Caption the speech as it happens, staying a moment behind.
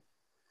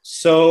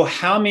So,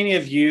 how many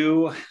of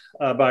you,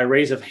 by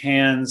raise of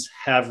hands,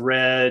 have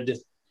read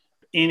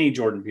any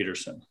Jordan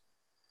Peterson?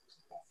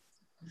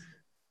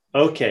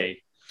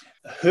 Okay.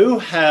 Who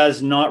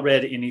has not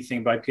read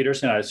anything by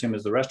Peterson? I assume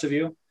is the rest of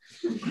you.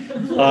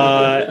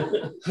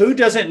 Who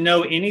doesn't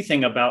know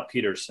anything about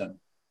Peterson?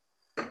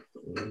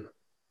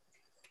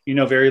 You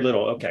know very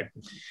little. Okay.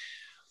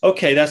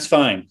 Okay, that's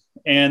fine.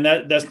 And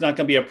that's not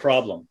going to be a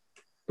problem.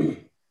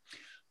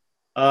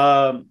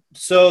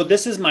 So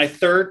this is my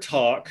third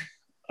talk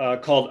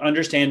called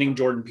Understanding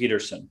Jordan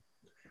Peterson.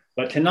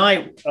 But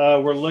tonight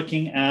we're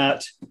looking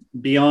at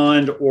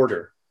Beyond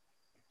Order.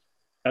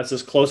 That's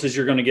as close as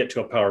you're going to get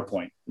to a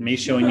PowerPoint, me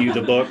showing you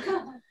the book.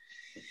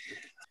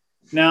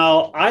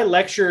 Now, I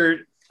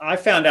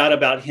found out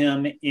about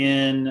him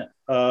in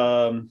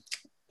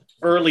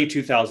early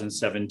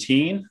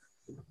 2017.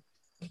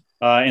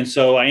 And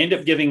so I ended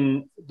up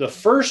giving the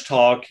first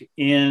talk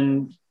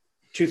in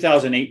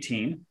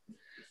 2018,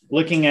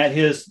 looking at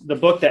the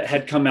book that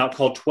had come out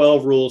called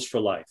 12 Rules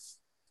for Life.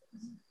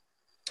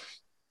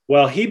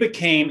 Well, he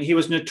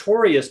was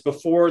notorious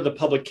before the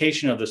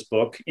publication of this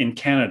book in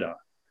Canada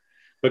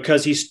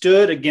because he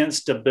stood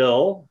against a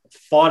bill,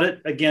 fought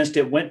it against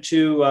it, went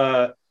to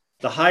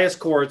the highest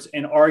courts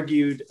and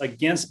argued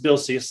against Bill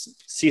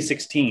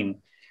C-16.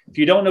 If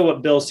you don't know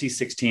what Bill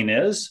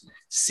C-16 is,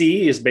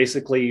 C is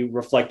basically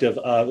reflective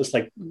of, it's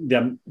like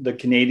the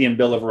Canadian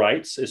Bill of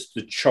Rights, it's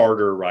the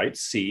Charter Rights,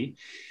 C.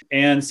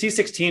 And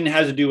C-16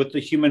 has to do with the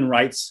Human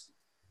Rights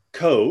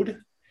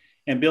Code.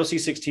 And Bill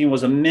C-16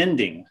 was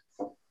amending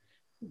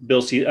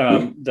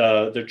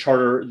the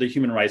Charter, the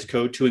Human Rights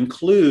Code to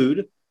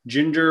include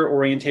gender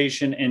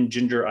orientation and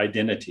gender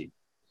identity.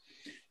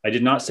 I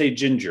did not say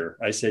ginger,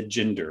 I said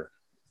gender.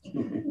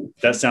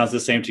 That sounds the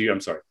same to you. I'm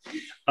sorry.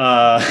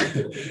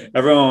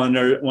 Everyone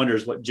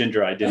wonders what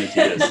gender identity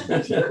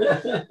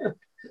is.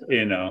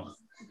 You know,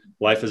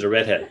 life as a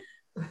redhead.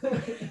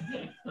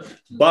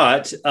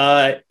 But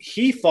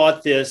he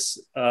fought this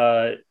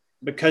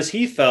because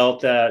he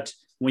felt that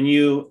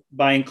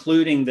by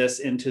including this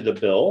into the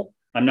bill,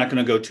 I'm not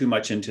going to go too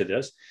much into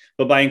this,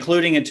 but by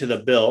including it to the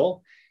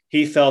bill,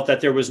 he felt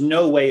that there was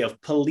no way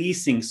of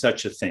policing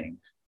such a thing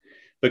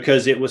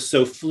because it was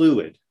so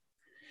fluid.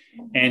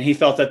 And he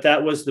felt that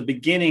that was the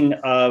beginning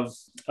of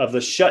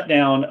the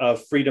shutdown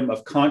of freedom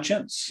of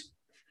conscience.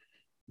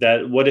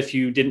 That what if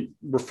you didn't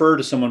refer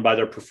to someone by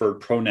their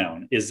preferred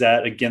pronoun? Is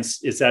that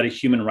a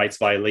human rights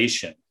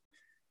violation?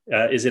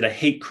 Is it a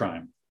hate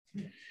crime?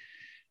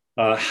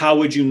 How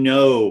would you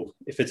know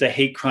if it's a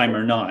hate crime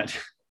or not?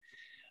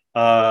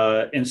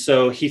 And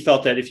so he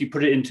felt that if you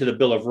put it into the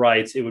Bill of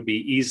Rights, it would be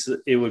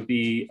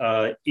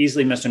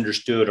easily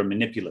misunderstood or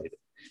manipulated.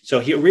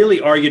 So he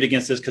really argued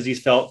against this because he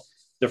felt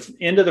the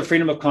end of the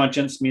freedom of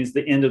conscience means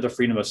the end of the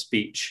freedom of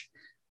speech,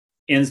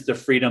 ends the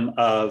freedom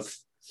of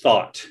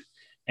thought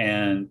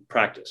and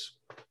practice.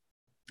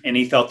 And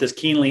he felt this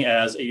keenly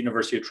as a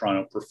University of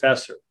Toronto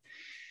professor.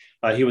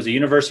 He was a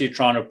University of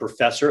Toronto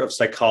professor of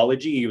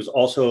psychology. He was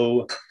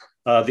also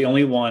the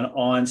only one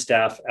on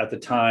staff at the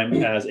time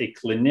as a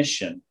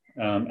clinician,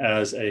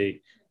 as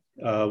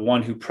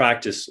one who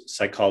practiced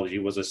psychology,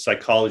 was a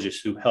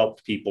psychologist who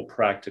helped people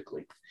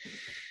practically.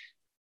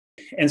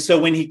 And so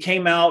when he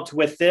came out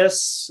with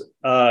this,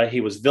 he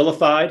was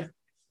vilified,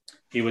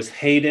 he was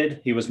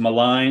hated, he was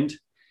maligned.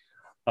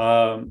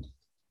 And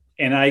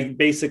I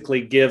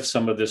basically give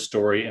some of this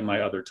story in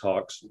my other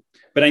talks,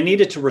 but I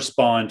needed to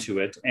respond to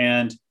it.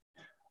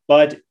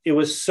 But it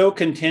was so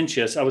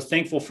contentious. I was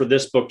thankful for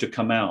this book to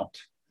come out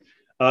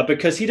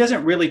because he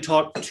doesn't really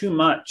talk too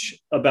much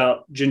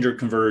about gender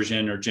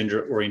conversion or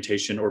gender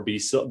orientation or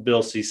Bill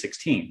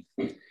C-16.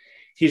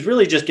 He's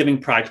really just giving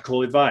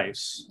practical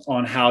advice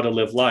on how to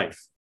live life.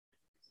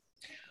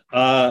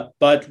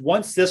 But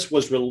once this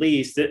was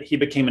released, he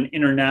became an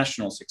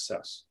international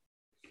success.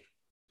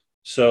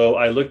 So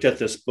I looked at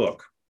this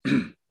book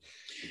and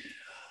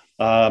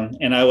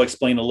I will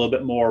explain a little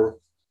bit more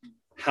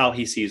how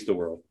he sees the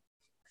world.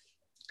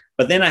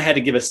 But then I had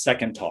to give a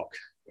second talk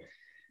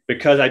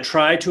because I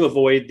tried to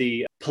avoid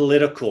the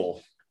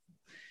political,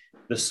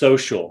 the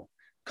social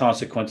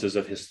consequences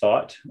of his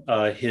thought,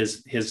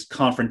 his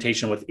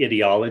confrontation with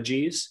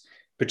ideologies,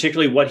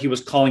 particularly what he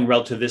was calling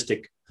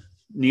relativistic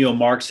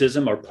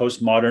neo-Marxism or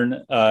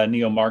postmodern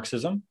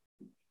neo-Marxism.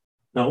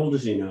 How old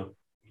is he now?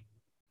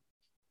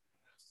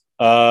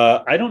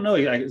 I don't know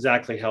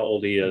exactly how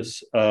old he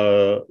is.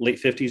 Late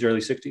 50s,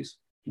 early 60s.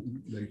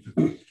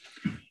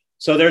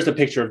 So there's the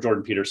picture of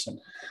Jordan Peterson,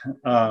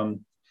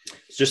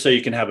 just so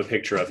you can have a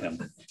picture of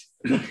him.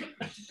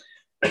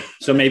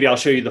 So maybe I'll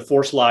show you the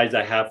 4 slides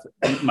I have,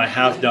 my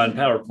half-done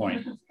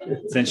PowerPoint,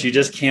 since you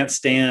just can't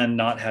stand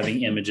not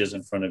having images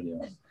in front of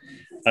you.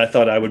 I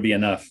thought I would be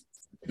enough.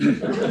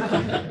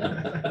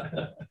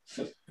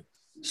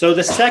 So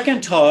the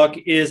second talk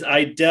is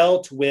I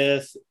dealt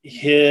with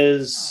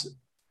his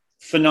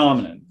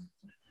phenomenon.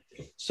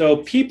 So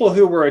people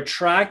who were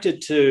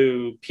attracted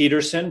to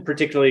Peterson,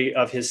 particularly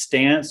of his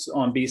stance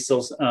on Bill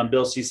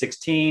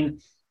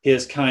C-16,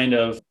 his kind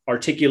of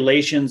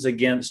articulations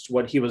against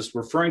what he was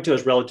referring to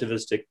as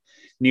relativistic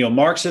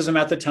neo-Marxism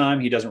at the time.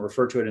 He doesn't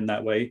refer to it in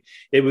that way.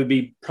 It would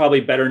be probably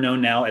better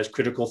known now as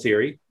critical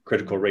theory,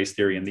 critical race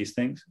theory, and these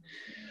things.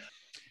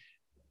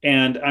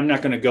 And I'm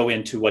not going to go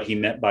into what he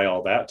meant by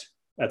all that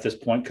at this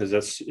point,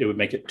 because it would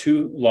make it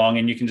too long,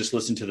 and you can just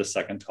listen to the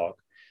second talk.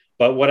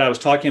 But what I was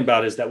talking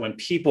about is that when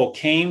people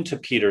came to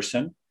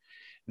Peterson,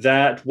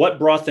 that what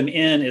brought them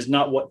in is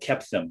not what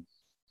kept them.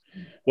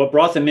 What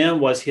brought them in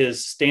was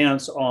his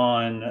stance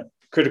on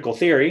critical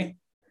theory,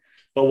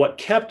 but what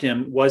kept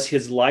him was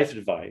his life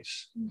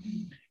advice.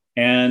 Mm-hmm.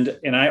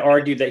 And I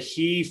argued that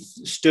he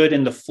stood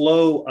in the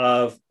flow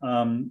of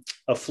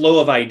a flow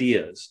of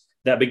ideas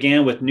that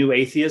began with new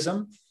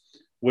atheism,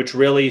 which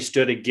really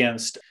stood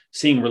against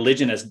seeing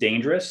religion as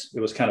dangerous. It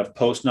was kind of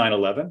post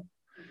 9/11,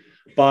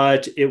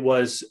 but it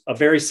was a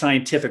very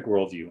scientific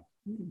worldview.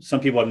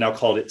 Some people have now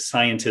called it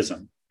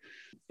scientism.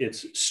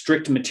 It's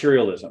strict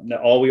materialism,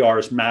 that all we are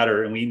is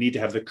matter, and we need to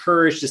have the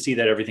courage to see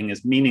that everything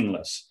is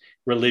meaningless.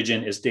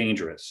 Religion is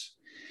dangerous.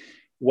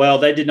 Well,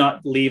 that did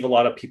not leave a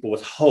lot of people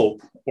with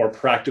hope or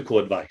practical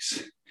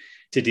advice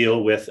to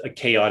deal with a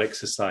chaotic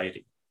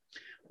society.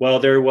 Well,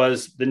 there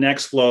was the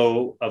next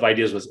flow of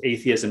ideas was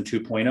atheism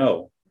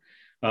 2.0.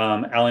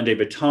 Alan de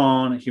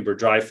Botton, Hubert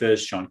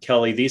Dreyfus, Sean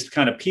Kelly, these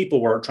kind of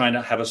people were trying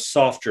to have a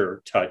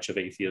softer touch of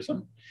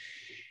atheism.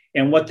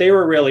 And what they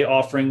were really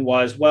offering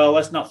was, well,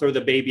 let's not throw the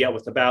baby out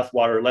with the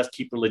bathwater. Let's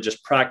keep religious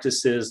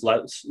practices.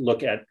 Let's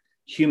look at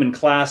human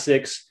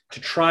classics to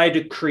try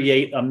to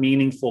create a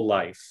meaningful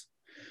life,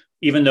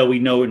 even though we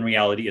know in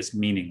reality it's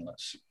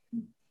meaningless.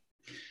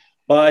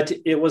 But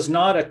it was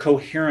not a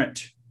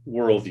coherent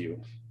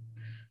worldview.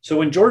 So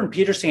when Jordan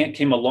Peterson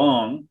came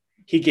along,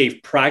 he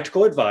gave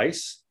practical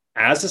advice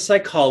as a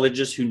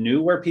psychologist who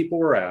knew where people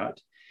were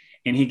at.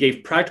 And he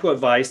gave practical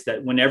advice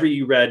that whenever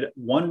you read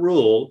one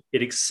rule,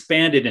 it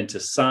expanded into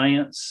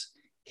science,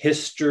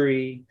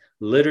 history,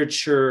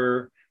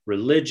 literature,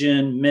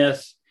 religion,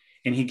 myth.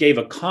 And he gave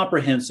a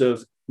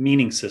comprehensive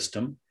meaning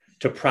system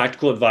to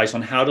practical advice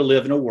on how to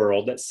live in a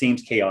world that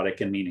seems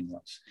chaotic and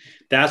meaningless.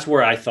 That's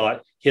where I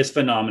thought his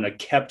phenomena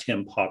kept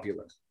him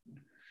popular.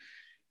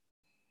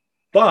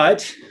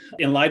 But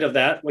in light of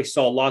that, we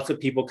saw lots of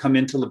people come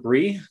into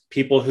L'Abri,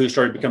 people who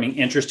started becoming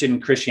interested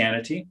in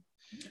Christianity.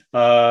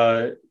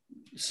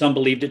 Some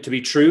believed it to be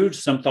true.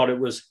 Some thought it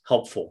was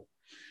helpful.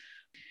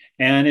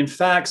 And in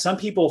fact, some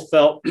people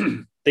felt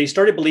they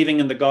started believing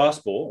in the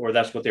gospel, or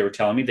that's what they were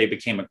telling me. They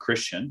became a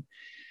Christian.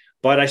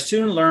 But I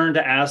soon learned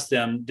to ask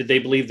them, did they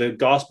believe the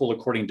gospel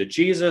according to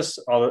Jesus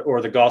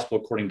or the gospel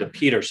according to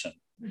Peterson?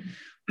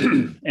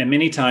 And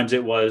many times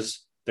it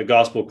was the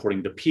gospel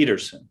according to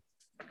Peterson.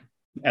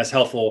 As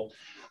helpful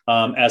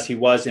as he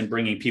was in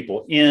bringing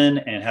people in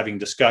and having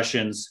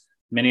discussions,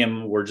 many of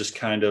them were just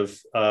kind of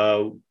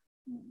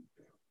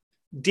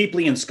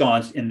deeply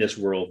ensconced in this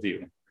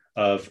worldview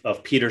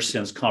of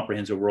Peterson's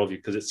comprehensive worldview,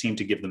 because it seemed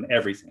to give them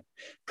everything.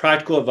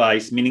 Practical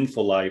advice,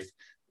 meaningful life,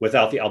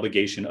 without the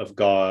obligation of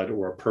God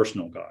or a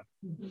personal God.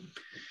 Mm-hmm.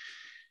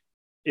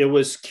 It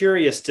was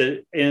curious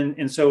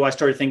and so I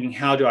started thinking,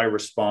 how do I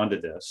respond to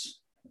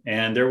this?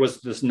 And there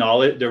was this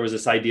knowledge, there was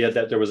this idea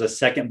that there was a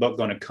second book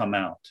going to come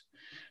out,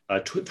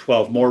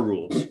 12 more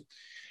rules.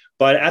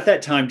 But at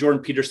that time,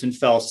 Jordan Peterson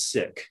fell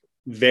sick,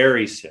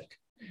 very sick.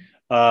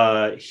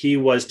 He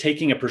was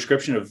taking a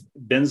prescription of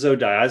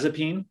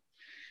benzodiazepine.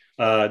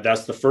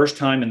 That's the first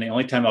time and the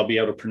only time I'll be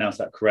able to pronounce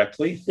that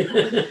correctly.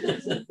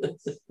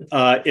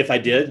 If I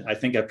did, I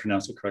think I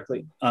pronounced it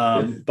correctly.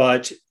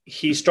 But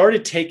he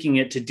started taking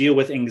it to deal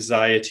with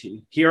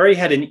anxiety. He already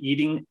had an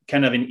eating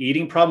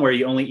problem where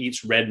he only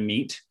eats red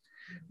meat,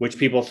 which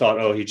people thought,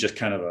 oh, he's just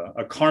kind of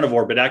a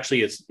carnivore, but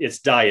actually it's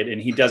diet, and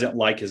he doesn't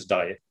like his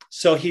diet.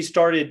 So he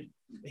started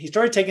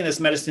taking this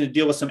medicine to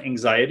deal with some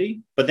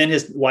anxiety, but then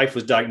his wife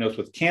was diagnosed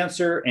with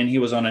cancer, and he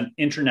was on an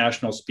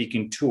international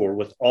speaking tour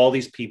with all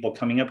these people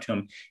coming up to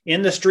him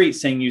in the street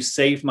saying, you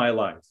saved my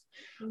life.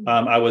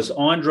 I was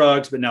on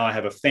drugs, but now I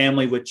have a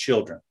family with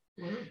children.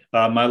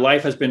 My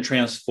life has been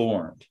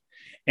transformed,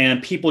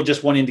 and people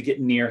just wanting to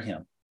get near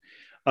him.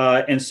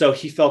 And so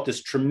he felt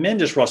this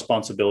tremendous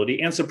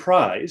responsibility and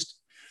surprised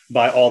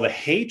by all the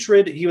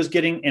hatred he was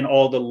getting and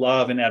all the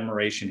love and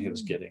admiration he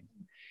was getting.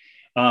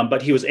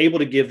 But he was able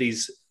to give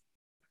these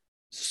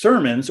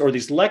sermons or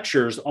these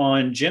lectures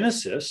on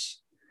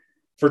Genesis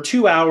for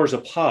 2 hours a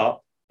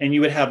pop, and you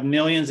would have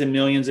millions and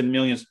millions and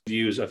millions of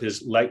views of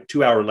his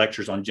 2-hour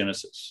lectures on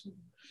Genesis.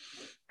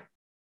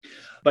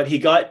 But he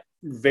got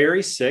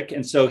very sick,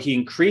 and so he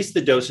increased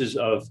the doses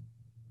of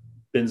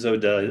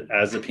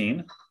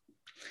benzodiazepine,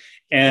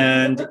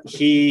 and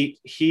he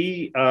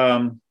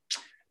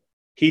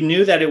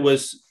knew that it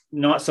was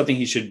not something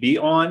he should be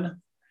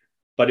on,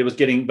 but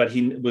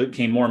he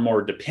became more and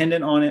more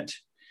dependent on it.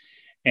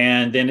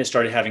 And then it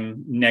started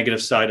having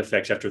negative side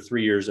effects after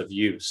 3 years of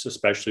use,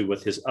 especially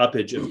with his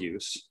uppage of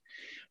use,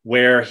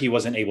 where he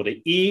wasn't able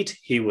to eat.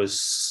 He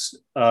was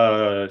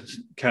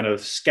kind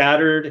of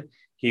scattered.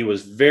 He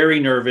was very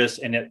nervous,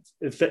 and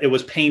it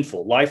was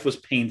painful. Life was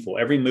painful.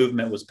 Every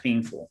movement was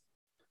painful.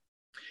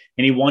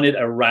 And he wanted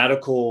a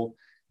radical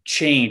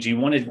change. He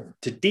wanted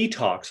to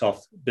detox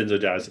off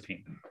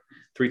benzodiazepine.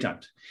 3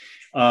 times.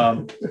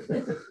 Am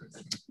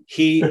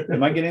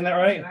I getting that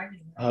right?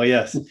 Oh,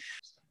 yes.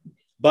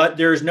 But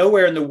there's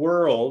nowhere in the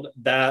world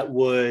that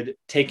would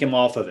take him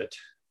off of it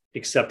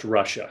except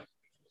Russia.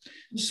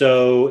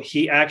 So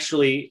he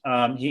actually,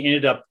 he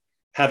ended up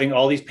having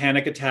all these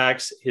panic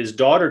attacks. His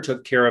daughter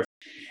took care of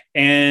him,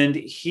 and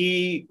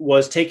he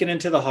was taken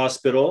into the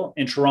hospital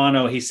in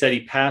Toronto. He said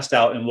he passed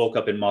out and woke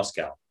up in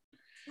Moscow.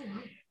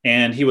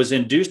 And he was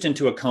induced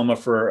into a coma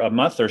for a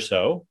month or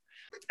so.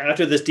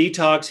 After this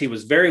detox, he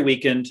was very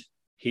weakened.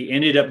 He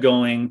ended up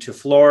going to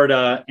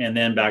Florida and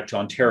then back to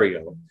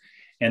Ontario.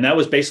 And that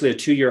was basically a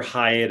 2-year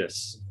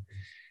hiatus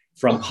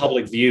from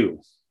public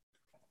view.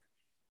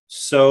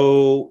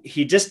 So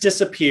he just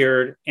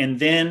disappeared. And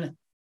then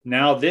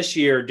now this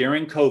year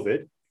during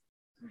COVID,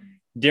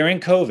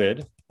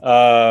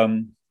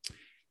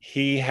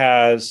 he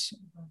has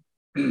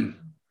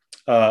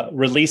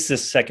released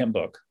this second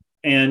book.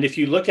 And if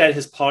you look at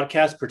his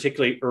podcast,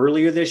 particularly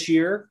earlier this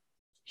year,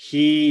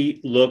 he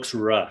looks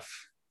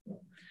rough.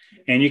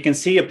 And you can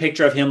see a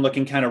picture of him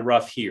looking kind of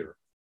rough here.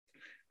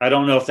 I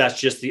don't know if that's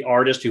just the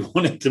artist who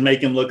wanted to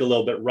make him look a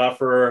little bit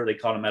rougher. They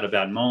caught him at a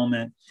bad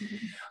moment.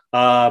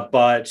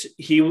 But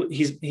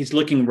he's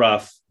looking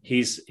rough.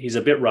 He's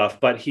a bit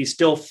rough, but he's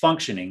still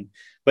functioning.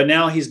 But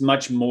now he's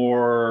much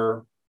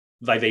more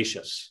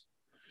vivacious.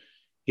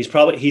 He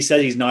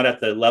said he's not at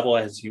the level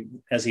as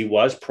he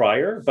was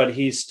prior, but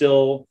he's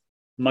still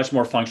much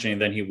more functioning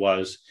than he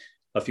was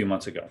a few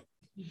months ago.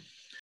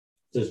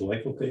 Is his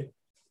wife okay?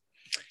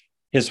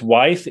 His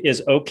wife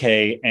is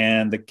okay,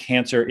 and the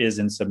cancer is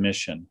in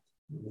submission.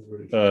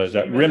 Is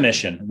that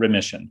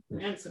remission?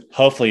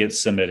 Hopefully it's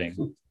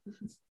submitting.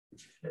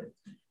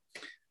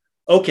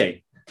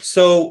 Okay,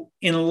 so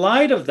in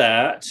light of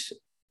that,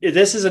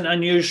 this is an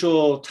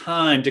unusual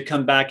time to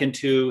come back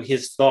into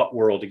his thought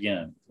world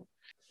again.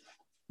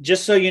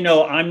 Just so you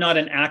know, I'm not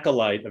an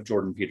acolyte of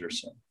Jordan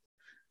Peterson.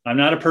 I'm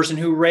not a person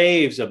who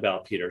raves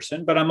about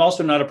Peterson, but I'm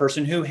also not a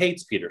person who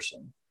hates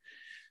Peterson.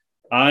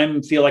 I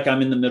feel like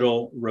I'm in the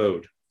middle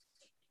road.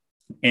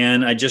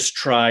 And I just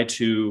try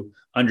to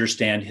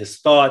understand his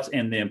thoughts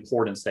and the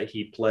importance that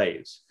he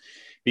plays,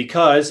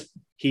 because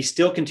he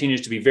still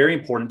continues to be very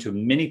important to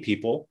many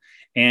people.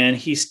 And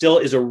he still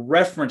is a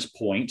reference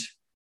point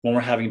when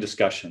we're having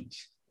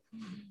discussions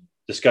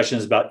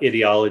about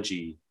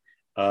ideology,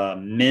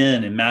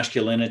 men and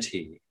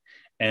masculinity,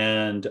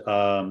 and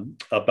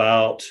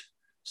about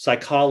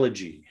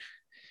psychology,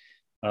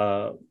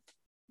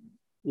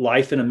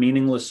 life in a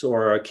meaningless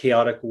or a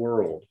chaotic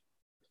world,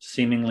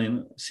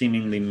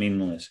 seemingly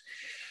meaningless.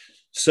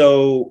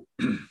 So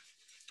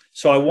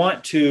I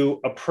want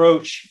to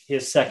approach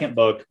his second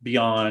book,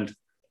 Beyond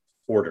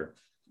Order.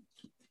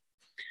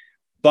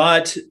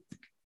 But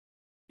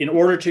in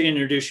order to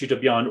introduce you to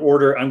Beyond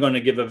Order, I'm going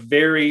to give a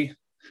very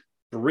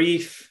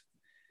brief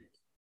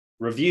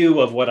review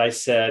of what I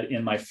said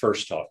in my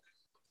first talk.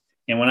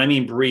 And when I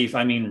mean brief,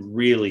 I mean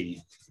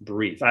really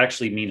brief. I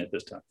actually mean it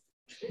this time.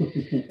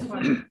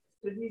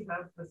 Did he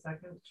have the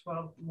second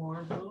 12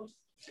 more rules?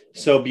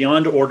 So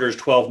Beyond Order is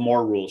 12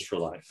 more rules for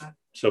life.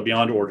 So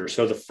Beyond Order.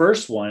 So the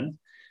first one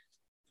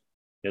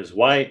is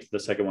white. The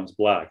second one's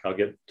black. I'll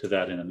get to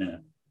that in a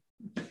minute.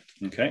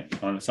 Okay,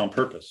 it's on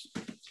purpose.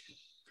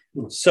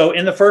 So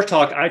in the first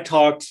talk, I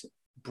talked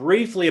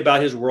briefly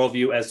about his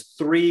worldview as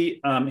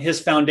 3,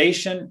 his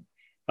foundation,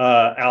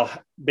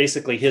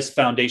 basically his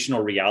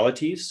foundational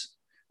realities,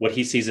 what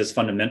he sees as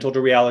fundamental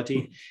to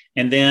reality,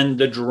 and then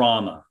the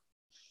drama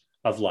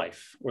of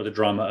life or the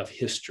drama of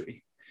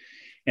history.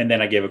 And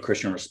then I gave a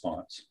Christian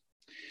response.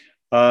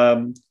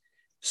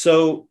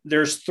 So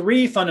there's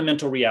 3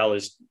 fundamental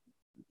realities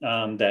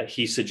that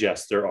he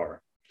suggests there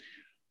are: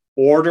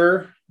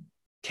 order,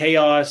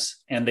 chaos,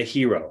 and the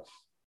hero.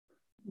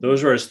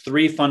 Those are his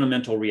 3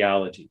 fundamental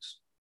realities.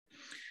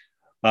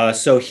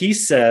 So he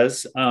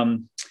says,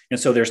 and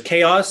so there's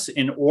chaos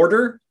and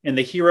order, and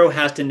the hero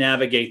has to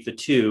navigate the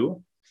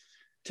 2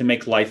 to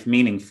make life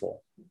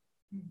meaningful.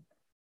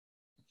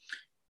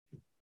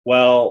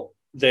 Well,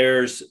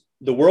 there's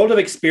the world of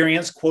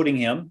experience, quoting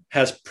him,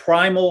 has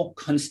primal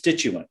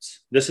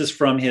constituents. This is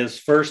from his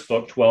first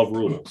book, 12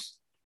 Rules,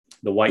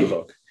 the white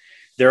book.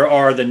 There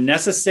are the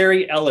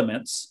necessary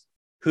elements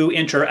whose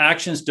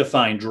interactions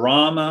define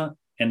drama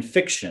and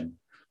fiction.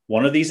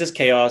 One of these is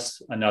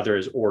chaos, another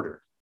is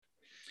order.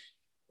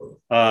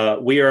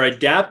 We are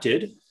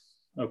adapted,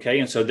 okay?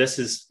 And so this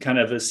is kind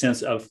of a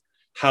sense of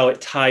how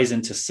it ties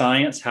into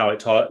science, how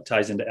it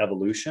ties into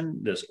evolution,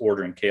 this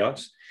order and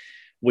chaos.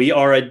 We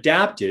are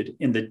adapted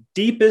in the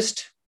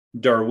deepest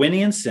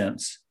Darwinian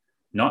sense,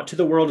 not to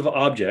the world of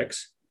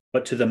objects,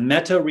 but to the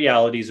meta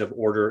realities of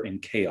order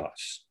and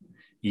chaos,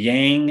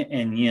 yang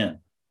and yin.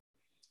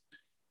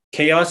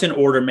 Chaos and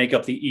order make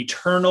up the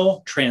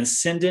eternal,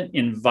 transcendent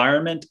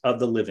environment of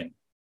the living.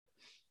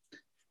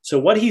 So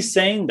what he's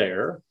saying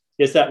there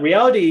is that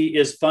reality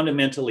is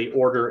fundamentally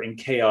order and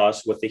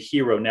chaos, with the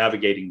hero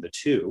navigating the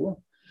 2.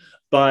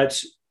 But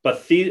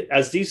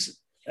as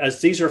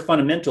these are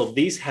fundamental,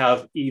 these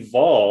have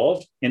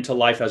evolved into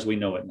life as we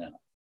know it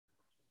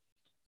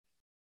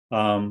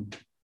now.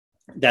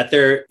 that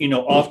there,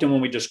 often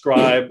when we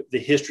describe the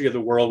history of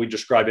the world, we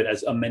describe it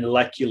as a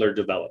molecular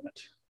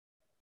development.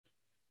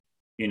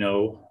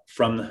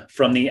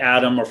 From the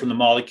atom or from the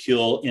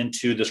molecule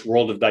into this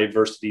world of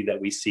diversity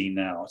that we see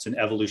now. It's an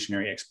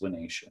evolutionary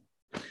explanation,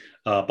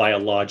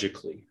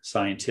 biologically,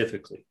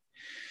 scientifically.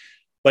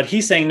 But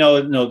he's saying,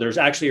 no, there's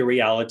actually a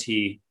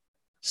reality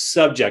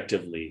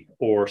subjectively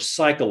or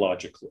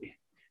psychologically.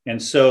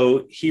 And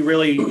so he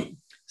really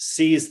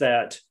sees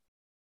that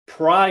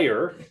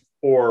prior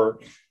or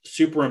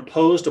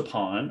superimposed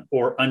upon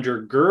or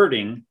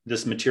undergirding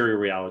this material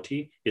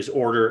reality is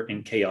order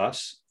and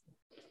chaos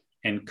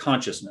and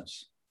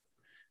consciousness,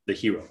 the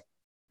hero.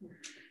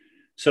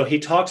 So he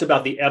talks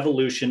about the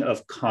evolution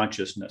of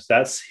consciousness.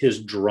 That's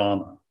his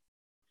drama.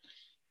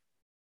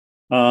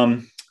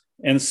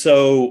 And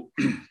so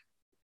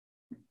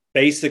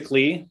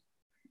basically,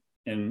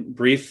 in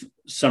brief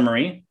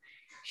summary,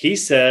 he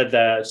said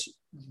that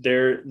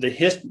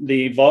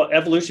the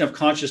evolution of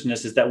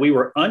consciousness is that we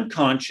were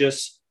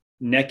unconscious,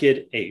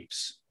 naked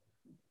apes.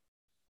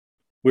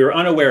 We were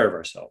unaware of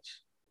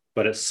ourselves,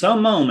 but at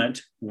some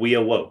moment we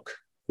awoke.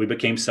 We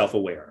became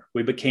self-aware.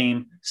 We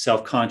became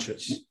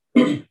self-conscious.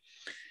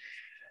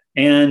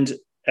 And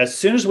as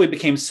soon as we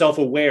became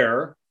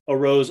self-aware,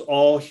 arose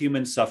all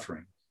human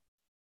suffering.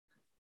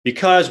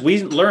 Because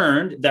we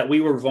learned that we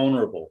were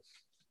vulnerable.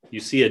 You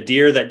see a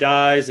deer that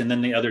dies and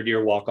then the other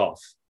deer walk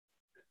off.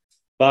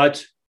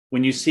 But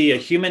when you see a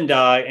human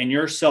die and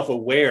you're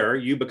self-aware,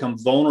 you become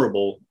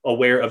vulnerable,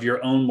 aware of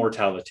your own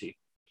mortality.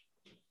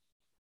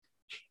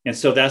 And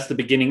so that's the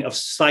beginning of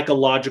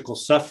psychological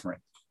suffering.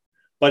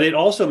 But it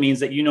also means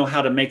that you know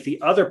how to make the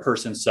other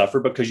person suffer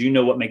because you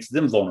know what makes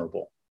them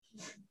vulnerable.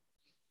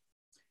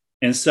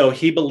 And so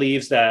he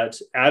believes that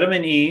Adam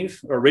and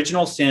Eve,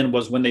 original sin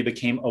was when they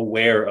became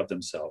aware of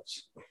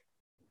themselves.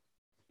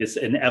 It's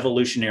an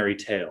evolutionary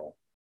tale.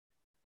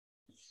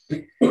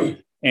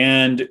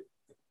 And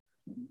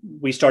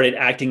we started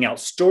acting out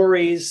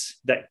stories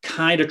that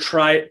kind of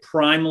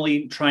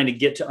primarily trying to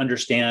get to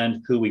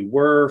understand who we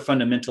were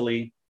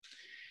fundamentally.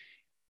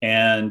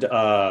 And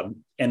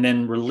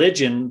then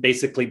religion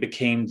basically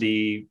became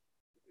the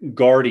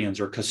guardians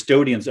or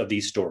custodians of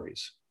these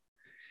stories.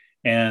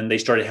 And they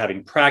started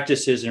having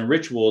practices and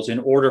rituals in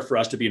order for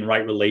us to be in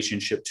right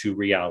relationship to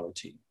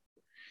reality.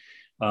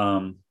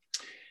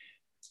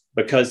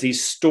 Because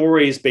these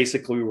stories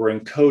basically were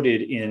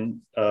encoded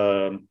in,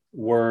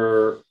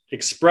 were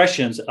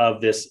expressions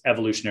of this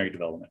evolutionary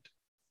development.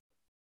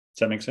 Does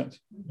that make sense?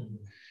 Mm-hmm.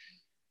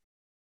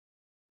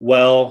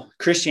 Well,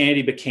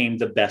 Christianity became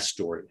the best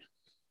story.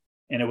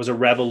 And it was a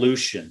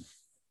revolution.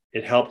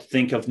 It helped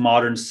think of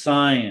modern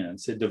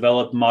science. It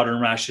developed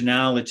modern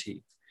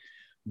rationality.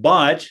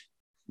 But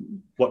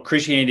what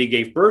Christianity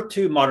gave birth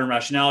to, modern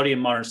rationality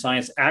and modern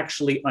science,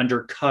 actually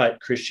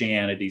undercut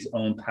Christianity's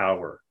own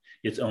power,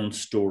 its own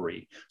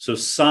story. So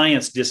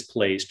science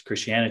displaced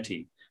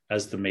Christianity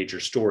as the major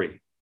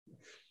story.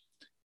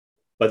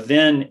 But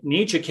then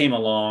Nietzsche came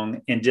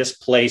along and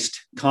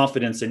displaced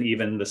confidence in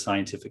even the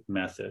scientific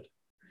method.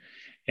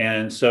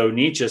 And so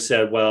Nietzsche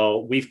said,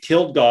 well, we've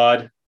killed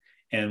God.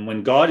 And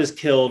when God is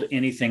killed,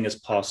 anything is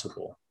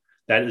possible.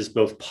 That is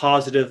both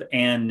positive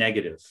and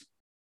negative.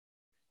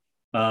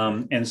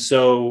 And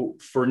so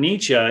for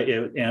Nietzsche,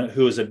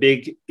 who is a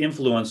big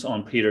influence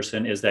on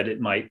Peterson, is that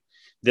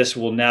this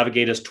will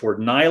navigate us toward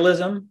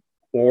nihilism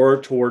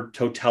or toward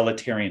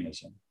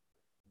totalitarianism.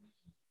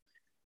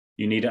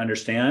 You need to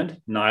understand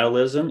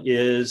nihilism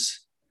is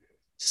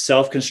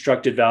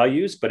self-constructed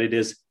values, but it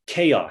is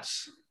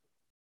chaos.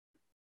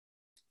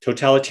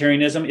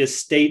 Totalitarianism is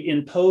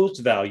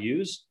state-imposed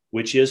values,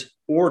 which is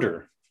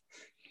order.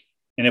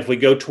 And if we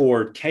go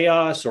toward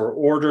chaos or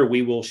order,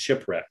 we will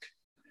shipwreck.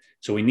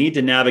 So we need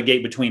to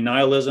navigate between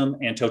nihilism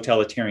and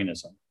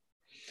totalitarianism.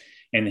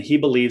 And he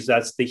believes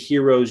that's the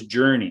hero's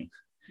journey,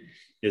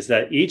 is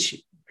that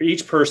each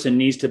person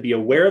needs to be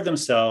aware of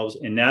themselves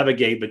and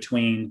navigate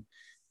between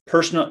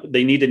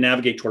they need to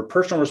navigate toward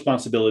personal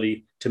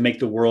responsibility to make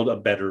the world a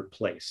better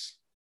place.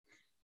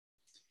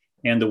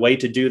 And the way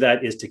to do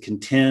that is to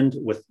contend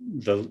with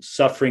the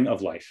suffering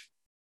of life.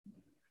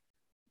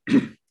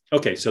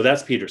 Okay, so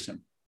that's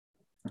Peterson.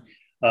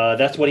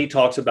 That's what he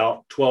talks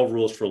about, 12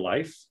 rules for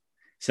life.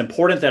 It's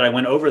important that I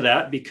went over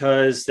that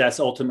because that's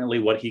ultimately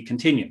what he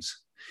continues.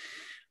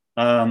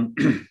 And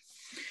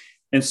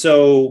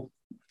so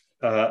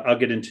I'll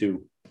get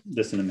into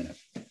this in a minute.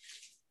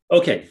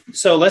 Okay,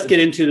 so let's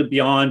get into the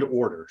beyond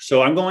order.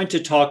 So I'm going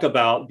to talk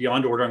about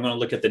beyond order. I'm going to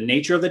look at the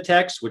nature of the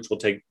text, which will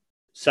take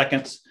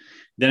seconds.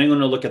 Then I'm going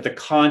to look at the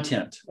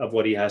content of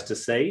what he has to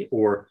say,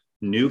 or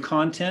new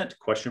content,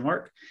 question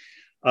mark.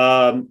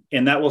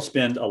 And that will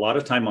spend a lot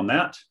of time on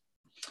that.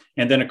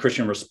 And then a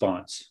Christian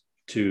response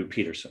to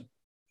Peterson.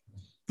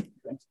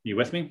 You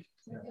with me?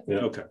 Yeah.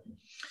 Okay.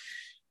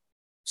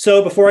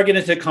 So before I get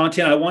into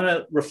content, I want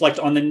to reflect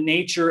on the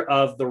nature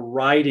of the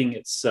writing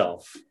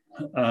itself.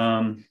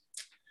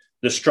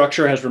 The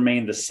structure has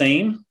remained the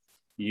same.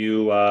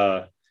 You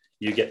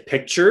get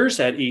pictures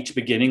at each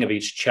beginning of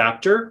each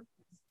chapter.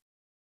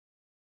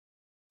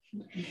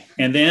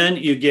 And then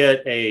you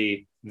get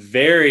a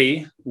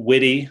very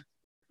witty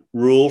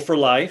rule for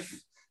life.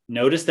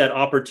 Notice that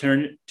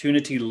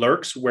opportunity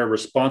lurks where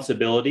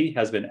responsibility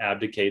has been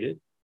abdicated.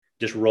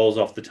 Just rolls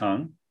off the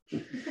tongue.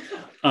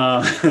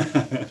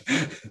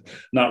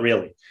 Not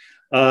really.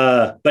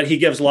 But he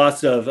gives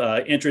lots of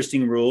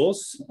interesting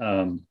rules.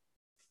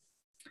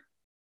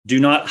 Do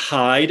not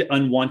hide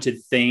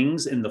unwanted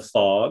things in the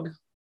fog.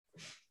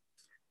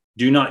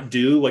 Do not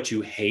do what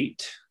you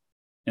hate,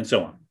 and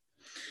so on.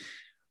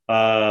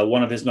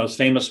 One of his most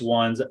famous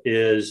ones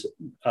is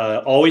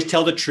always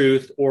tell the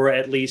truth, or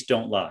at least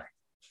don't lie.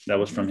 That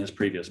was from his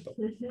previous book.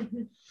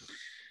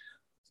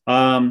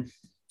 And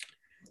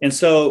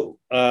so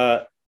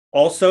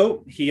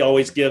also, he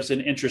always gives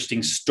an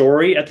interesting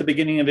story at the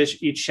beginning of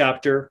each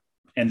chapter.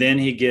 And then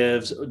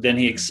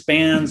he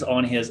expands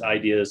on his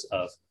ideas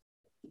of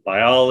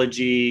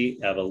biology,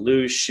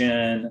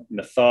 evolution,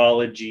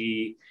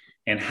 mythology,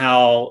 and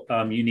how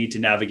you need to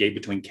navigate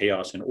between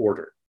chaos and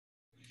order.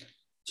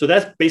 So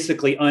that's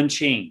basically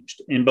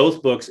unchanged. In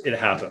both books, it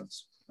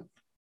happens.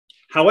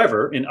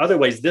 However, in other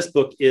ways, this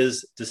book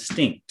is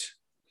distinct.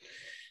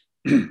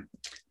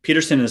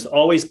 Peterson has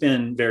always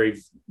been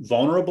very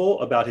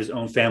vulnerable about his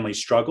own family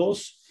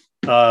struggles.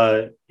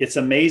 It's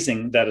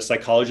amazing that a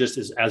psychologist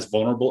is as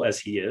vulnerable as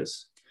he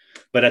is.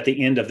 But at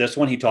the end of this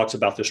one, he talks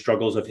about the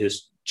struggles of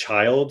his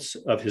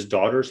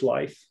daughter's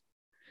life,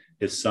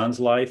 his son's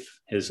life,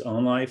 his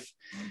own life.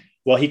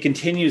 Well, he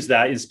continues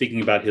that in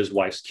speaking about his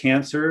wife's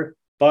cancer.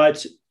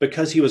 But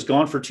because he was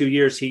gone for 2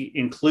 years, he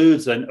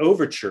includes an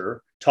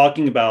overture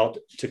talking about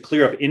to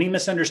clear up any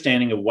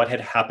misunderstanding of what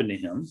had happened to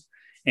him.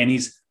 And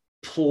he's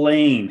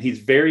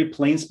very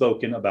plain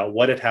spoken about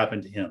what had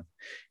happened to him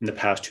in the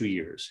past 2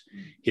 years.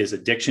 His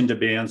addiction to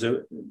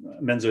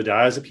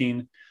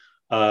benzodiazepine,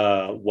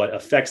 what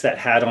effects that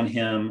had on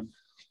him,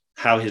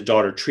 how his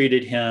daughter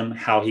treated him,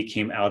 how he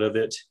came out of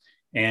it.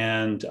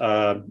 And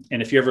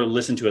if you ever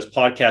listen to his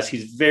podcast,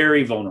 he's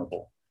very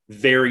vulnerable,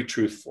 very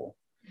truthful.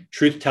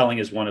 Truth telling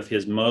is one of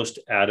his most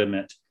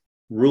adamant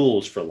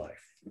rules for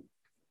life.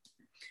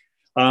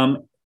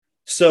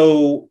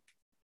 So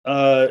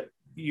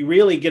you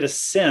really get a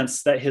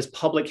sense that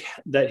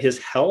his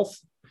health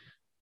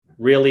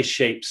really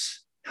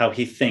shapes how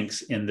he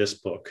thinks in this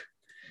book.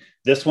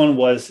 This one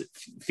was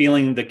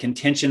feeling the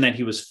contention that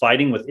he was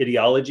fighting with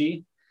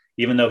ideology,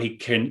 even though he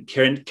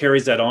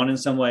carries that on in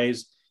some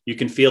ways. You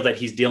can feel that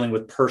he's dealing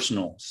with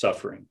personal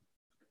suffering.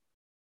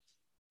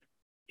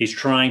 He's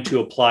trying to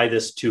apply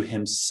this to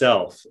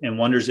himself and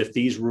wonders if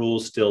these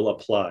rules still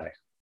apply.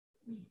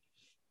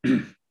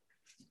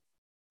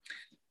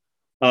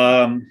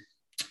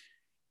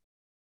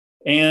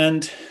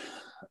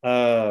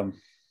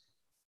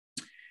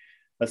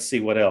 Let's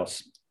see what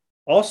else.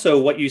 Also,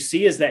 what you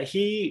see is that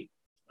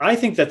I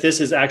think that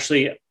this is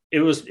actually,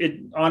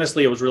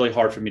 honestly, it was really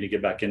hard for me to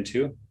get back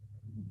into.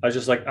 I was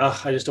just like,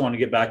 I just don't want to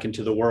get back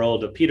into the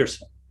world of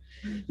Peterson.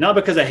 Not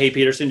because I hate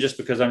Peterson, just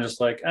because I'm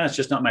just like, it's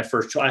just not my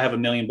first choice. I have a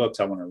million books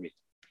I want to read.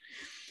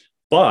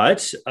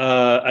 But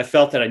I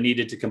felt that I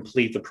needed to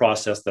complete the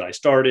process that I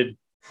started.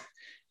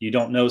 You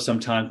don't know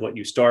sometimes what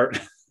you start.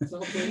 So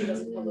hopefully he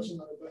doesn't publish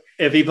another book.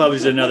 If he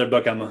publishes another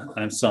book,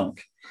 I'm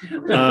sunk.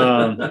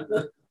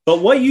 But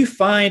what you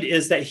find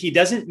is that he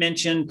doesn't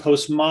mention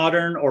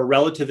postmodern or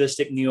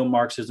relativistic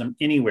neo-Marxism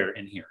anywhere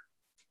in here.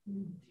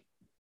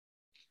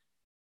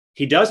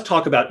 He does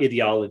talk about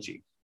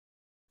ideology,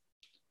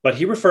 but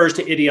he refers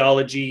to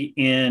ideology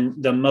in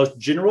the most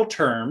general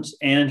terms,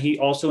 and he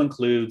also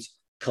includes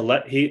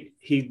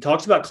he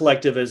talks about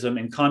collectivism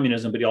and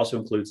communism, but he also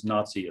includes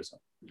Nazism,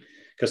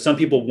 because some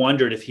people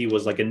wondered if he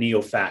was like a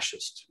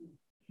neo-fascist,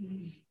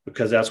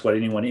 because that's what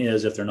anyone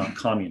is if they're not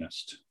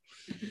communist.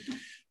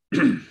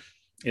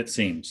 It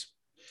seems.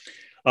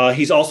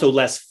 He's also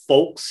less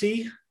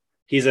folksy.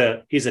 He's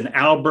an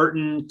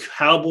Albertan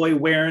cowboy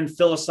wearing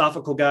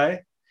philosophical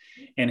guy,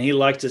 and he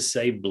likes to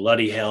say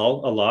bloody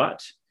hell a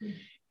lot,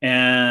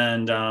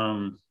 and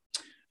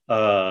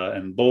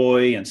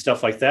boy and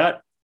stuff like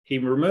that. He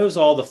removes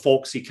all the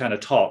folksy kind of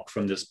talk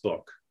from this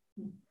book.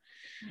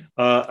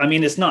 I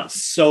mean, it's not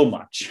so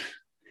much,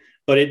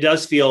 but it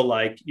does feel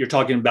like you're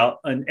talking about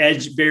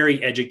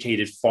very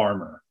educated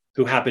farmer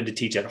who happened to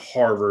teach at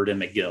Harvard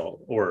and McGill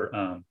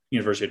or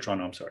University of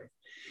Toronto, I'm sorry.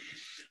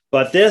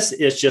 But this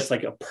is just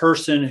like a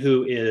person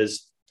who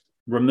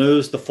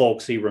removes the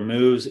folksy,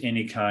 removes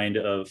any kind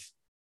of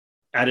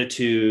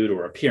attitude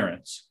or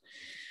appearance.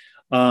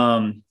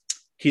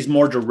 He's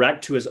more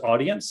direct to his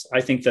audience.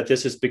 I think that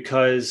this is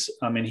because,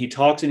 he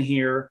talks in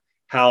here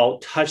how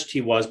touched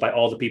he was by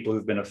all the people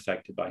who've been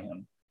affected by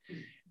him,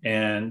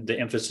 and the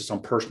emphasis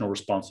on personal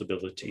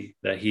responsibility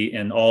that he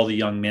and all the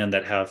young men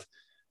that have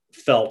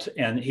felt,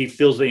 and he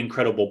feels the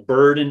incredible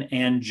burden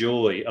and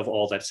joy of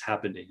all that's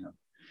happened to him.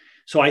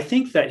 So I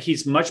think that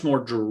he's much more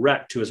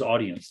direct to his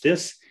audience.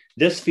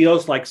 This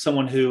feels like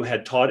someone who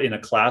had taught in a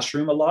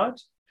classroom a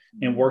lot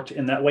and worked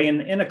in that way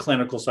in a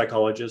clinical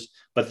psychologist,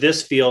 but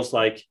this feels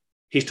like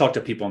he's talked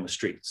to people on the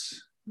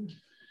streets,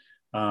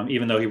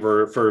 even though he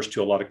refers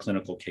to a lot of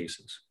clinical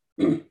cases.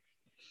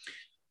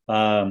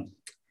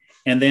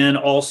 And then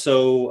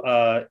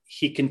also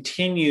he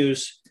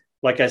continues,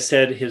 like I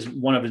said,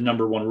 one of his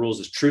number one rules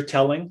is truth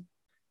telling.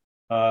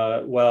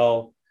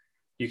 Well,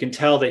 you can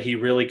tell that he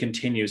really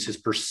continues his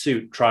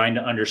pursuit, trying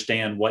to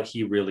understand what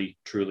he really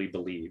truly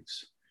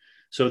believes.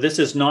 So this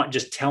is not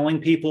just telling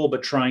people,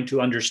 but trying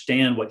to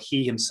understand what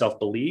he himself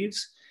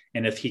believes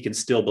and if he can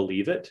still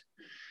believe it.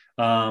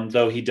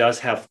 Though he does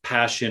have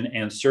passion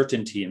and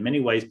certainty in many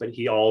ways, but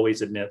he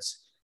always admits,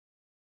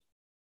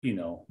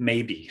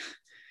 maybe.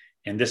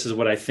 And this is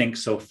what I think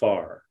so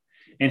far.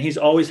 And he's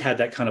always had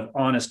that kind of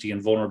honesty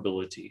and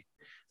vulnerability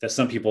that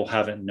some people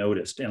haven't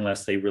noticed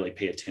unless they really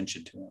pay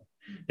attention to him.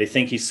 They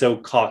think he's so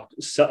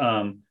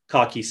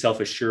cocky,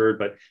 self-assured,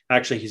 but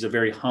actually he's a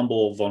very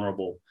humble,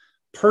 vulnerable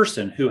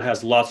person who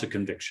has lots of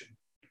conviction.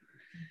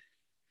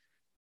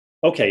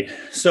 Okay,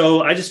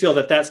 so I just feel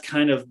that that's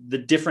kind of the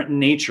different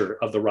nature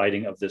of the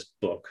writing of this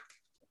book.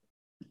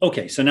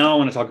 Okay, so now I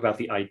want to talk about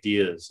the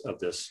ideas of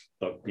this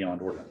book,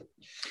 Beyond Order.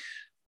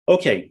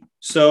 Okay,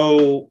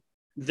 so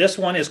this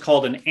one is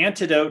called An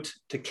Antidote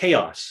to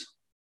Chaos.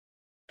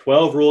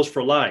 12 Rules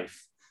for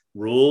Life.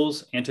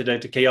 Rules,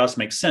 antidote to chaos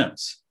makes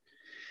sense.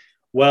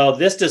 Well,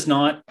 this is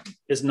not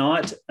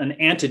an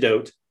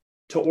antidote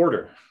to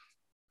order.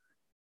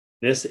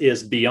 This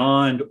is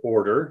beyond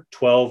order,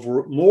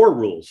 12 more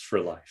rules for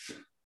life.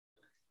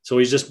 So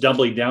he's just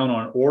doubling down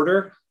on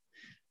order?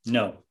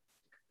 No.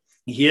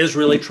 He is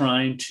really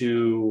trying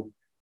to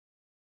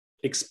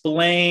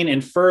explain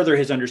and further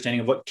his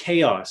understanding of what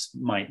chaos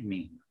might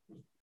mean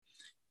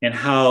and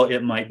how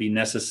it might be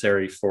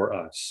necessary for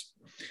us.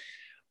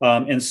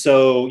 And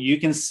so you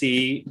can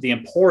see the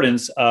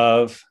importance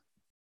of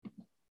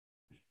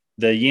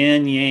the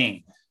yin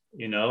yang,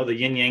 the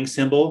yin yang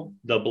symbol,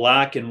 the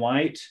black and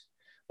white,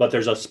 but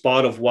there's a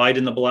spot of white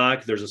in the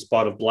black, there's a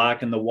spot of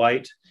black in the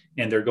white,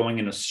 and they're going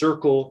in a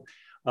circle.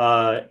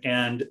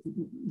 And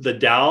the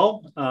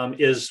Tao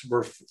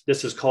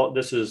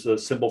this is a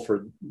symbol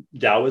for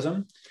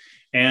Taoism.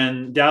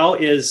 And Tao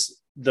is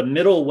the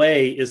middle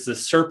way, is the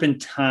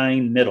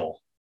serpentine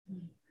middle.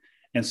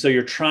 And so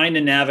you're trying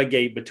to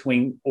navigate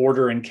between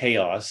order and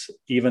chaos,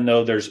 even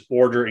though there's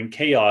order and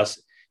chaos.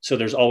 So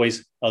there's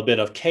always a bit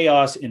of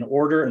chaos in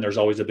order, and there's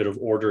always a bit of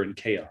order in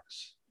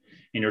chaos.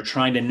 And you're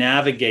trying to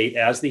navigate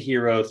as the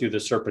hero through the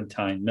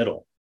serpentine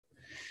middle.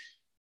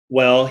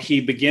 Well,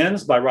 he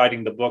begins by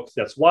writing the book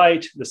that's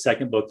white, the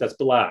second book that's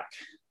black.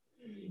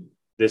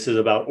 This is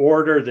about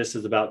order. This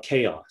is about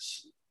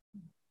chaos.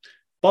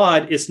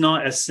 But it's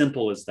not as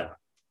simple as that.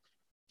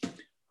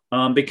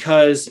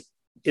 Because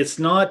it's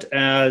not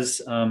as,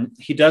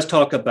 he does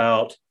talk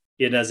about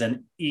it as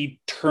an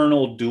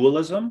eternal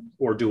dualism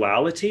or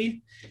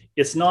duality.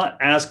 It's not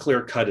as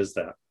clear cut as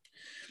that,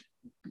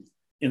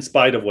 in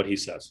spite of what he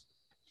says.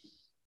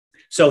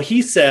 So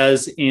he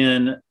says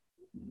in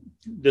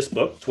this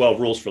book, 12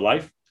 Rules for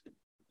Life,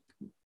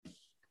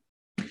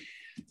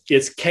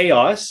 it's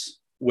chaos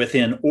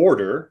within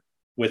order,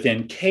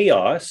 within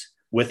chaos,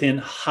 within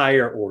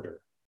higher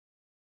order.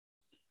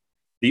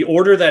 The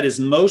order that is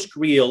most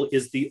real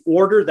is the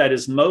order that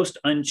is most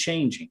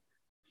unchanging.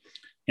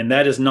 And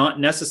that is not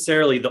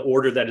necessarily the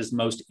order that is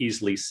most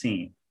easily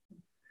seen.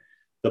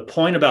 The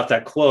point about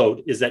that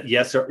quote is that,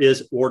 yes, there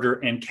is order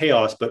and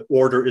chaos, but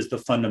order is the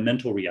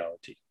fundamental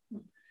reality.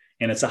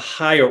 And it's a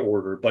higher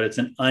order, but it's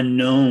an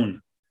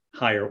unknown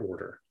higher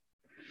order.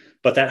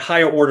 But that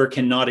higher order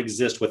cannot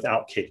exist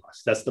without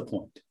chaos. That's the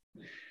point.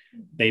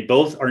 They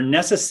both are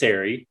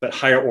necessary, but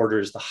higher order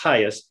is the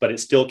highest, but it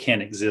still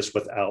can't exist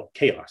without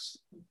chaos.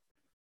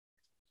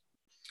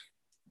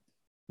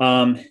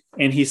 And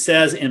he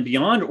says, in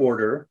Beyond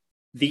Order,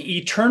 the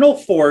eternal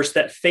force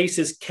that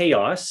faces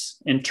chaos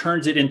and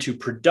turns it into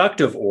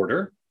productive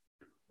order,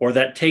 or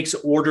that takes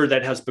order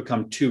that has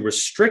become too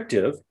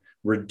restrictive,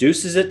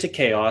 reduces it to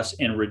chaos,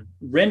 and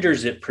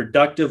renders it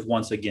productive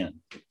once again.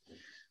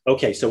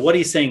 Okay, so what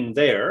he's saying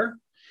there,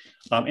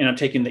 and I'm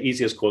taking the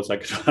easiest quotes I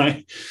could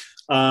find,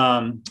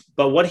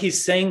 but what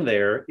he's saying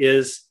there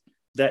is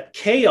that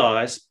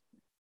chaos,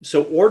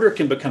 so order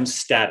can become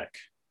static.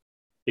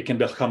 It can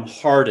become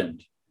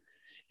hardened.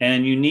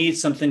 And you need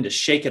something to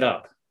shake it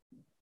up,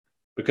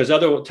 because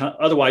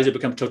otherwise it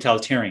becomes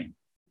totalitarian.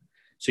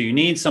 So you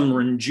need some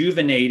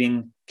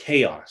rejuvenating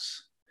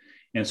chaos.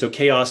 And so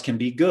chaos can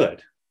be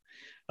good.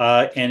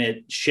 And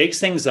it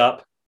shakes things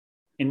up,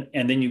 and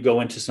then you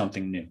go into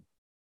something new.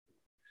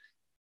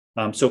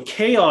 So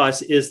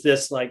chaos is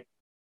this like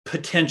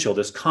potential,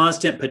 this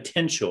constant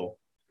potential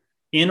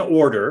in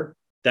order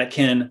that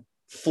can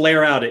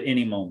flare out at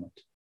any moment.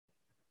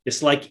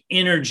 It's like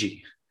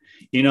energy.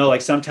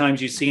 Like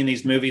sometimes you see in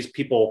these movies,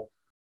 people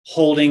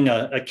holding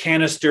a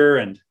canister,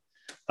 and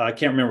I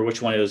can't remember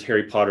which one it is,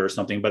 Harry Potter or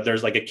something, but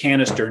there's like a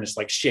canister and it's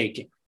like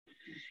shaking.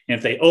 And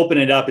if they open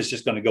it up, it's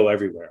just going to go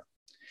everywhere.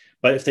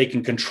 But if they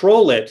can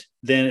control it,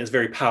 then it's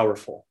very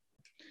powerful.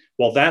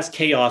 Well, that's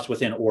chaos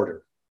within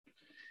order.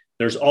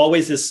 There's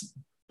always this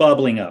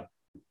bubbling up.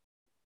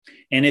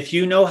 And if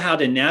you know how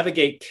to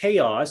navigate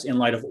chaos in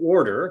light of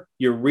order,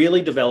 you're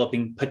really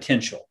developing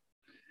potential.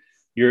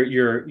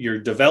 You're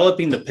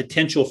developing the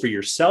potential for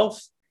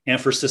yourself and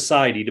for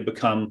society to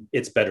become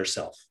its better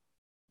self.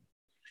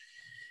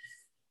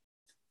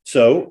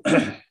 So,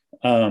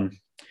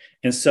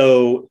 and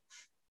so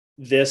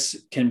this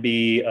can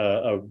be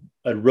a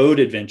road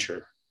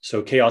adventure.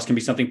 So chaos can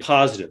be something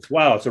positive.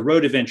 Wow, it's a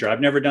road adventure.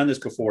 I've never done this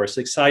before. It's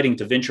exciting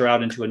to venture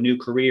out into a new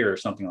career or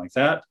something like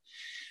that.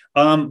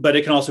 But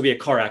it can also be a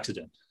car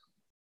accident.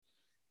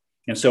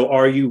 And so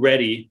are you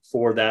ready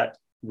for that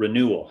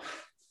renewal?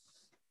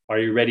 Are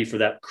you ready for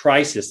that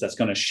crisis that's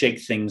going to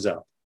shake things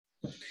up?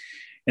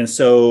 And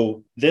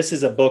so this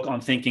is a book on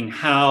thinking,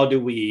 how do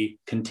we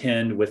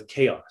contend with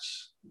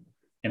chaos?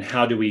 And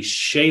how do we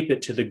shape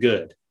it to the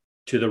good,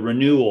 to the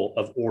renewal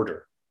of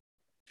order?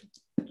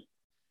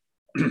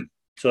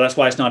 So that's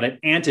why it's not an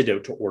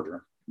antidote to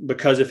order,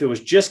 because if it was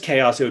just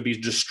chaos, it would be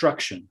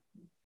destruction.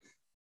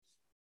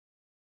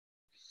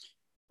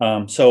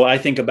 So I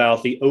think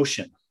about the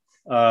ocean.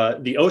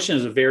 The ocean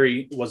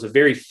was a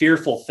very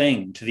fearful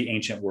thing to the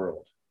ancient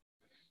world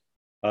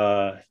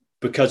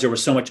because there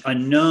was so much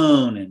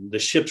unknown and the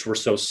ships were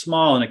so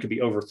small and it could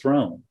be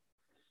overthrown.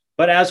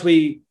 But as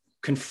we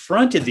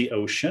confronted the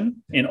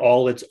ocean in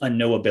all its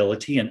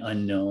unknowability and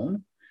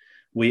unknown,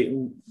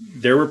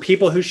 there were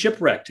people who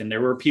shipwrecked and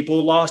there were people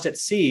who lost at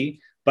sea.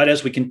 But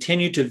as we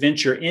continued to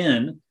venture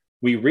in,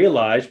 we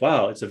realized,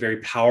 wow, it's a very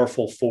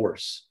powerful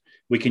force.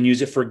 We can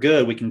use it for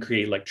good. We can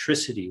create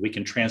electricity. We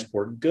can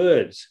transport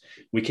goods.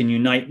 We can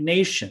unite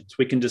nations.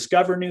 We can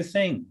discover new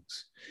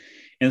things.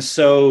 And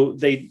so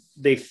they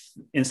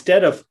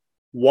instead of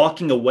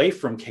walking away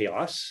from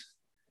chaos,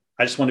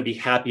 I just want to be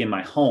happy in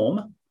my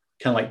home,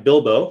 kind of like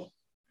Bilbo.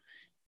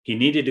 He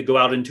needed to go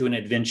out into an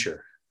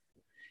adventure.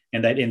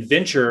 And that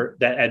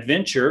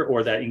adventure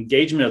or that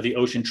engagement of the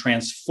ocean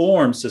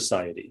transformed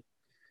society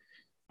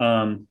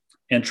and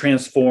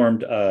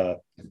transformed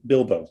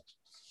Bilbo.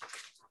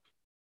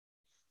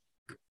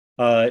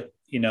 And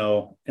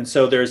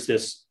so there's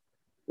this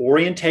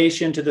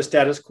orientation to the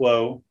status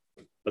quo,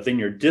 but then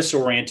you're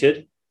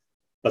disoriented,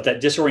 but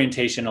that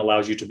disorientation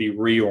allows you to be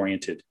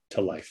reoriented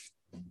to life.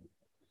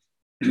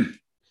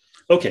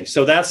 Okay,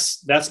 so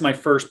that's my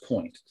first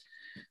point.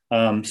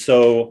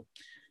 So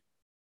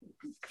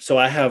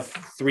I have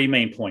three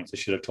main points I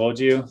should have told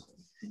you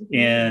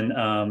in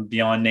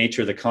Beyond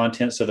Nature, the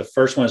content. So the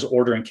first one is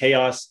order and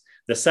chaos.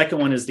 The second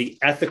one is the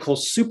ethical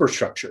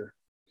superstructure.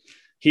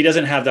 He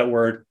doesn't have that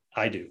word,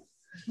 I do.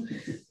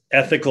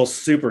 Ethical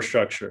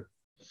superstructure.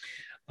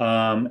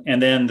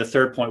 And then the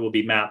third point will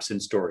be maps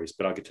and stories,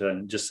 but I'll get to that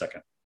in just a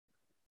second.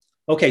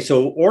 Okay,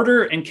 so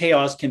order and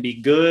chaos can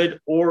be good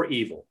or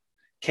evil.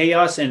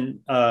 Chaos and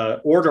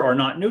order are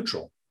not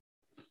neutral.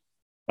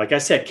 Like I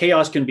said,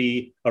 chaos can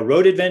be a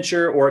road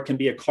adventure or it can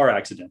be a car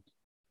accident.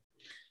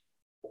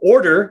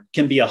 Order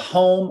can be a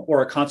home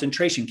or a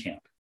concentration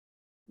camp.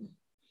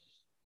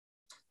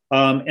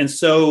 And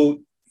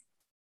so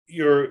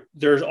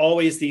there's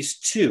always these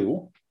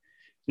two.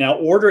 Now,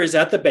 order is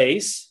at the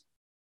base.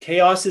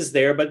 Chaos is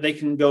there, but they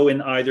can go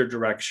in either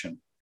direction.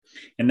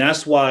 And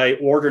that's why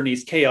order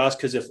needs chaos,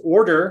 because if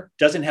order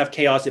doesn't have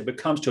chaos, it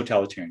becomes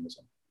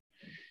totalitarianism.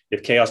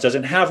 If chaos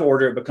doesn't have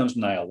order, it becomes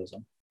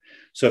nihilism.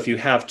 So if you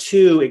have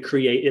two,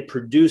 it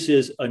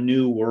produces a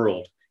new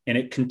world, and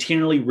it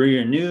continually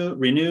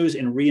renews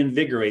and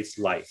reinvigorates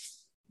life.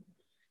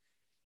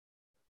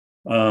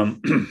 Yeah,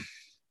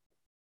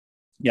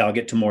 I'll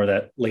get to more of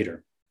that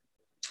later.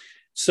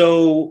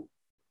 So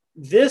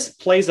this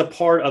plays a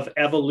part of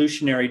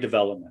evolutionary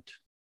development.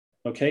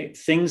 Okay,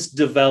 things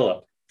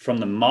develop from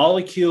the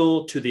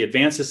molecule to the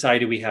advanced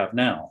society we have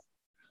now.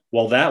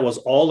 Well, that was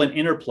all an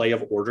interplay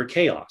of order,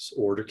 chaos,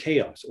 order,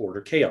 chaos,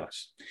 order,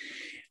 chaos.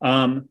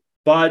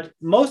 But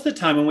most of the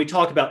time when we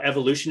talk about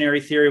evolutionary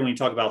theory, when we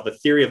talk about the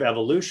theory of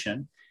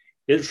evolution,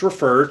 it's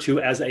referred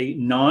to as an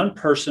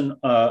impersonal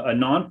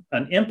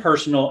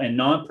and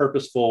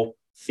non-purposeful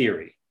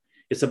theory.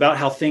 It's about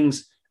how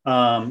things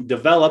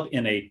develop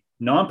in a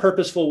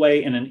non-purposeful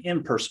way and an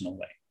impersonal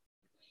way.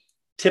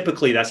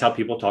 Typically, that's how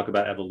people talk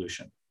about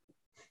evolution.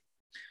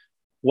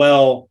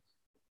 Well,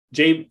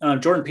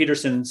 Jordan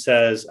Peterson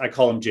says, I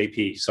call him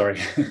JP, sorry.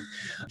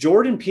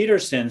 Jordan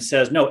Peterson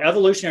says, no,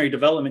 evolutionary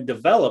development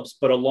develops,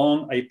 but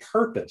along a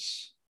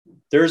purpose.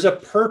 There's a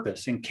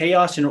purpose, and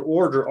chaos and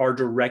order are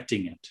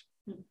directing it.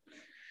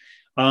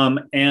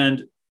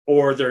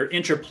 Or they're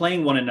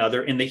interplaying one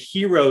another, and the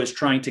hero is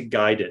trying to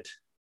guide it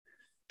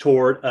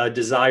toward a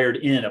desired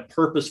end, a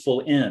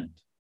purposeful end.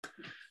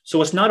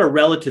 So it's not a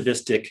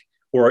relativistic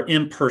or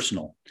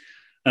impersonal.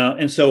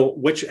 And so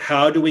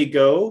how do we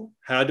go?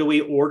 How do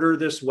we order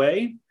this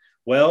way?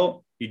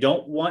 Well, you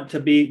don't want to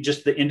be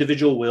just the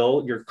individual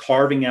will. You're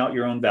carving out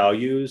your own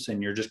values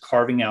and you're just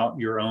carving out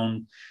your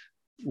own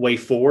way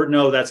forward.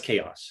 No, that's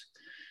chaos.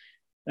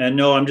 And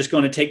no, I'm just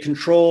going to take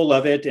control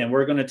of it and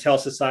we're going to tell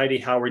society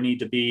how we need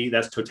to be.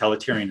 That's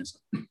totalitarianism.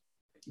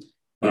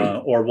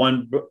 Or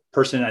one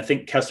person, I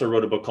think Kessler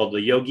wrote a book called The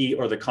Yogi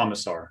or the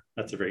Commissar.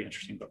 That's a very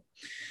interesting book.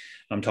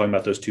 I'm talking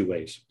about those two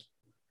ways.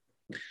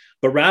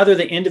 But rather,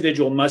 the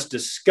individual must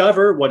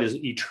discover what is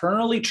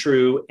eternally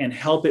true and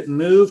help it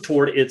move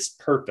toward its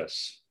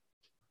purpose.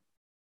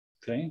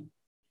 Okay.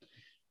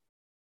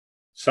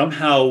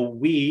 Somehow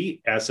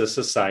we, as a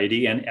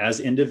society and as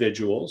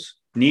individuals,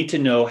 need to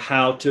know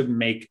how to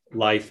make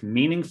life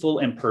meaningful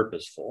and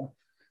purposeful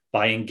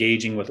by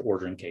engaging with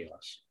order and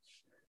chaos.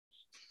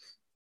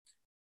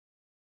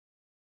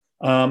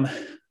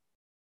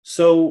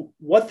 So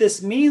what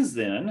this means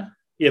then,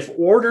 if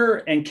order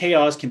and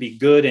chaos can be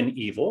good and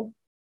evil,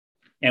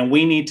 and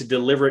we need to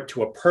deliver it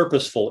to a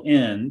purposeful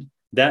end,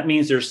 that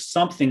means there's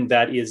something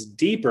that is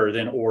deeper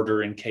than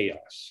order and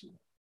chaos.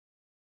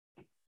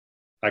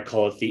 I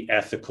call it the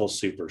ethical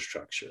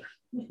superstructure.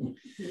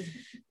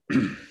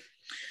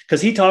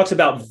 Because he talks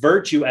about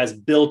virtue as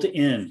built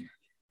in,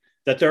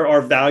 that there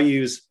are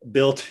values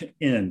built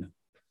in.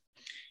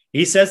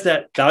 He says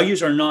that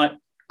values are not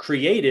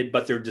created,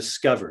 but they're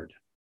discovered.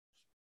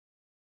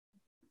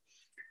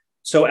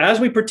 So as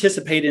we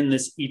participate in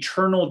this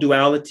eternal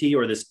duality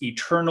or this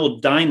eternal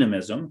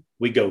dynamism,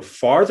 we go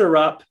farther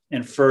up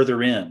and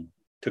further in,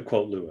 to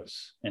quote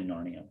Lewis in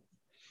Narnia.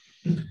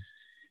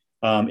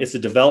 It's the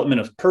development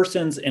of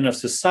persons and of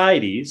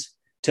societies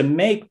to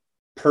make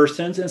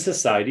persons and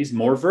societies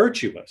more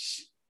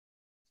virtuous,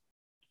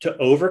 to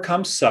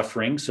overcome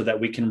suffering so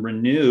that we can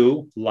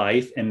renew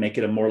life and make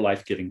it a more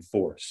life-giving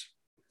force.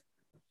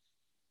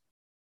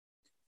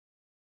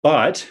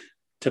 But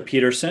to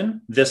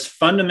Peterson, this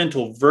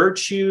fundamental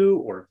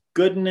virtue or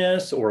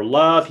goodness or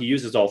love, he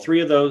uses all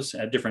three of those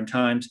at different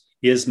times,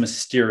 is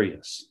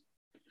mysterious.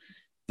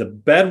 The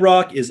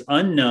bedrock is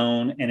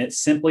unknown, and it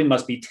simply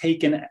must be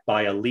taken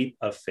by a leap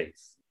of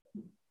faith.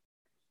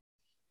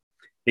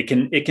 It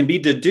can be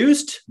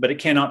deduced, but it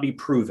cannot be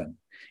proven.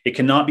 It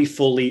cannot be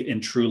fully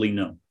and truly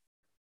known.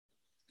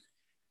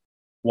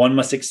 One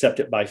must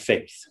accept it by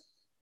faith.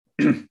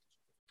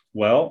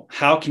 Well,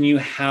 how can you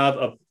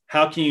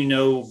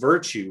know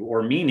virtue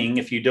or meaning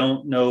if you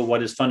don't know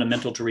what is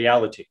fundamental to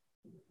reality?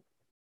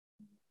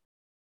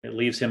 It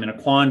leaves him in a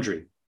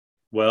quandary.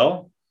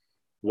 Well,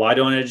 why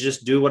don't I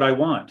just do what I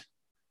want?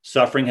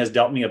 Suffering has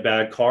dealt me a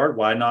bad card.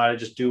 Why not I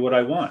just do what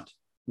I want?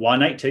 Why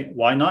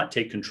not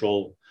take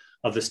control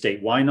of the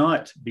state? Why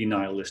not be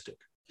nihilistic?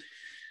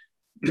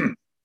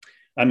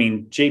 I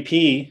mean,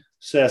 JP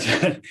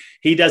says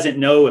he doesn't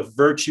know if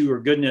virtue or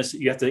goodness,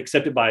 you have to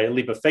accept it by a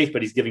leap of faith,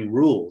 but he's giving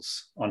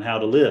rules on how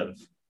to live.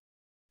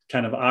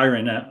 Kind of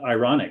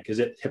ironic. Is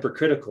it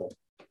hypocritical?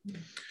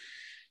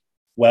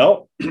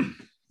 Well,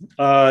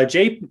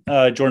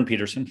 Jordan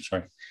Peterson,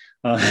 sorry.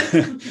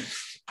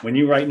 When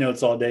you write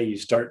notes all day, you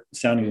start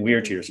sounding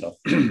weird to yourself.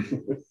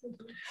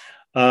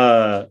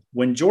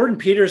 When Jordan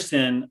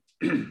Peterson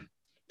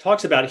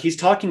talks about it, he's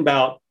talking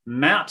about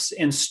maps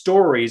and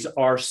stories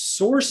are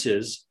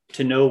sources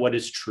to know what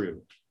is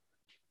true.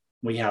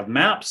 We have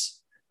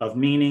maps of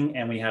meaning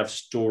and we have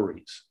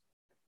stories.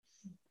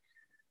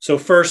 So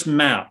first,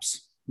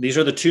 maps. These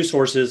are the two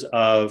sources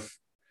of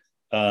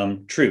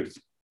truth.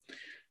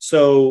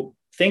 So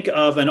think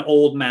of an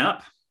old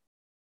map.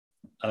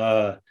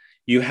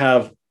 You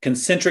have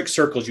concentric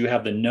circles. You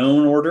have the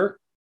known order.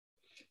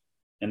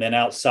 And then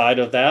outside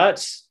of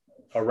that,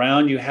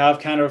 around you have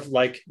kind of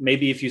like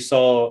maybe if you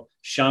saw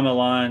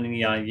Shyamalan and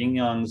Yin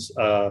Yang's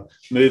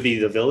movie,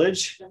 The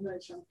Village.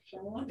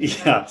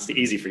 Yeah, it's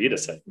easy for you to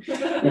say.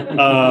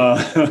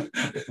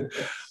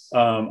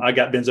 I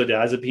got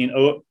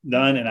benzodiazepine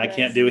done, and I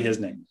can't do his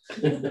name.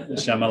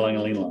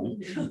 Shyamalan.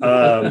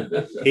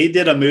 He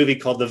did a movie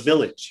called The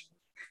Village.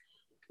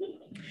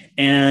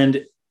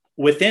 And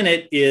within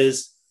it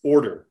is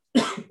order.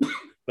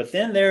 But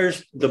then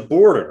there's the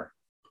border.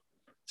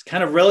 It's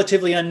kind of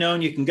relatively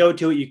unknown. You can go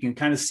to it, you can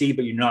kind of see,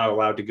 but you're not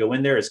allowed to go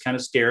in there. It's kind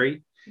of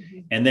scary. Mm-hmm.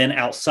 And then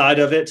outside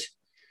of it,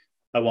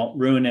 I won't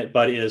ruin it,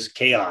 but is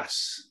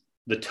chaos,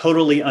 the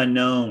totally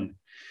unknown,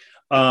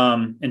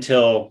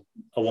 until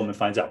a woman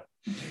finds out.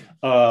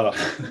 But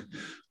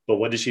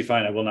what did she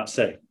find? I will not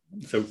say.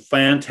 It's a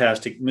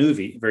fantastic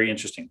movie, very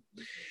interesting.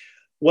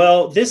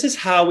 Well, this is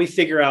how we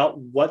figure out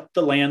what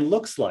the land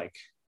looks like.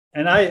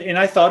 And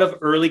I thought of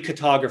early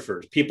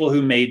cartographers, people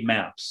who made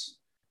maps.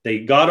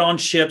 They got on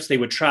ships, they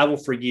would travel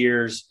for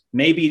years.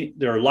 Maybe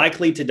they're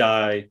likely to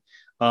die.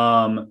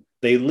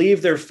 They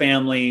leave their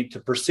family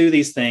to pursue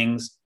these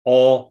things,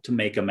 all to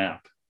make a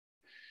map.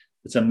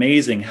 It's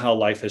amazing how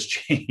life has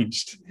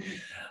changed.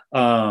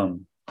 But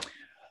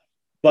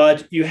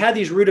you had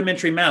these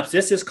rudimentary maps.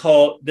 This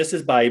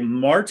is by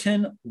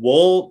Martin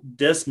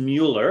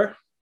Woldesmuller.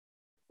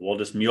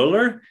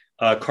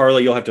 Carla,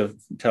 you'll have to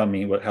tell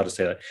me how to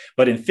say that.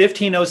 But in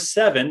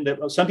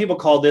 1507, some people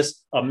call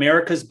this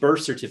America's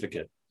birth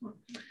certificate,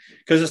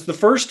 because it's the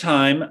first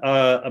time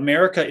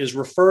America is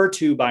referred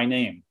to by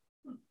name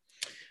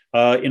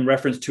in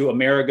reference to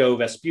Amerigo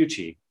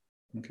Vespucci.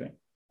 Okay.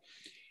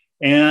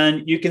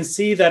 And you can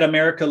see that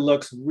America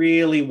looks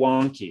really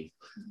wonky.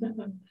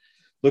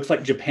 Looks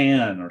like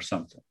Japan or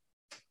something.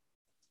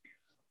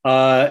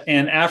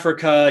 And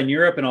Africa and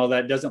Europe and all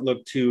that doesn't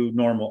look too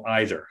normal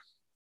either.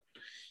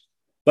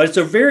 But it's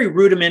a very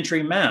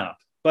rudimentary map.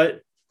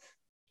 But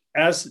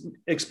as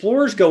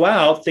explorers go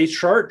out, they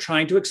start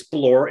trying to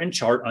explore and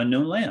chart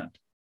unknown land.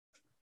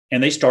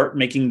 And they start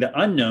making the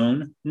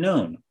unknown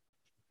known.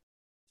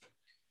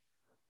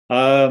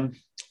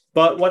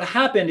 But what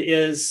happened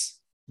is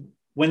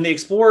when the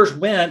explorers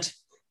went,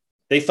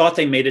 they thought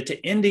they made it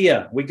to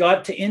India. We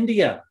got to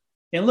India.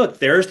 And look,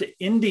 there's the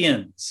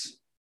Indians,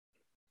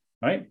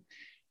 right?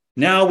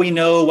 Now we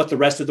know what the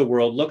rest of the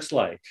world looks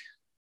like.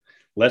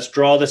 Let's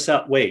draw this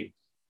out. Wait,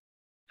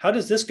 how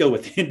does this go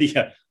with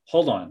India?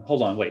 Hold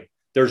on, wait.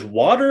 There's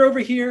water over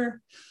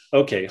here?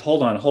 Okay,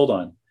 hold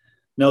on.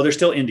 No, they're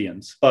still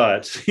Indians,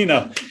 but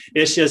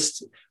it's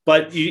just,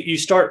 but you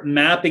start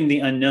mapping the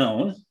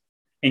unknown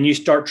and you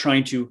start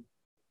trying to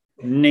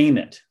name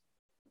it.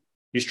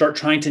 You start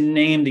trying to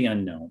name the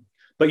unknown,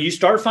 but you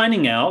start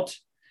finding out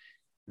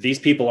these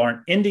people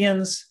aren't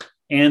Indians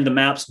and the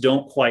maps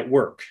don't quite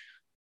work.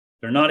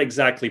 They're not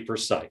exactly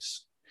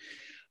precise.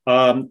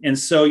 And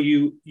so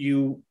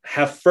you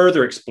have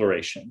further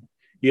exploration.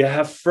 You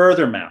have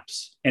further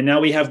maps. And now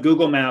we have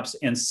Google Maps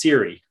and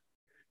Siri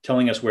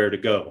telling us where to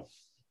go.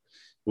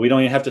 We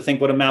don't even have to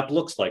think what a map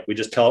looks like. We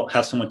just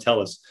have someone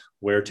tell us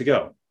where to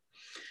go.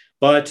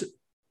 But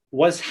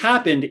what's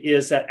happened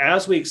is that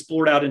as we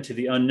explored out into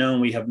the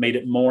unknown, we have made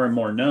it more and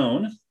more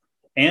known,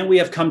 and we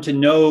have come to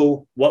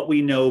know what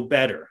we know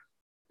better.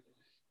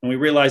 And we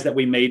realize that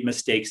we made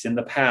mistakes in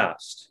the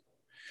past,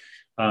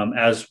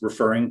 as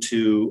referring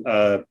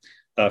to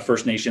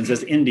First Nations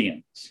as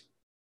Indians.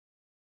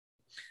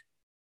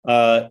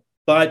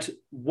 But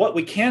what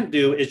we can't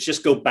do is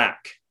just go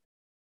back.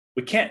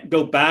 We can't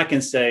go back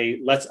and say,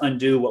 let's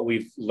undo what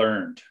we've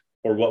learned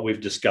or what we've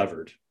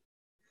discovered.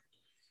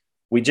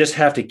 We just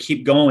have to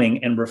keep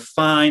going and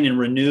refine and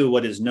renew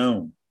what is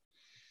known.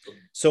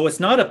 So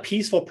it's not a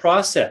peaceful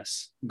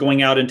process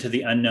going out into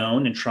the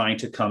unknown and trying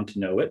to come to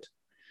know it.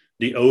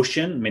 The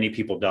ocean, many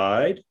people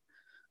died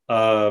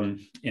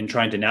in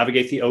trying to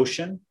navigate the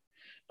ocean.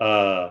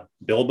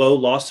 Bilbo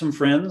lost some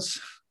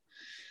friends,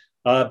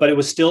 but it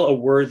was still a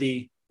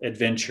worthy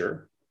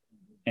adventure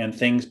and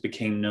things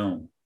became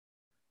known.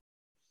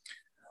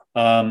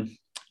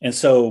 And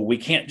so we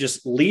can't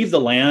just leave the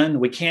land.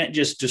 We can't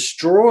just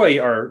destroy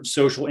our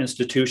social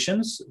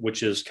institutions,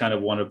 which is kind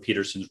of one of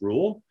Peterson's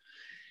rule,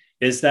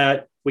 is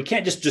that we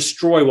can't just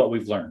destroy what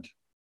we've learned.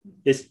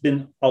 It's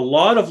been a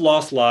lot of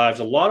lost lives,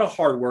 a lot of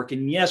hard work.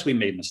 And yes, we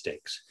made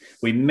mistakes.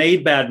 We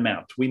made bad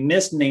maps. We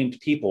misnamed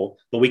people,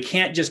 but we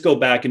can't just go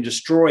back and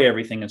destroy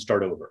everything and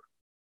start over.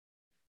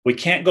 We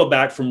can't go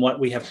back from what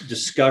we have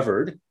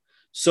discovered.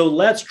 So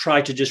let's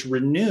try to just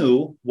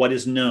renew what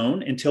is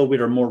known until we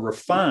are more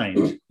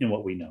refined in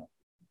what we know,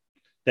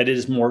 that it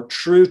is more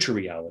true to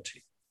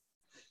reality.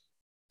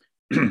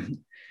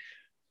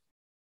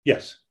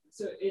 Yes.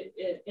 So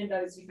in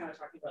that is you kind of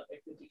talking about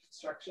like the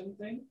deconstruction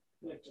thing,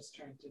 like just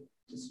trying to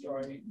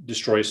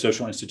destroy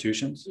social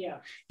institutions. Yeah.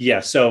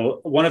 Yeah.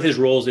 So one of his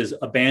rules is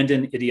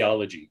abandon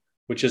ideology,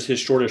 which is his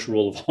shortest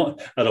rule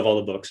out of all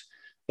the books.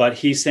 But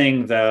he's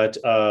saying that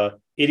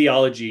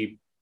ideology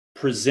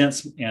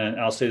presents, and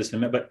I'll say this in a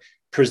minute, but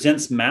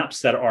presents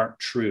maps that aren't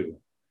true.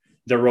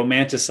 They're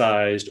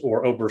romanticized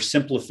or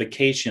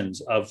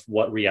oversimplifications of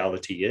what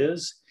reality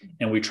is.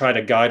 And we try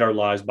to guide our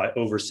lives by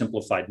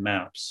oversimplified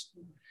maps.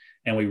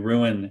 And we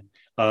ruin,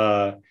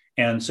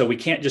 and so we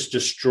can't just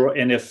destroy.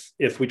 And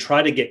if we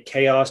try to get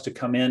chaos to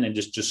come in and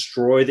just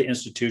destroy the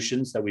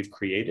institutions that we've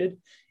created,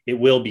 it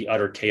will be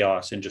utter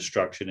chaos and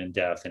destruction and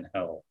death and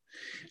hell.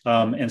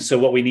 And so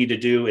what we need to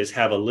do is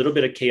have a little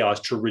bit of chaos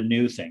to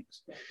renew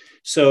things.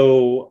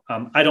 So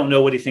I don't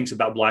know what he thinks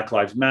about Black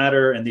Lives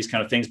Matter and these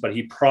kind of things, but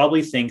he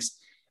probably thinks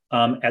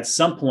at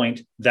some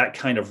point that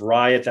kind of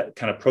riot, that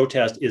kind of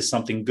protest is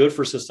something good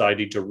for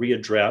society to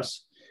readdress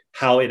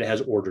how it has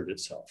ordered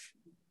itself.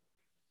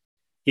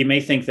 He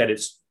may think that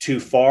it's too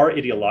far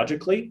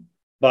ideologically,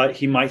 but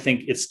he might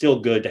think it's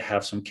still good to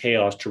have some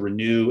chaos to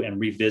renew and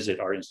revisit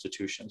our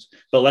institutions.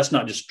 But let's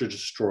not just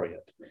destroy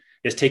it.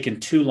 It's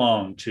taken too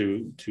long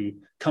to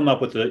come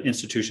up with the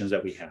institutions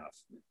that we have.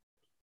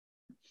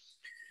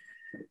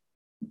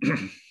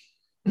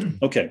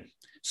 Okay,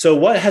 so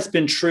what has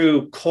been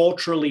true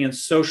culturally and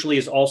socially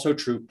is also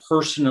true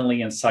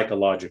personally and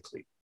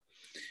psychologically.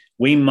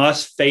 We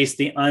must face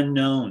the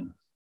unknown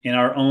in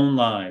our own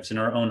lives, in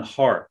our own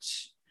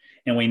hearts,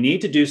 and we need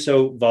to do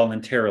so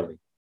voluntarily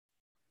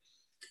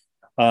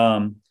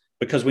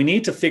because we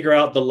need to figure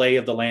out the lay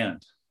of the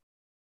land.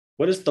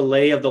 What is the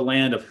lay of the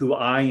land of who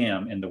I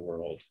am in the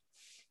world?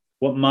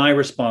 What my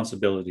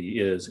responsibility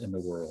is in the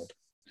world?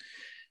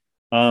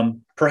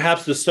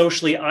 Perhaps the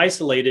socially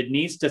isolated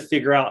needs to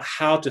figure out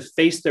how to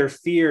face their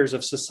fears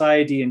of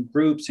society and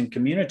groups and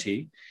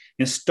community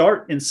and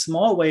start in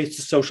small ways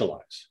to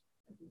socialize.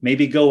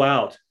 Maybe go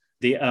out.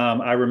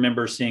 I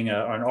remember seeing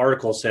an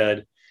article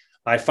said,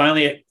 I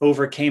finally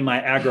overcame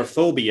my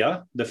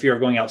agoraphobia, the fear of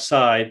going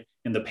outside,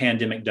 and the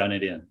pandemic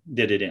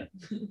did it in.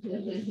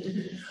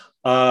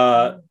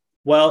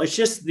 Well, it's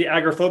just the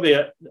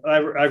agoraphobian,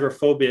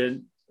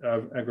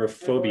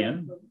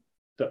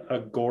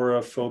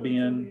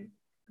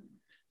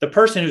 the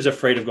person who's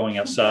afraid of going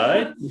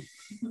outside.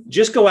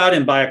 Just go out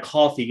and buy a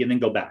coffee and then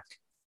go back.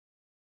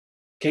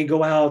 Okay,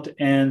 go out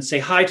and say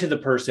hi to the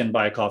person,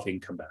 buy a coffee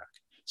and come back.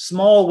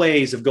 Small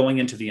ways of going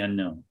into the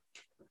unknown.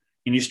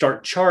 and you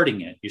start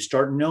charting it, you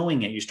start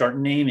knowing it, you start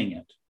naming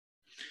it.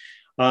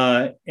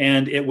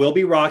 And it will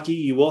be rocky,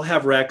 you will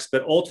have wrecks,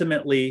 but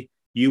ultimately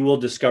you will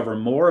discover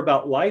more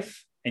about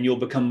life and you'll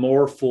become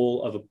more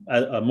full of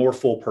a more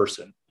full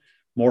person,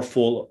 more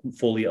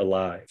fully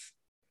alive.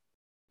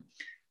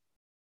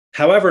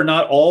 However,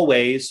 not all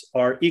ways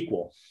are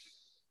equal.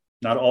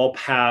 Not all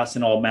paths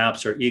and all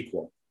maps are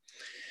equal.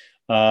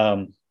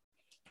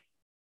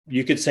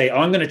 You could say, oh,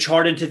 I'm going to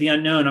chart into the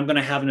unknown. I'm going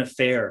to have an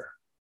affair.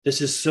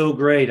 This is so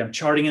great. I'm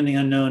charting in the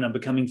unknown. I'm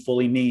becoming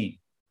fully me.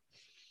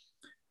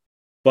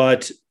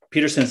 But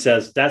Peterson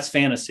says that's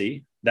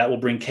fantasy. That will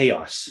bring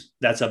chaos.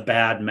 That's a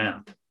bad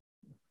map.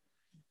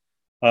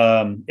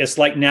 It's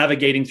like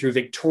navigating through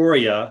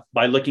Victoria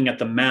by looking at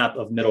the map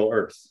of Middle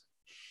Earth.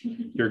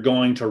 You're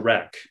going to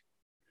wreck.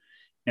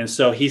 And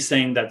so he's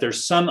saying that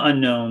there's some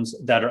unknowns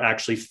that are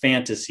actually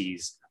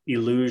fantasies,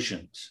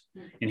 illusions.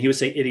 And he would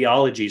say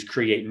ideologies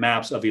create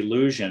maps of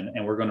illusion,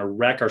 and we're going to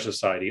wreck our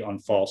society on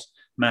false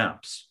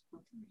maps.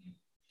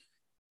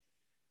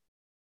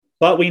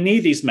 But we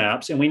need these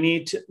maps, and we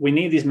need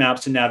these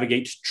maps to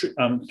navigate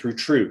through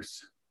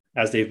truth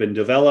as they've been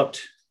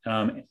developed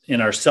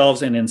in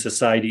ourselves and in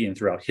society and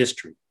throughout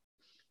history.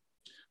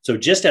 So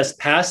just as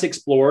past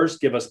explorers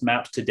give us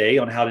maps today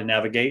on how to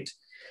navigate,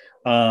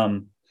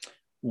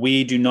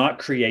 we do not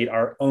create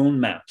our own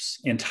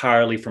maps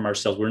entirely from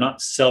ourselves. We're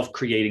not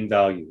self-creating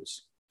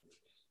values.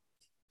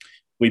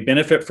 We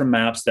benefit from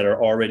maps that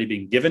are already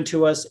being given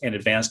to us and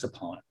advanced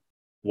upon.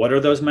 What are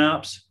those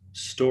maps?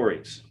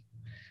 Stories.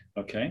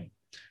 Okay.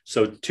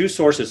 So two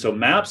sources. So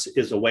maps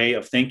is a way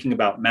of thinking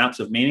about maps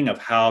of meaning, of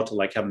how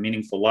to have a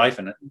meaningful life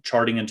and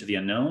charting into the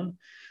unknown.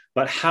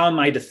 But how am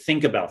I to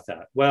think about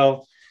that?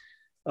 Well,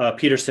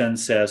 Peterson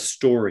says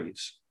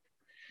stories.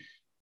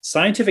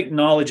 Scientific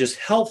knowledge is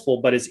helpful,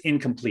 but it's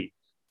incomplete.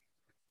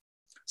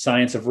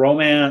 Science of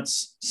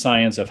romance,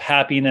 science of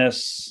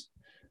happiness.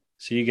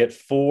 So you get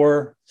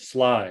 4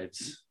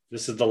 slides.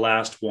 This is the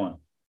last one.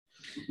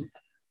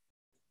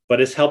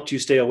 But it's helped you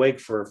stay awake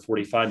for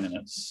 45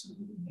 minutes.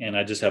 And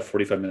I just have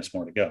 45 minutes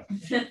more to go.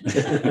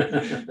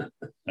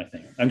 I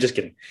think. I'm just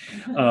kidding.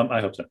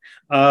 I hope so.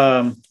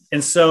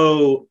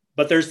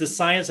 But there's the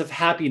science of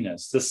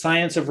happiness, the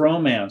science of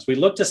romance. We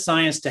look to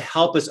science to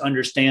help us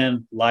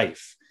understand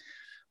life.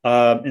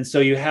 And so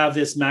you have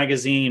this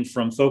magazine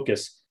from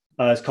Focus.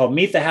 It's called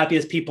Meet the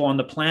Happiest People on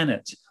the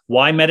Planet.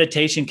 Why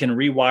meditation can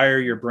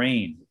rewire your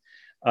brain.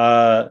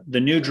 The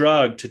new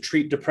drug to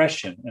treat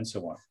depression, and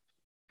so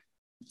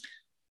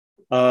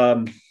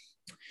on.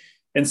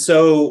 And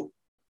so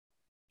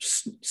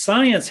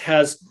science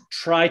has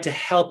tried to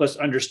help us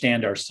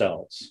understand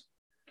ourselves.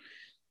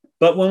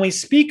 But when we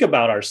speak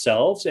about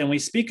ourselves and we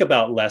speak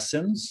about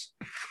lessons,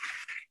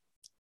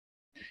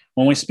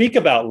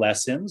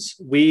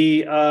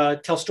 we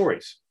tell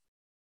stories.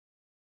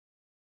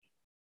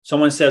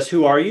 Someone says,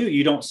 who are you?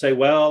 You don't say,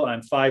 well,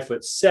 I'm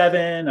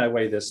 5'7", I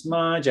weigh this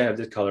much, I have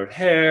this colored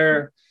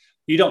hair.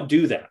 You don't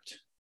do that.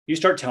 You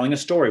start telling a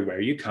story,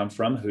 where you come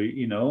from, who,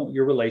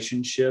 your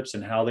relationships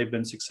and how they've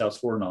been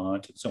successful or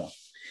not, and so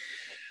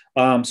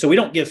on. So we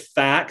don't give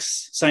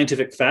facts.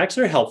 Scientific facts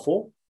are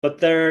helpful, but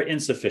they're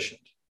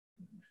insufficient.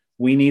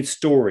 We need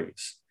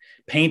stories.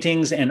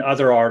 Paintings and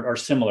other art are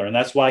similar, and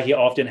that's why he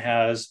often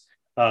has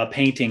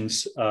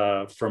paintings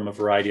from a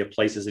variety of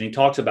places, and he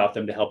talks about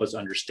them to help us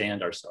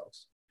understand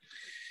ourselves.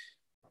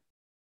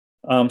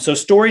 So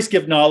stories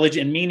give knowledge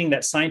and meaning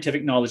that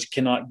scientific knowledge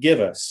cannot give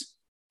us.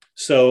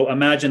 So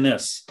imagine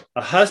this.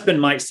 A husband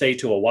might say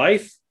to a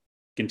wife,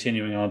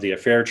 continuing on the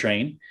affair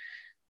train,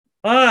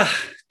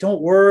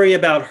 don't worry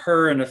about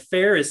her. An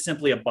affair is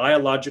simply a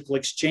biological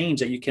exchange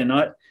that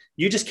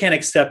you just can't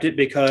accept it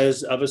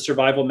because of a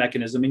survival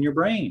mechanism in your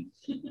brain.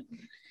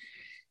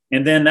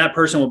 And then that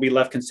person will be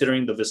left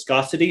considering the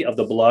viscosity of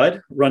the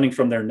blood running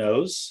from their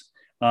nose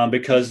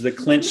because the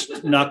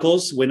clenched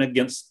knuckles went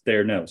against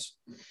their nose.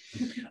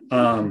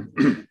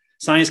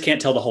 Science can't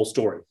tell the whole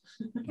story,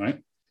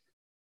 right?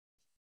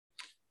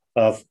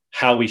 Of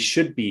how we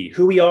should be,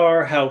 who we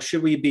are, how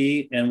should we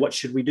be, and what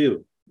should we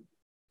do.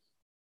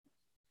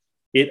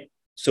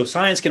 So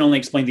science can only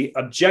explain the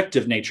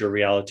objective nature of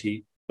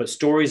reality, but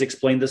stories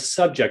explain the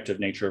subjective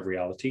nature of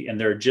reality, and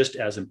they're just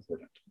as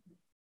important.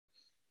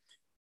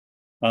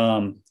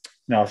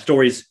 Now,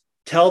 stories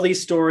tell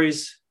these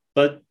stories,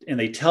 and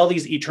they tell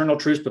these eternal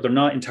truths, but they're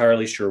not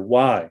entirely sure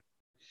why.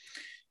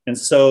 And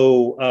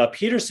so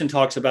Peterson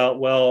talks about,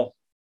 let's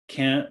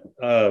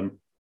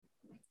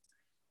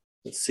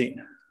see.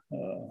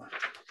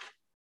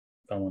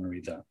 I want to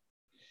read that.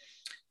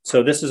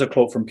 So this is a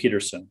quote from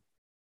Peterson.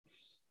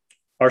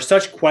 Are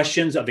such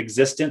questions of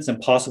existence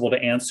impossible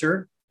to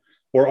answer?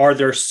 Or are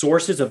there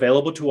sources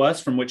available to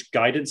us from which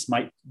guidance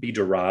might be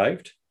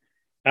derived?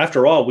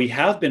 After all, we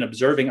have been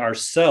observing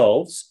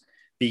ourselves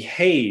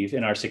behave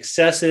in our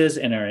successes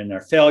and in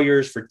our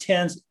failures for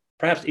tens,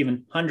 perhaps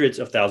even hundreds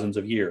of thousands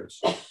of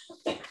years.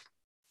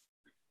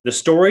 The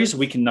stories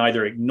we can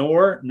neither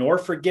ignore nor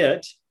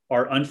forget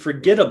are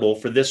unforgettable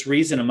for this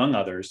reason, among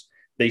others.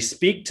 They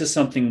speak to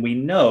something we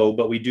know,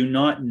 but we do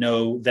not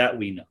know that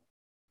we know.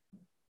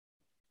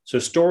 So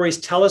stories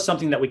tell us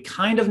something that we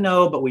kind of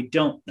know, but we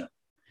don't know.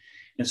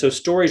 And so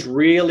stories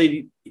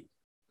really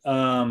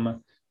are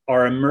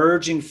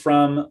emerging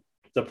from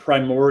the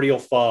primordial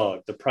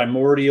fog, the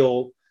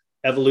primordial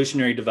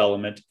evolutionary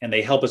development, and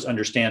they help us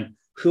understand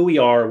who we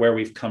are, where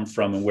we've come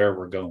from, and where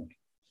we're going.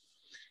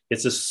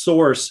 It's a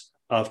source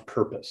of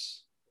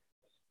purpose.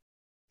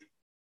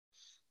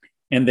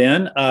 And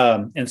then,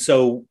 and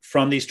so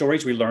from these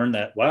stories, we learn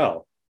that,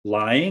 wow,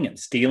 lying and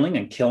stealing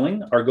and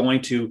killing are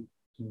going to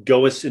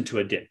go us into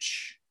a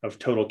ditch of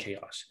total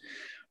chaos,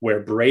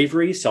 where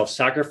bravery,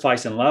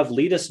 self-sacrifice, and love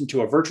lead us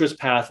into a virtuous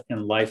path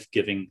and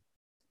life-giving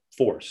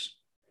force.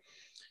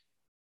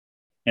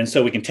 And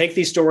so we can take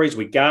these stories,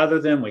 we gather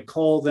them, we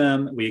cull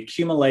them, we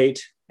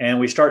accumulate, and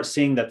we start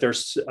seeing that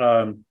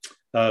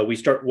we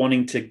start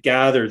wanting to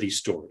gather these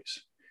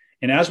stories.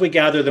 And as we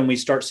gather them, we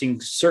start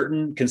seeing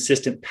certain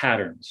consistent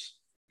patterns.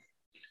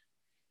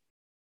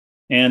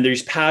 And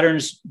these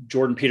patterns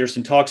Jordan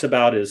Peterson talks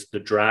about is the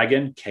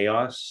dragon,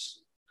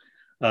 chaos.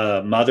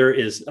 Mother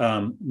is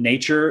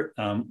nature,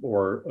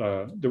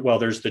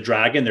 there's the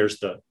dragon, there's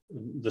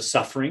the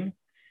suffering.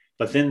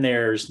 But then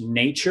there's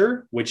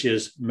nature, which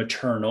is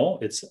maternal,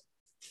 it's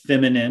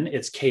feminine,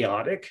 it's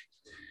chaotic,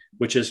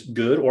 which is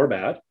good or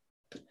bad.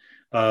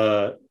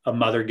 A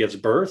mother gives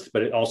birth,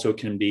 but it also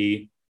can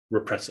be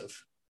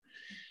repressive.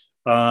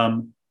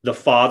 The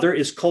father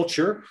is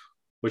culture,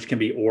 which can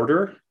be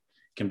order,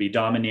 can be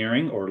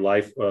domineering or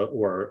life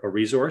or a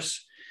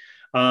resource,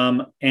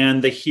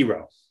 and the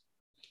hero.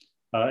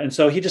 And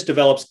so he just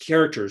develops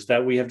characters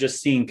that we have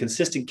just seen,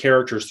 consistent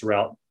characters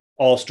throughout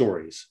all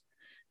stories.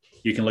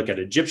 You can look at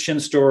Egyptian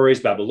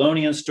stories,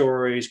 Babylonian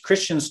stories,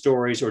 Christian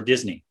stories, or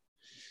Disney.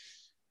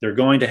 They're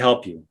going to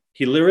help you.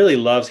 He really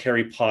loves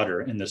Harry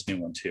Potter in this new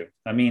one too.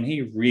 I mean,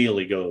 he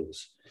really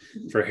goes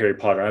for Harry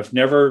Potter. I've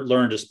never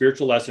learned a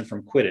spiritual lesson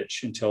from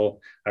Quidditch until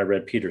I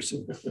read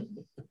Peterson.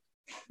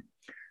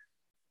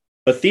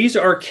 But these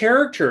are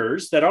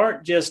characters that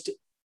aren't just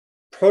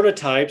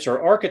prototypes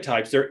or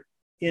archetypes. They're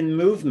in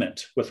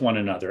movement with one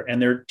another, and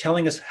they're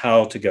telling us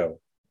how to go.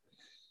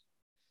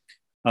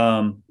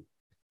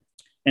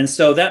 And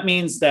so that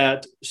means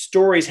that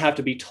stories have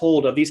to be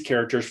told of these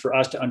characters for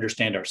us to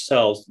understand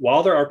ourselves.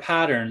 While there are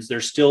patterns,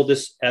 there's still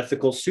this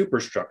ethical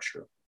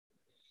superstructure.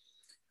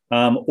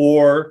 As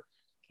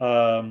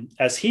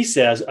he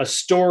says, a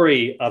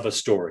story of a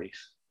story.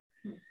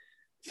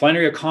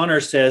 Flannery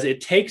O'Connor says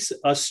it takes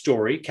a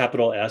story,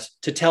 capital S,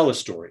 to tell a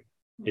story.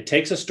 It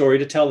takes a story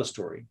to tell a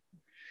story.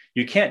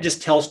 You can't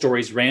just tell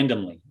stories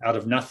randomly out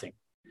of nothing.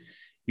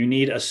 You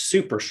need a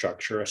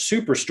superstructure, a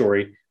super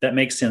story that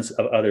makes sense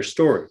of other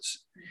stories.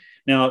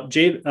 Now,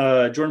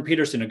 Jordan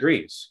Peterson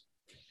agrees,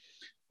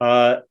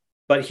 but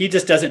he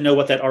just doesn't know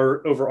what that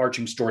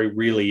overarching story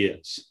really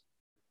is.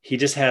 He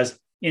just has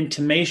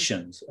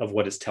intimations of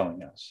what it's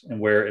telling us and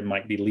where it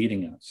might be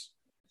leading us.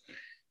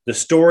 The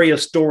story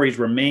of stories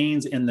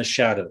remains in the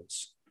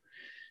shadows.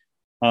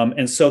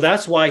 And so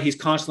that's why he's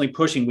constantly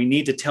pushing. We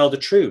need to tell the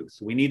truth.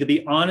 We need to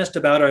be honest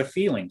about our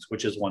feelings,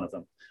 which is one of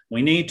them.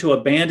 We need to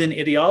abandon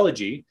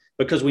ideology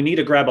because we need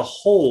to grab a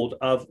hold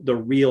of the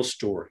real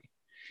story.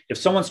 If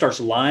someone starts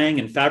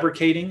lying and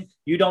fabricating,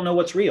 you don't know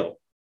what's real.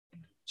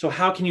 So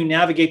how can you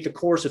navigate the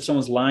course if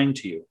someone's lying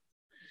to you?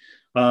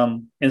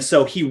 And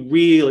so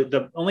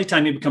the only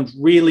time he becomes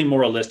really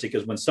moralistic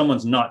is when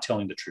someone's not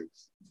telling the truth.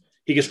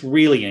 He gets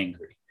really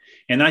angry.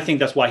 And I think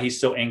that's why he's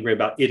so angry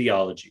about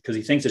ideology, because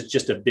he thinks it's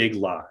just a big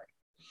lie.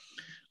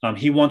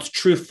 He wants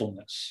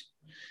truthfulness.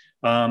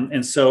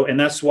 And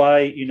that's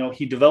why,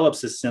 he develops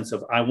this sense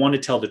of, I want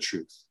to tell the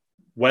truth,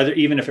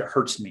 even if it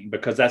hurts me,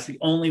 because that's the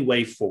only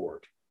way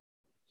forward.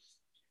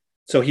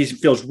 So he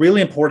feels really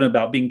important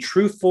about being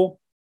truthful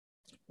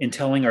in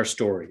telling our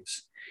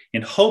stories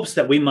in hopes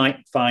that we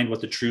might find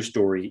what the true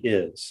story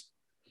is.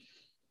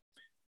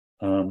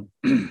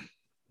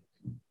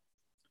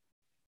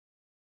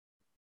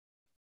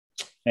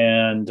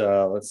 And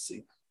let's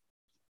see.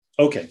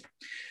 Okay,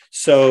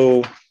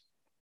 so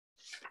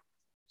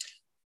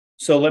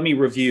let me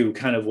review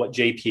kind of what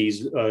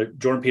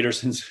Jordan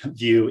Peterson's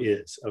view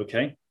is,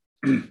 okay?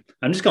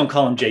 I'm just going to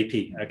call him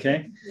JP,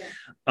 okay?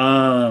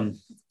 Yeah.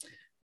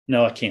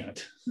 No, I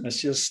can't.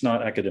 That's just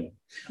not academic.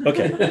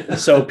 Okay,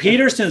 so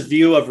Peterson's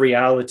view of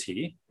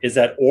reality is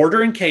that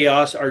order and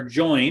chaos are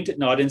joined,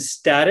 not in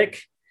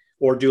static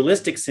or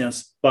dualistic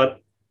sense, but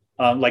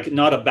like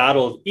not a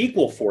battle of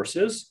equal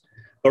forces,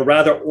 but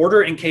rather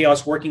order and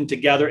chaos working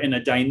together in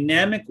a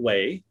dynamic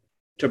way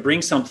to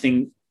bring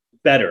something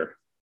better,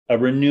 a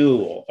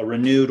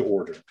renewed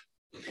order,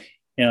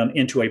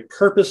 into a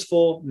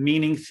purposeful,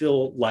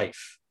 meaningful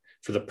life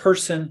for the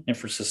person and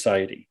for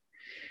society.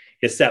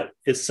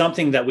 It's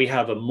something that we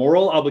have a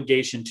moral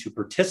obligation to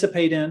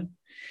participate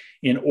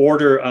in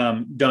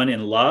order done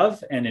in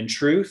love and in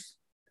truth.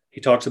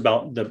 He talks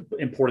about the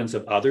importance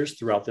of others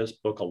throughout this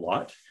book a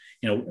lot,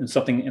 and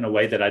something in a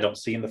way that I don't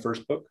see in the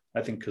first book,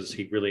 I think, because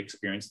he really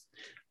experienced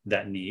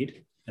that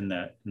need and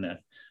that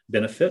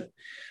benefit.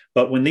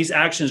 But when these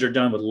actions are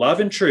done with love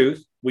and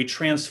truth, we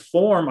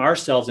transform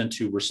ourselves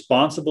into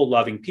responsible,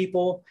 loving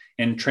people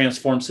and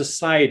transform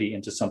society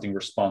into something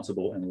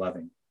responsible and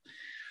loving.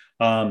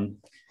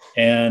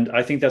 And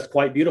I think that's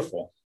quite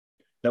beautiful,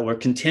 that we're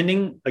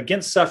contending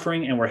against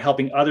suffering and we're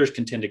helping others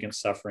contend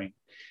against suffering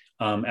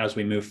as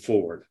we move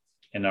forward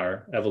in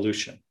our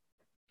evolution.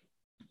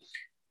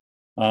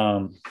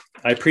 I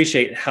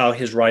appreciate how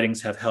his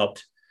writings have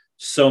helped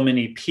so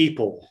many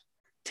people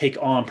take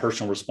on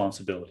personal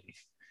responsibility.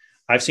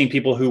 I've seen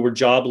people who were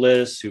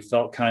jobless, who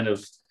felt kind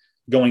of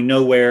going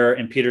nowhere,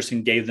 and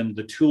Peterson gave them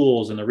the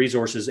tools and the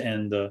resources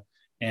and the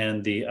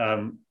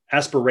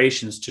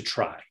aspirations to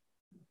try.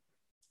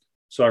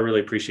 So I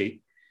really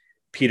appreciate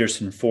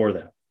Peterson for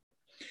that.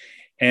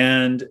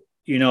 And,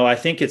 I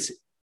think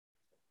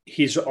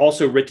he's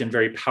also written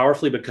very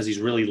powerfully because he's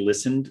really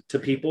listened to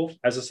people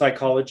as a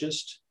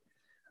psychologist,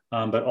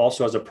 but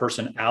also as a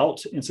person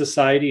out in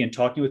society and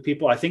talking with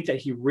people. I think that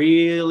he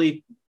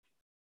really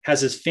has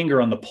his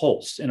finger on the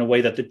pulse in a way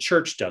that the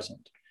church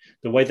doesn't,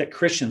 the way that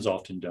Christians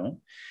often don't,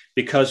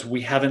 because we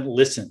haven't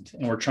listened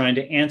and we're trying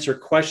to answer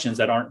questions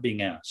that aren't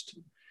being asked.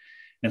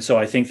 And so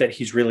I think that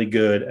he's really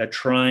good at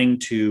trying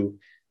to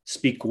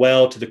speak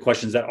well to the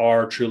questions that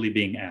are truly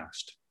being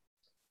asked.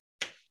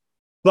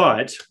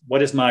 But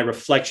what is my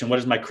reflection? What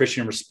is my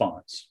Christian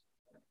response?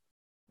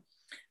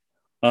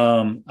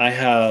 Don't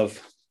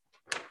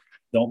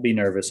be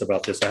nervous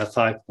about this. I have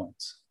 5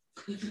 points.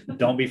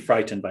 Don't be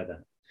frightened by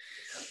that.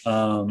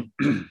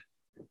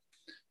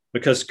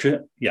 Because,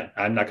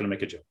 I'm not going to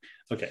make a joke.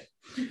 Okay.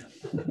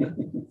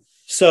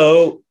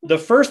 So the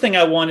first thing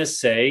I want to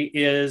say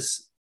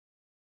is,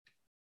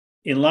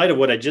 in light of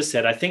what I just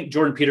said, I think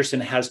Jordan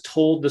Peterson has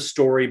told the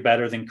story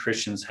better than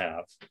Christians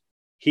have.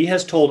 He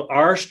has told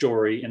our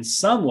story in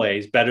some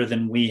ways better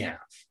than we have.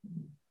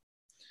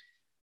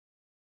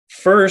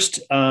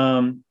 First,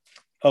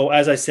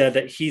 as I said,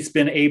 that he's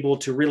been able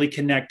to really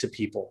connect to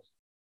people.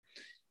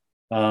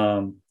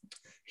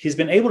 He's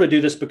been able to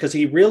do this because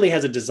he really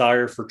has a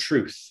desire for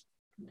truth.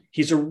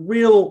 He's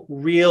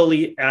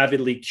really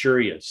avidly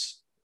curious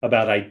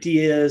about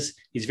ideas.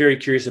 He's very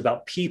curious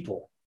about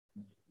people.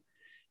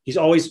 He's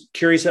always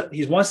curious.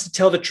 He wants to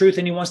tell the truth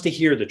and he wants to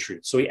hear the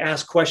truth. So he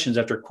asks questions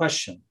after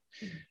question.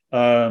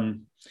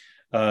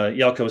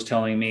 Yelka was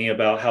telling me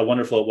about how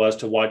wonderful it was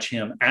to watch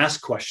him ask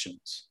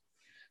questions.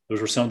 Those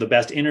were some of the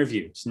best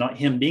interviews, not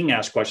him being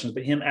asked questions,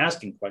 but him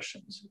asking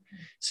questions.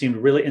 Seemed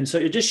really, and so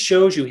it just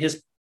shows you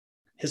his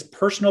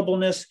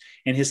personableness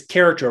and his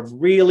character of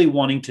really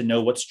wanting to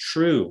know what's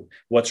true,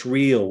 what's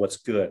real, what's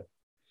good.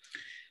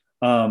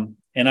 And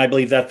I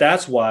believe that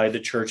that's why the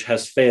church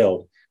has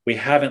failed. We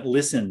haven't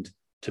listened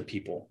to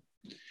people.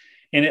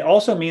 And it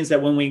also means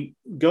that when we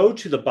go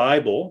to the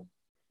Bible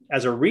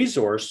as a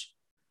resource,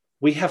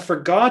 we have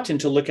forgotten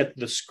to look at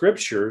the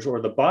scriptures or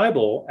the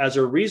Bible as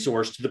a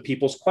resource to the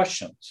people's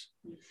questions.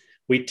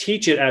 We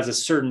teach it as a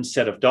certain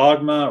set of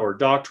dogma or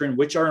doctrine,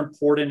 which are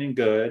important and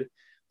good,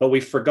 but we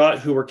forgot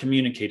who we're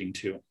communicating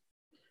to.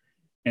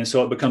 And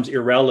so it becomes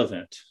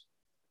irrelevant.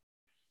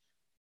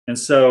 And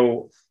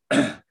so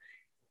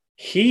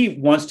he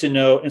wants to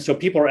know, and so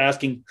people are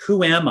asking,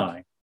 who am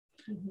I?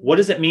 What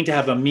does it mean to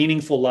have a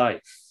meaningful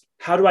life?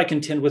 How do I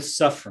contend with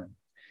suffering?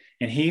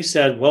 And he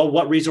said, well,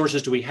 what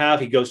resources do we have?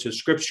 He goes to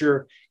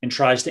scripture and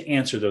tries to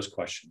answer those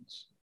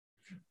questions.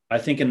 I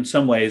think in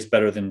some ways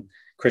better than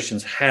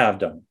Christians have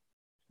done.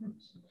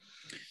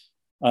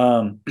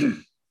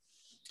 JP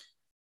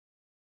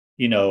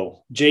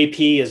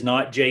is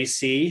not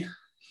JC,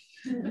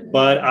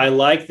 but I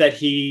like that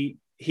he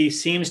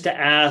seems to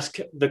ask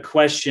the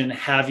question,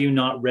 have you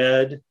not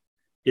read?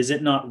 Is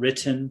it not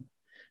written?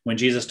 When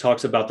Jesus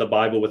talks about the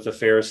Bible with the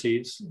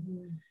Pharisees.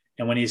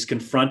 And when he's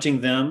confronting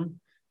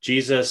them,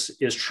 Jesus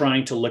is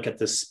trying to look at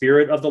the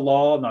spirit of the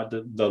law, not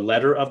the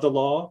letter of the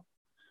law,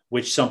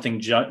 which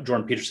something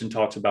Jordan Peterson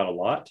talks about a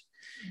lot.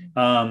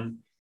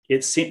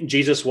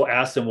 Jesus will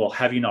ask them, well,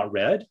 have you not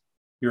read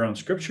your own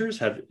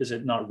scriptures? Is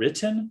it not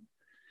written?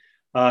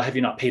 Have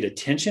you not paid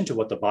attention to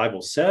what the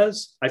Bible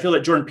says? I feel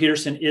that Jordan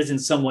Peterson is in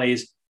some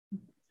ways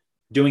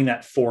doing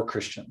that for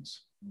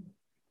Christians.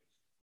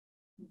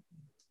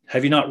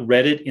 Have you not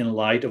read it in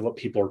light of what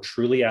people are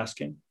truly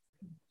asking?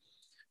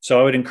 So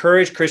I would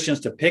encourage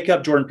Christians to pick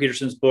up Jordan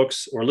Peterson's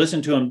books or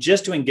listen to him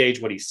just to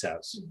engage what he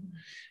says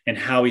and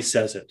how he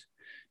says it,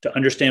 to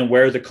understand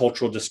where the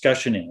cultural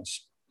discussion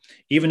is,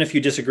 even if you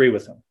disagree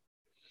with him,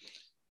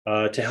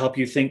 to help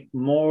you think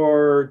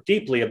more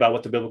deeply about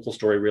what the biblical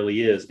story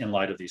really is in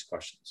light of these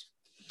questions.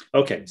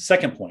 Okay,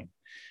 second point,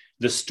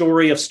 the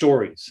story of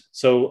stories.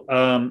 So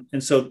I'm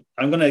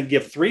going to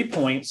give 3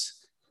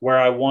 points where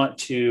I want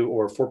to,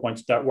 or 4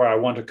 points where I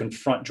want to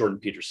confront Jordan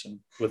Peterson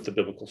with the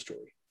biblical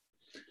story.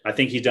 I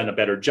think he's done a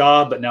better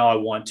job, but now I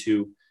want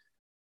to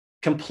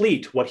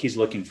complete what he's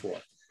looking for.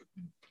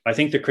 I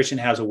think the Christian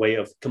has a way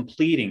of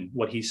completing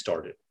what he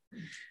started,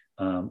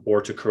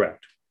 or to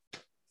correct.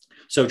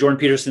 So Jordan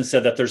Peterson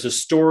said that there's a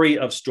story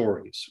of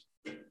stories.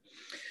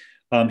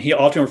 He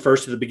often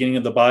refers to the beginning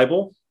of the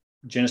Bible,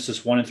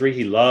 Genesis 1 and 3.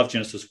 He loved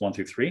Genesis 1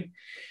 through 3.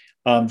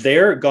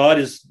 There, God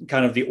is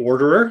kind of the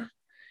orderer.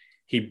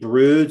 He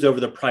broods over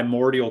the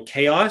primordial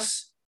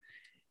chaos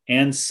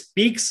and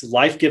speaks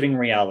life-giving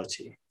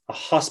reality, a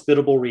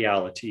hospitable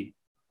reality.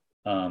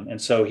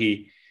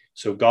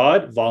 So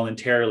God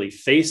voluntarily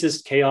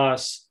faces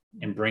chaos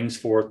and brings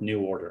forth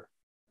new order.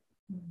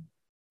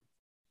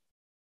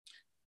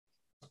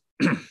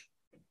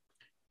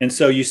 And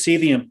so you see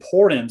the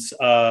importance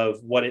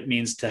of what it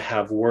means to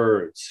have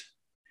words,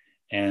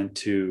 and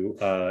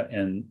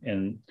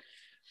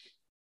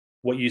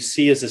what you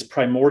see is this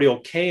primordial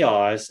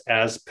chaos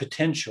as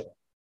potential,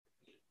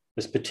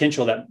 this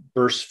potential that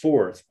bursts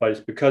forth, but it's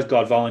because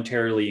God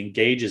voluntarily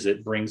engages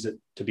it, brings it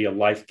to be a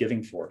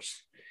life-giving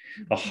force,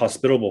 a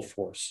hospitable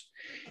force.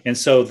 And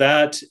so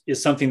that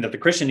is something that the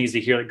Christian needs to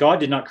hear, that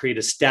God did not create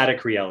a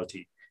static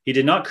reality. He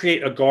did not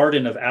create a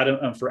garden of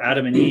Adam for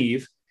Adam and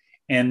Eve,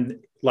 and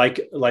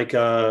like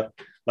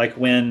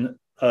when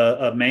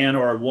a man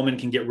or a woman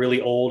can get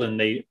really old and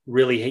they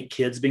really hate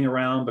kids being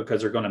around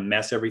because they're going to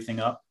mess everything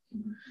up.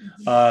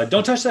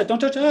 Don't touch that. Don't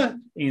touch that.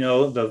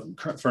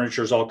 The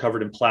furniture is all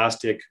covered in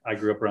plastic. I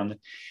grew up around it.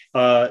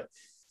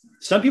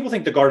 Some people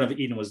think the Garden of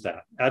Eden was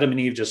that. Adam and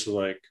Eve just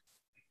were like,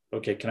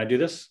 okay, can I do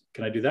this?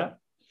 Can I do that?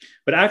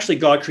 But actually,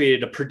 God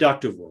created a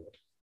productive world.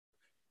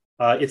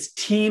 It's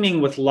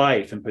teeming with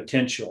life and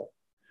potential.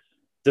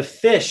 The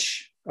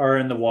fish are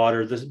in the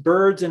water, the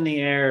birds in the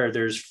air,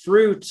 there's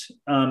fruit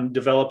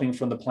developing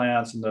from the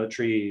plants and the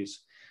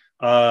trees.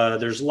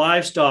 There's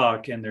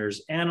livestock and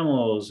there's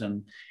animals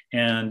and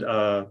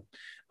Adam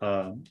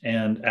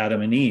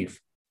and Eve.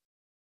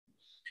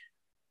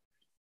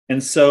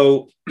 And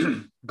so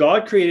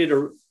God created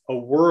a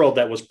world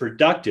that was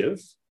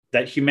productive,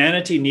 that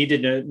humanity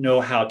needed to know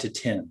how to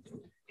tend.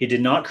 He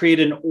did not create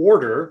an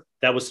order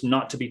that was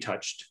not to be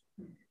touched.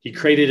 He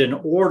created an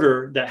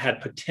order that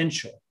had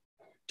potential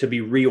to be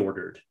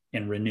reordered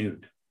and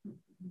renewed.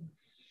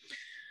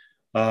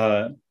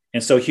 And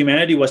so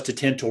humanity was to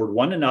tend toward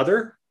one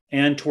another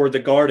and toward the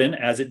garden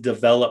as it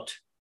developed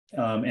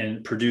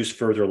and produced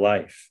further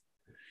life.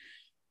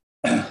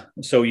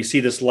 So you see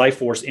this life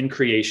force in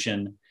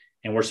creation,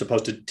 and we're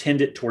supposed to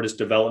tend it toward its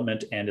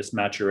development and its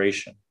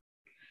maturation.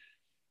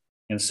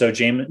 And so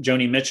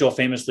Joni Mitchell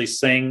famously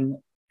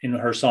sang in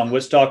her song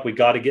Woodstock, "We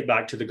got to get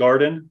back to the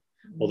garden."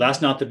 Well,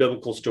 that's not the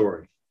biblical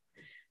story.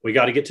 We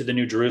got to get to the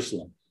New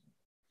Jerusalem.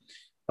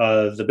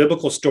 The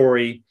biblical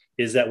story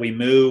is that we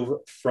move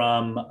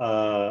from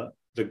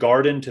the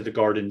garden to the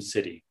garden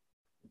city.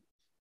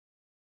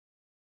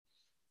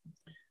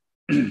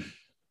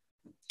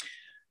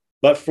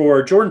 But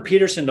for Jordan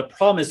Peterson, the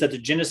problem is that the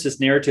Genesis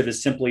narrative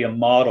is simply a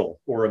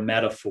model or a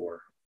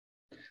metaphor.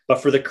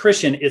 But for the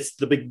Christian, it's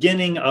the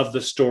beginning of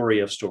the story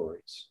of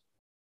stories.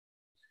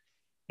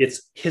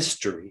 It's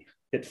history.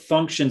 It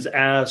functions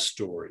as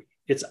story.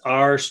 It's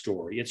our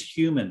story. It's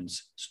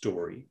humans'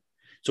 story.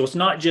 So it's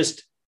not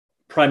just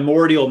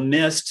primordial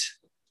mist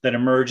that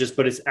emerges,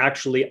 but it's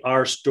actually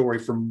our story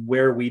from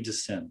where we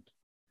descend.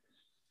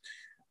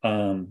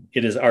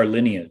 It is our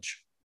lineage.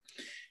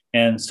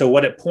 And so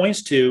what it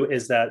points to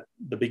is that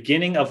the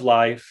beginning of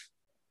life,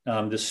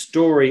 the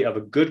story of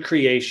a good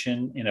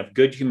creation and of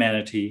good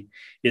humanity,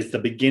 is the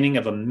beginning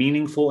of a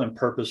meaningful and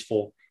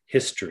purposeful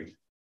history.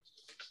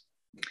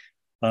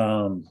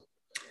 Jordan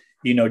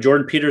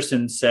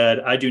Peterson said,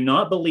 "I do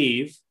not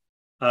believe,"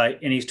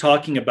 and he's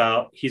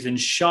in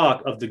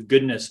shock of the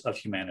goodness of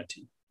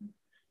humanity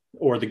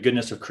or the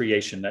goodness of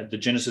creation, that the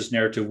Genesis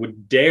narrative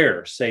would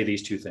dare say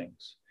these two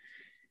things.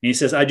 And he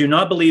says, "I do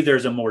not believe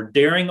there's a more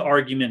daring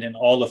argument in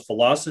all of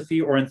philosophy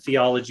or in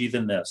theology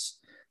than this.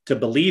 To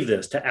believe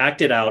this, to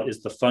act it out,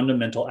 is the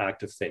fundamental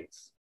act of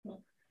faith."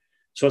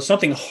 So it's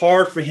something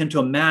hard for him to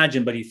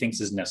imagine, but he thinks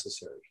is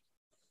necessary.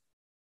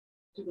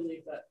 To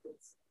believe that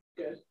it's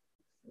good.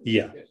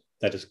 Yeah,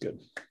 that is good.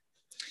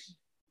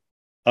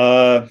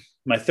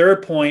 My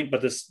third point,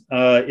 but this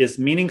is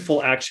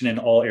meaningful action in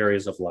all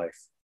areas of life.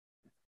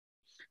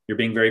 You're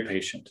being very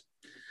patient.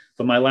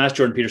 But my last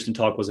Jordan Peterson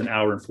talk was 1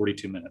 hour and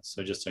 42 minutes.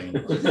 So just so you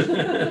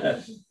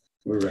know.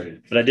 We're ready.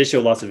 But I did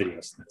show lots of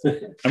videos.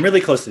 I'm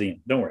really close to the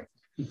end. Don't worry.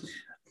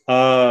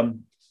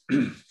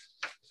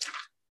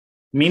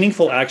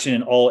 Meaningful action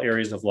in all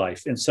areas of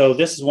life. And so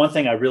this is one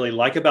thing I really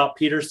like about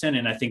Peterson,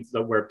 and I think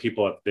that where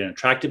people have been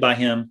attracted by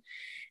him,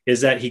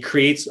 is that he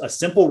creates a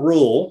simple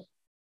rule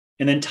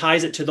and then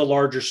ties it to the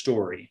larger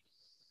story.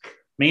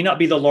 May not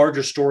be the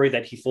larger story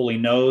that he fully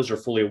knows or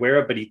fully aware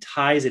of, but he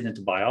ties it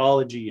into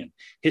biology and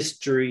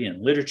history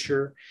and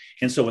literature.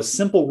 And so a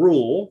simple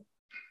rule,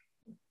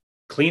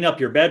 clean up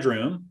your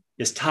bedroom,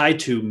 is tied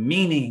to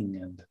meaning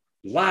and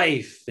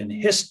life and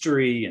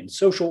history and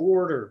social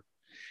order.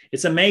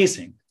 It's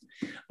amazing.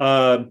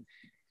 And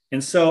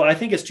so I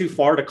think it's too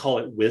far to call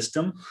it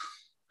wisdom.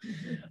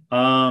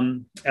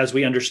 As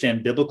we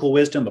understand biblical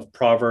wisdom of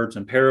proverbs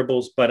and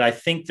parables, but I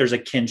think there's a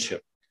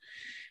kinship,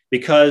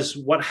 because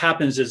what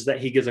happens is that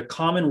he gives a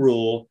common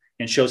rule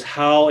and shows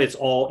how it's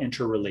all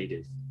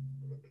interrelated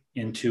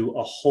into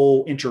a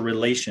whole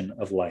interrelation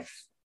of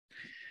life.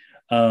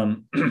 I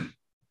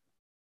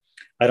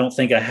don't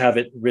think I have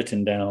it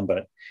written down,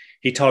 but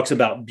he talks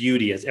about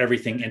beauty as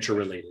everything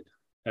interrelated.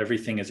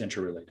 Everything is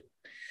interrelated.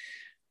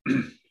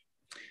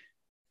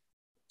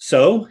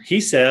 So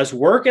he says,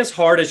 work as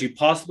hard as you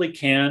possibly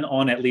can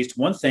on at least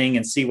one thing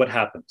and see what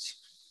happens.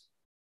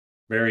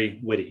 Very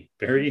witty,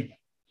 very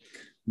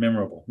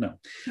memorable. No,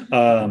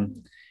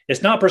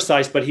 it's not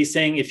precise, but he's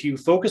saying if you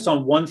focus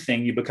on one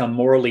thing, you become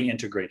morally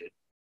integrated.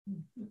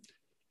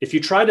 If you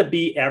try to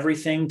be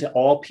everything to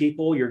all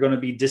people, you're going to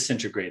be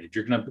disintegrated.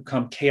 You're going to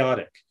become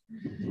chaotic.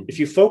 If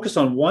you focus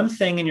on one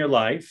thing in your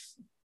life,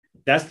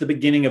 that's the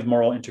beginning of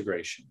moral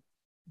integration.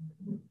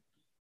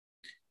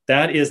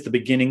 That is the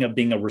beginning of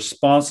being a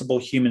responsible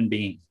human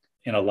being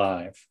and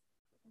alive.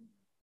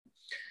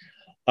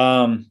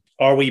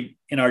 Are we,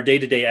 in our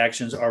day-to-day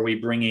actions, are we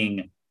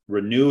bringing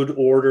renewed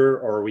order,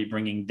 or are we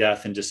bringing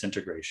death and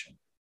disintegration?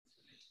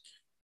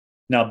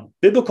 Now,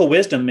 biblical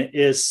wisdom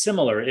is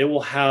similar. It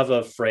will have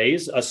a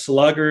phrase, a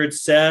sluggard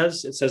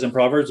says, it says in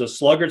Proverbs, a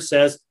sluggard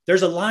says,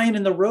 there's a lion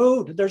in the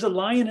road, there's a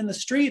lion in the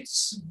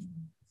streets.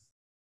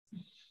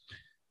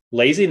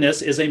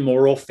 Laziness is a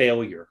moral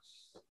failure,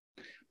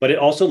 but it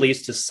also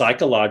leads to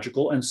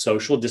psychological and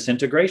social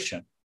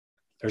disintegration.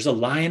 There's a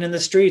lion in the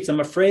streets,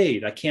 I'm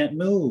afraid, I can't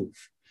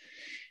move.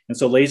 And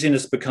so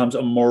laziness becomes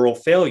a moral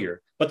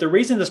failure. But the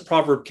reason this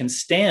proverb can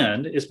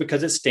stand is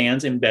because it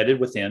stands embedded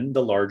within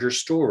the larger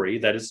story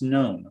that is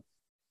known.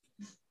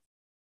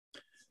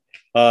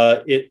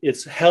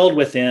 It's held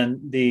within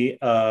the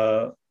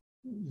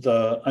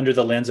under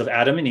the lens of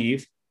Adam and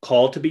Eve,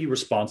 called to be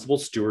responsible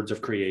stewards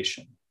of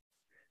creation.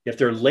 If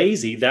they're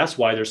lazy, that's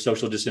why there's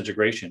social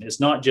disintegration. It's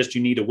not just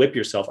you need to whip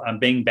yourself. I'm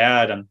being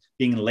bad, I'm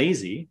being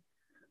lazy,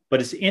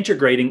 but it's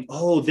integrating,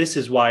 oh, this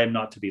is why I'm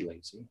not to be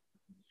lazy.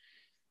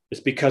 It's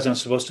because I'm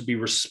supposed to be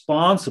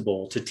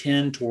responsible to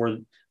tend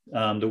toward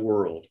the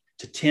world,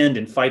 to tend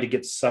and fight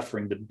against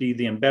suffering, to be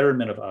the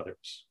embetterment of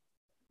others.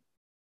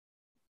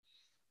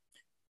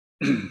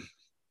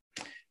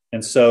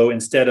 And so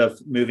instead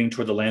of moving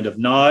toward the land of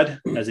Nod,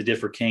 as it did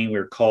for Cain,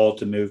 we're called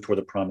to move toward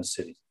the promised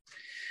city.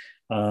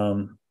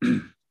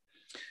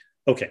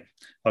 Okay,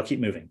 I'll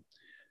keep moving.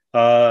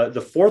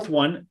 The fourth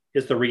one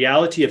is the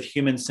reality of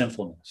human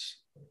sinfulness.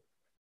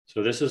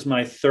 So this is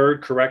my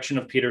third correction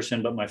of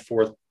Peterson, but my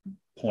fourth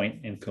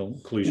point in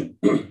conclusion.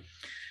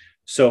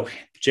 So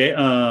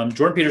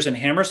Jordan Peterson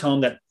hammers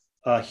home that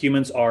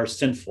humans are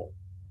sinful.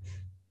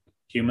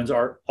 Humans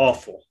are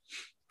awful.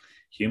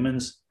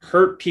 Humans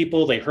hurt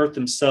people. They hurt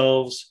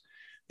themselves.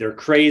 They're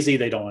crazy.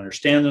 They don't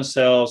understand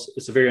themselves.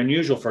 It's very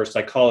unusual for a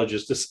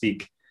psychologist to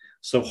speak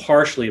so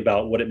harshly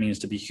about what it means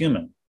to be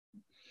human.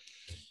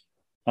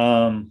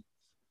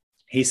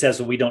 He says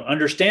that we don't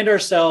understand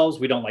ourselves.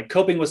 We don't like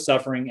coping with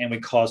suffering, and we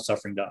cause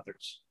suffering to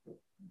others.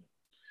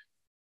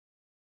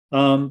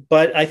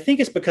 But I think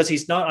it's because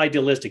he's not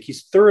idealistic.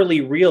 He's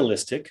thoroughly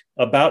realistic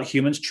about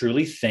humans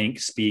truly think,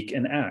 speak,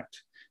 and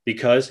act,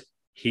 because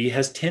he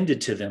has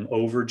tended to them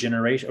over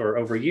generation or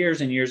over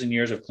years and years and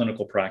years of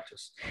clinical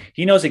practice.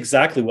 He knows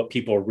exactly what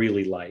people are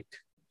really like.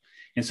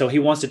 And so he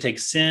wants to take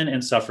sin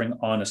and suffering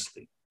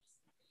honestly.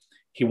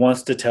 He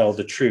wants to tell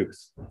the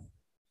truth.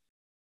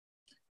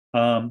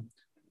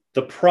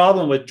 The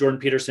problem with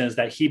Jordan Peterson is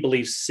that he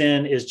believes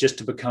sin is just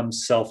to become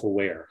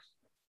self-aware,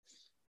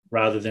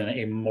 rather than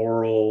a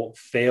moral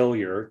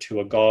failure to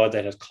a God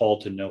that has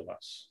called to know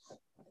us.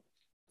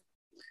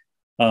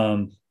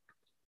 And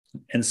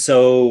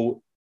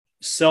so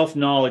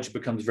self-knowledge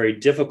becomes very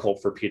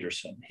difficult for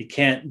Peterson. He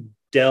can't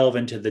delve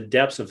into the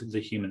depths of the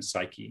human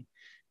psyche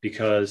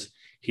because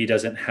he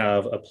doesn't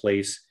have a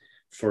place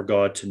for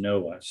God to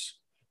know us.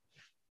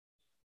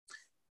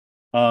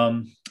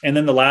 And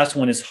then the last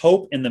one is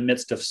hope in the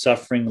midst of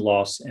suffering,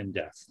 loss, and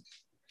death.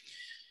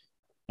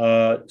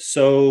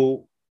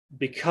 So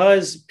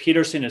because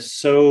Peterson is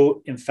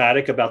so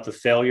emphatic about the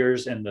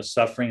failures and the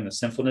suffering and the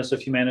sinfulness of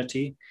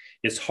humanity,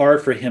 it's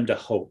hard for him to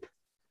hope.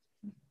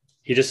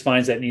 He just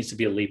finds that it needs to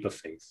be a leap of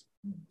faith.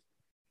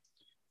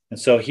 And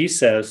so he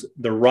says,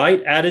 the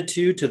right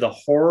attitude to the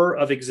horror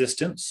of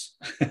existence,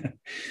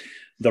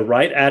 the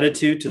right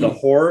attitude to the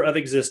horror of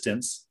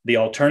existence, the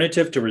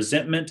alternative to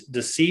resentment,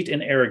 deceit,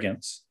 and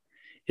arrogance,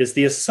 is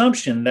the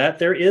assumption that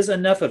there is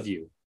enough of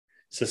you,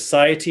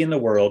 society, and the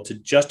world to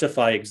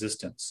justify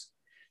existence.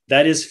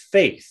 That is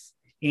faith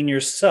in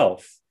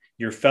yourself,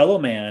 your fellow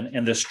man,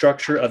 and the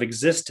structure of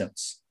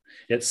existence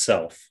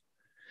itself.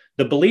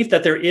 The belief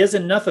that there is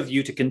enough of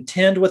you to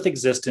contend with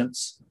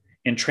existence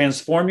and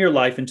transform your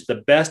life into the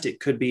best it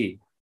could be.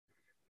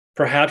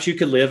 Perhaps you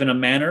could live in a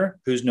manner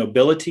whose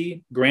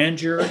nobility,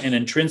 grandeur, and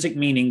intrinsic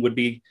meaning would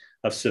be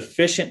of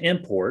sufficient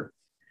import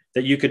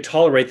that you could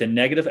tolerate the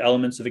negative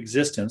elements of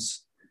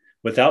existence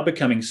without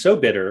becoming so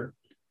bitter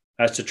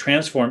as to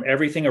transform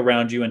everything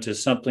around you into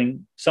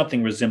something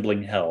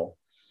resembling hell.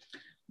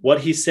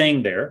 What he's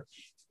saying there,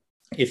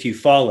 if you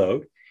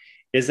followed,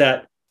 is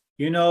that,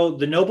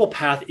 the noble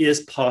path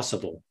is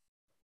possible.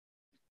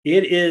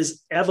 It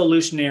is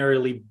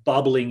evolutionarily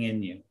bubbling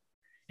in you,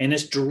 and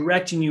it's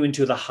directing you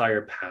into the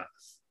higher path.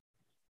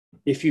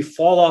 If you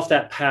fall off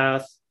that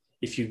path,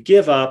 if you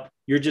give up,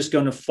 you're just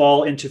going to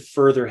fall into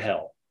further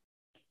hell.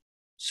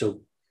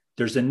 So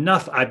there's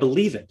enough, I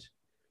believe it.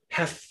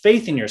 Have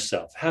faith in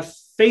yourself. Have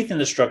faith in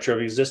the structure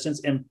of existence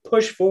and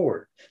push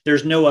forward.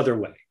 There's no other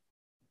way.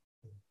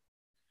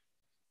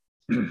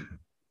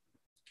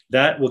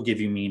 That will give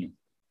you meaning.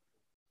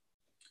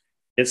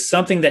 It's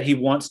something that he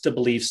wants to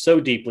believe so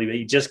deeply that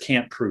he just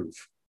can't prove.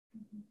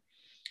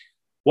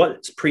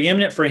 What's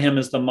preeminent for him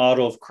is the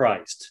model of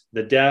Christ,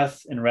 the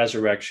death and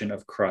resurrection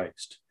of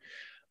Christ.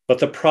 But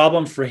the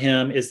problem for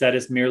him is that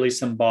it's merely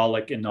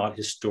symbolic and not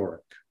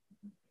historic.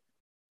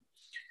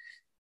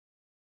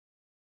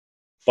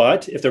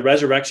 But if the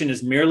resurrection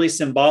is merely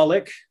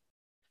symbolic,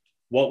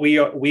 what we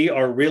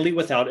are really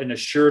without an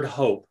assured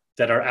hope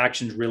that our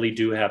actions really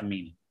do have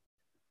meaning.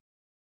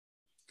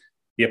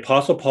 The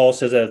Apostle Paul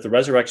says that if the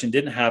resurrection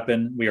didn't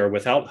happen, we are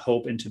without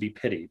hope and to be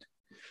pitied.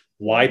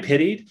 Why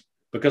pitied?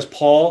 Because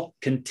Paul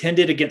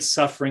contended against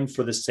suffering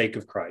for the sake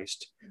of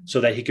Christ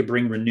so that he could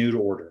bring renewed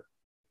order.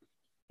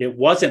 It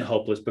wasn't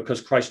hopeless because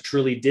Christ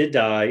truly did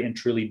die and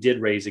truly did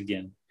raise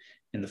again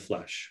in the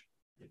flesh.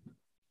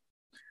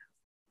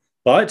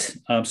 But,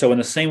 so in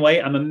the same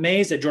way, I'm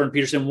amazed that Jordan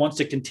Peterson wants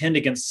to contend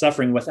against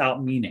suffering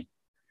without meaning,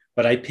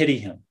 but I pity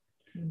him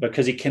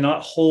because he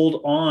cannot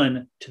hold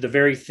on to the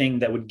very thing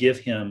that would give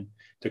him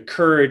the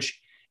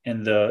courage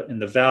and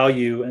the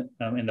value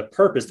and the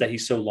purpose that he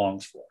so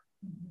longs for.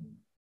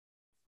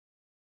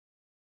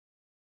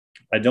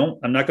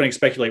 I'm not going to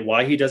speculate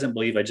why he doesn't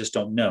believe. I just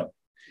don't know.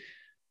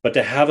 But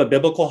to have a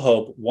biblical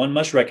hope, one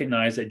must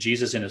recognize that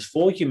Jesus in his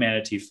full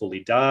humanity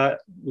fully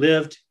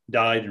lived,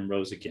 died, and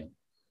rose again.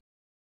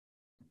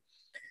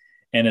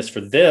 And it's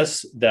for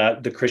this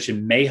that the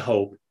Christian may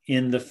hope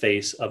in the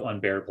face of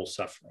unbearable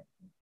suffering.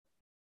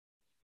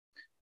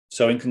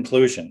 So in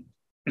conclusion,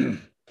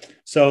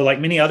 so like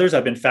many others,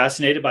 I've been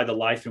fascinated by the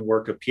life and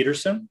work of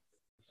Peterson.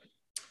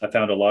 I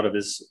found a lot of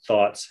his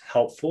thoughts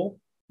helpful,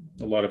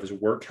 a lot of his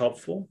work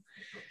helpful.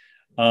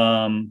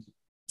 I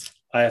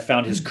have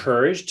found his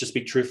courage to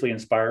speak truthfully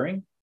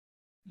inspiring.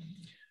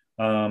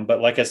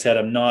 But like I said,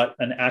 I'm not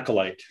an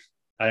acolyte.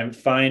 I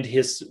find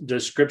his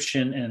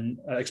description and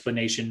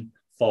explanation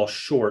fall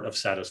short of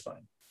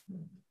satisfying.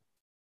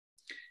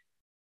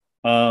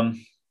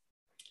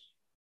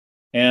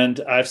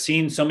 And I've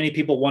seen so many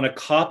people want to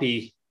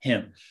copy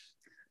him.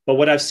 But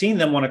what I've seen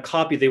them want to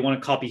copy, they want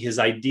to copy his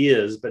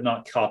ideas, but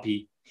not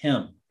copy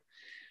him.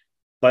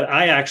 But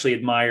I actually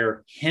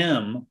admire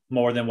him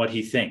more than what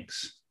he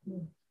thinks,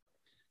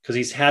 because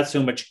he's had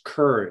so much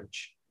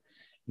courage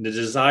and the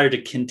desire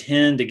to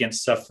contend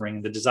against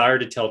suffering, the desire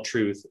to tell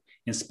truth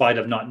in spite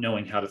of not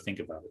knowing how to think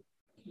about it.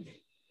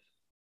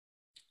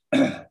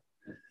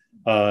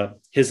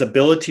 His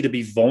ability to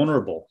be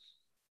vulnerable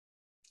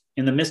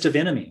in the midst of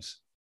enemies,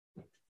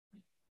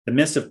 the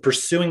midst of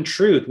pursuing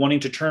truth, wanting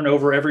to turn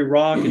over every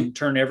rock and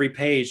turn every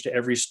page to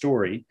every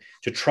story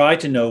to try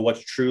to know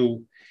what's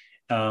true,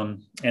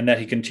 and that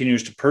he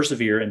continues to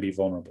persevere and be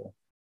vulnerable.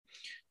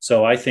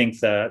 So I think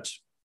that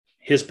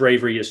his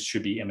bravery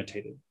should be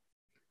imitated.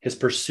 His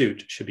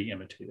pursuit should be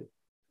imitated.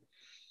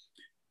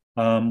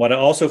 What I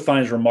also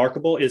find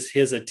remarkable is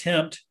his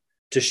attempt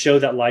to show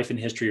that life and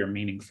history are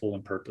meaningful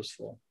and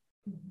purposeful.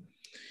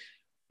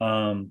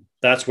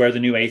 That's where the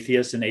new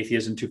atheists and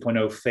atheism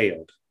 2.0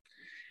 failed.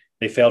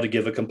 They failed to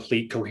give a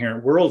complete,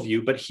 coherent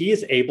worldview, but he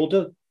is able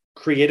to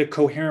create a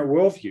coherent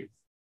worldview.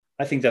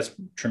 I think that's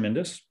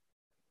tremendous.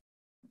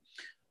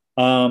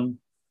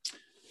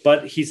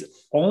 But he's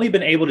only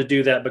been able to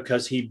do that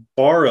because he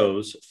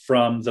borrows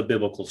from the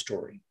biblical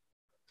story.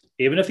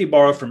 Even if he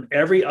borrowed from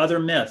every other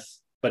myth,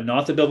 but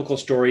not the biblical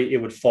story, it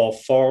would fall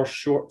far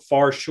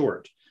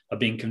short of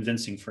being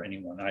convincing for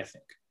anyone, I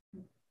think.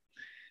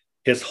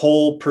 His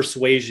whole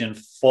persuasion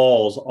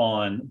falls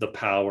on the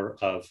power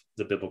of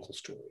the biblical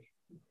story.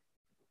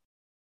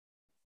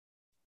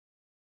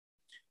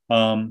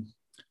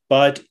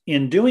 But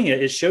in doing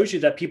it, it shows you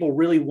that people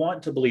really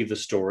want to believe the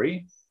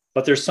story,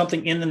 but there's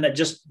something in them that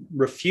just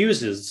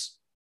refuses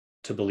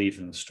to believe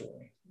in the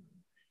story.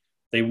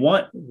 They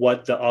want the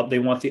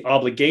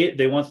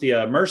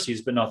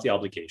mercies, but not the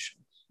obligations.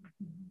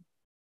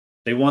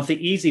 They want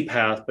the easy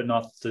path, but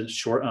not the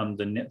short,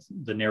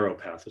 the narrow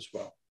path as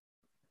well.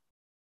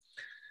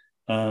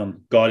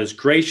 God is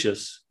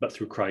gracious, but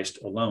through Christ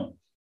alone.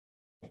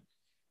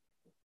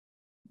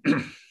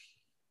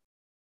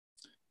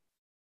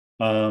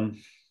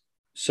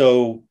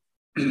 So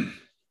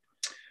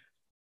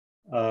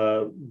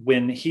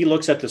when he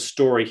looks at the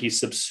story, he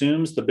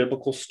subsumes the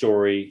biblical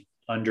story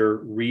under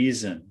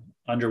reason,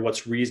 under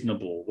what's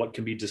reasonable, what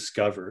can be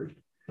discovered,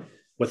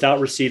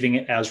 without receiving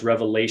it as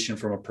revelation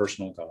from a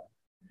personal God.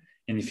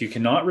 And if you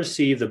cannot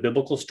receive the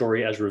biblical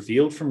story as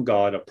revealed from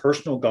God, a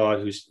personal God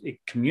who's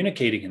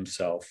communicating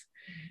himself,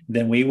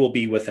 then we will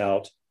be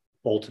without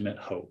ultimate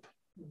hope.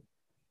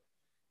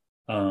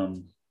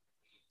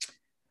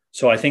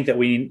 So I think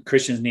that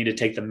Christians need to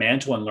take the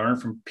mantle and learn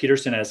from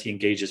Peterson as he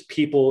engages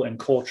people and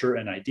culture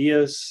and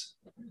ideas,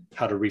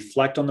 how to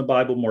reflect on the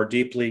Bible more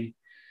deeply.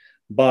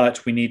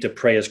 But we need to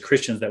pray as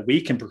Christians that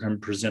we can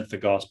present the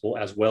gospel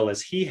as well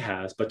as he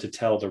has, but to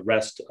tell the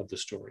rest of the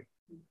story.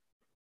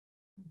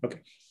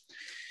 Okay.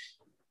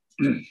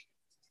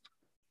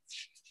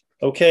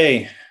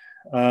 Okay.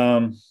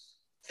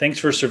 Thanks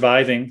for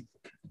surviving.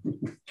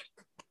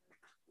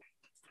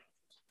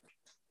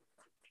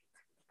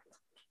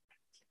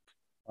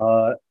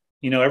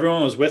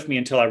 Everyone was with me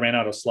until I ran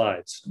out of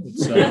slides.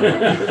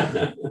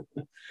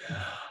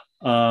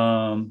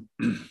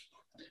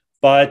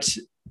 But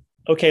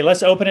okay,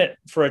 let's open it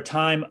for a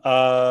time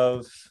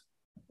of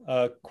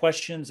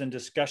questions and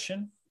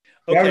discussion.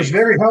 Okay. That was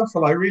very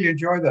helpful. I really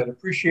enjoyed that.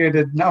 Appreciate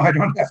it. Now I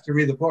don't have to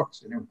read the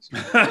books.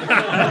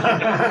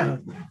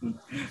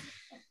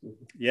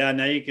 Yeah,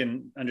 now you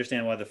can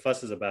understand what the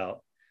fuss is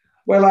about.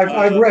 Well,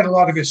 I've read a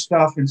lot of his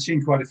stuff and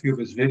seen quite a few of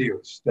his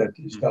videos that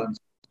he's done.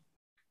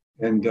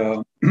 And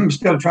I'm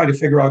still trying to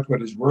figure out what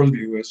his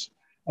worldview is.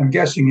 I'm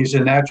guessing he's a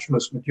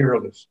naturalist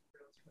materialist.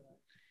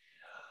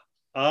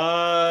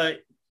 Well,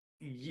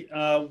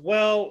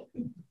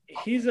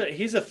 he's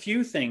a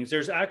few things.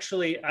 There's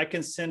actually, I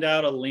can send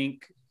out a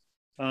link.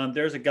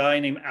 There's a guy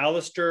named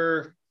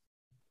Alistair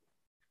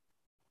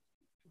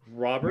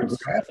Roberts,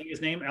 I think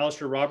his name,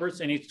 Alistair Roberts,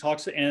 and he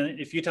talks, and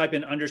if you type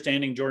in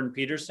Understanding Jordan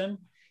Peterson,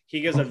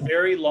 he gives a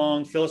very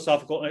long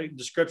philosophical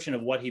description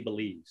of what he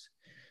believes.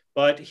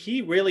 But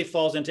he really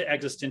falls into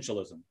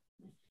existentialism.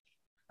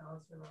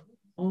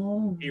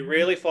 He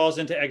really falls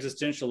into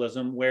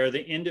existentialism, where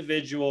the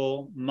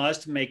individual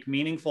must make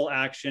meaningful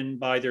action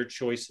by their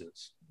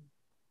choices.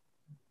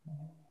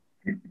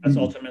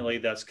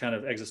 That's kind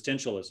of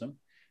existentialism.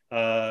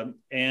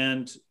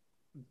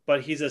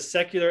 But he's a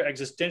secular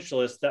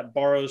existentialist that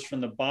borrows from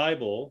the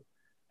Bible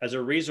as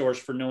a resource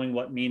for knowing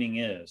what meaning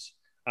is.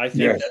 I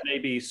think that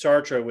maybe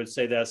Sartre would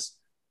say that's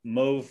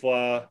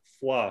mauvaise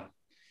foi,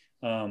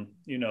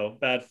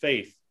 bad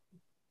faith,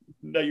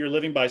 that you're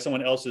living by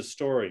someone else's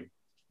story.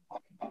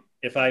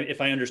 If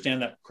I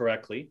understand that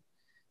correctly.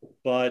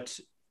 But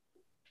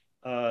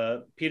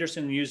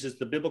Peterson uses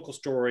the biblical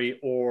story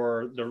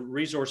or the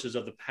resources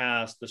of the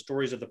past, the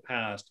stories of the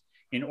past,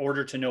 in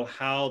order to know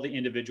how the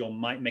individual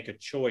might make a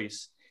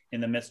choice in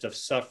the midst of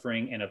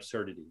suffering and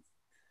absurdity.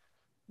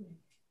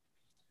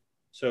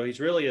 So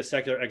he's really a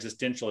secular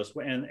existentialist,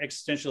 and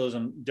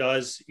existentialism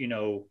does,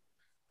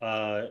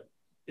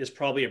 is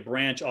probably a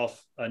branch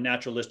off a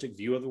naturalistic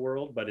view of the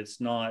world, but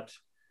it's not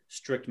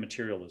strict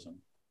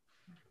materialism,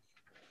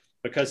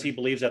 because he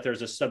believes that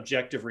there's a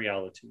subjective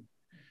reality.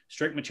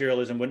 Strict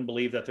materialism wouldn't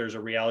believe that there's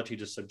a reality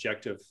to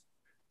subjective,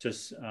 to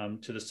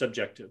the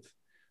subjective.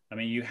 I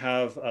mean, you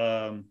have,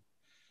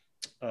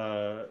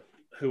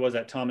 who was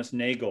that? Thomas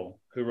Nagel,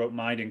 who wrote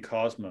Mind and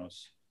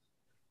Cosmos.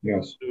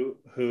 Yes.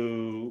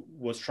 Who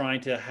was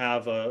trying to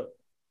have a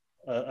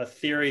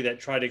theory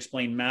that tried to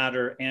explain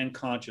matter and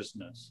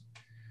consciousness.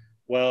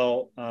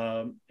 Well,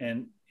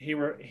 and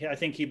I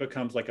think he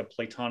becomes like a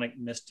Platonic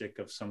mystic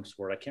of some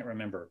sort. I can't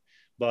remember.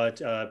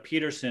 But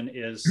Peterson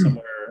is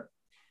somewhere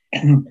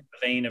in the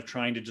vein of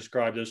trying to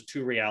describe those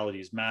two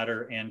realities,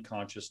 matter and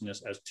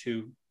consciousness, as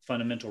two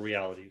fundamental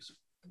realities.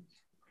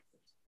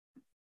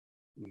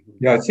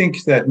 Yeah, I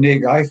think that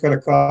I've got a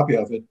copy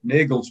of it.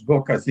 Nagel's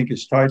book, I think,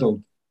 is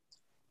titled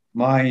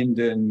Mind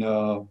and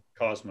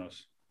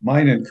Cosmos.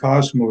 Mind and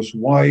Cosmos,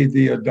 Why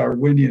the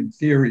Darwinian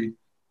Theory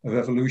of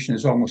Evolution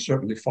is Almost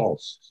Certainly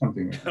False,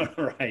 something like that.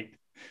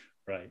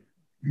 Right.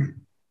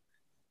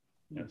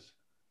 Yes.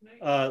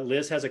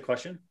 Liz has a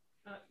question.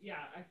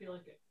 Yeah, I feel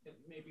like it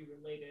may be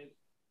related.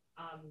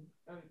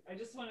 I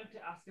just wanted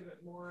to ask a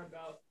bit more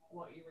about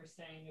what you were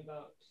saying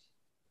about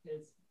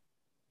his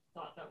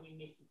thought that we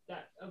need,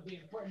 that of the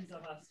importance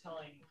of us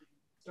telling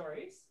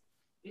stories.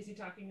 Is he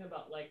talking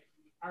about like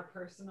our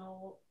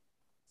personal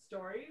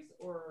stories,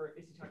 or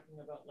is he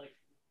talking about like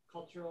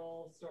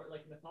cultural story,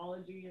 like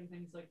mythology and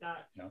things like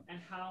that? Yeah.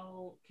 And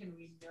how can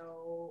we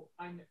know?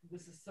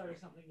 This is sort of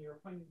something you were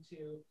pointing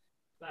to,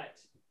 but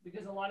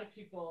because a lot of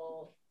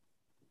people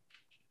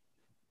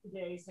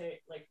today say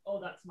like, "Oh,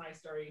 that's my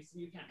story, so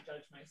you can't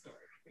judge my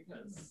story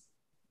because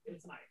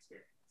it's my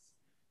experience."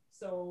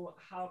 So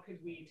how could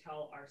we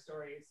tell our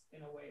stories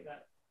in a way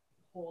that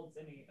holds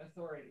any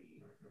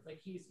authority?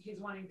 Like he's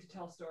wanting to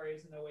tell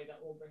stories in a way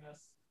that will bring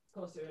us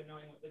closer to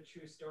knowing what the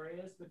true story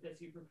is, but does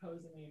he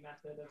propose any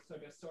method of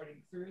sort of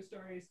sorting through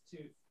stories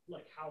to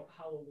like how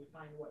will we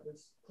find what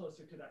is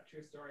closer to that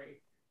true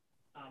story?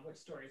 Which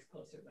story is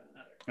closer than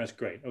another? That's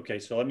great. Okay,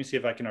 so let me see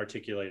if I can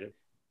articulate it.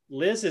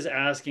 Liz is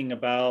asking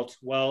about,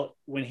 well,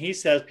 when he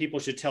says people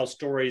should tell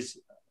stories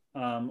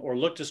or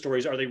look to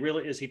stories,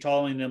 is he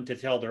telling them to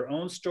tell their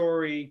own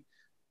story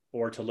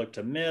or to look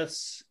to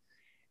myths?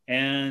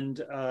 And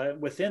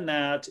within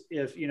that,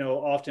 if,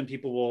 often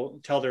people will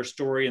tell their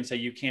story and say,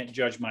 you can't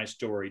judge my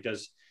story.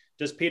 Does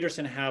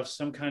Peterson have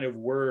some kind of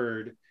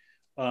word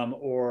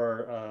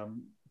or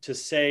to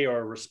say,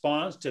 or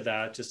response to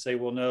that, to say,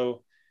 well,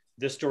 no,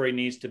 this story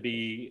needs to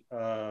be,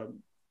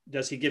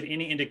 does he give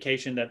any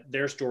indication that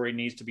their story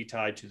needs to be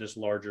tied to this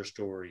larger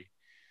story?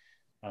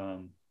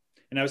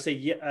 And I would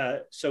say,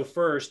 so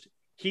first,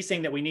 he's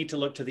saying that we need to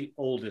look to the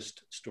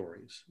oldest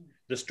stories,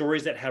 the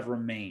stories that have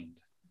remained.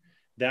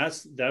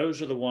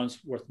 Those are the ones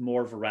with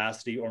more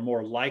veracity or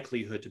more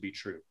likelihood to be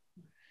true,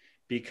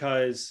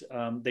 because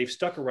they've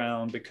stuck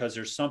around, because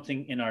there's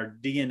something in our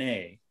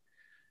DNA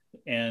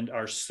and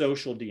our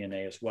social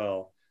DNA as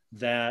well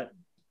that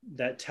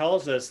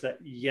tells us that,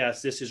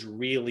 yes, this is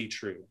really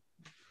true.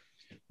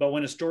 But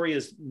when a story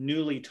is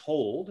newly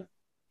told,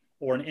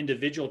 or an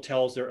individual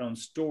tells their own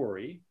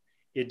story,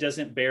 it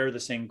doesn't bear the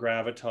same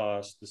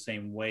gravitas, the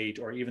same weight,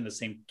 or even the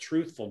same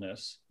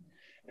truthfulness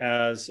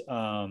as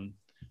an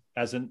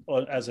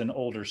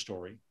older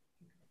story.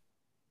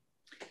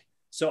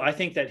 So I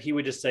think that he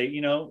would just say,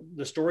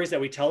 the stories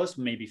that we tell us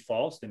may be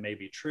false, they may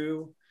be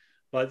true,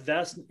 but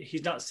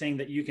he's not saying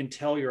that you can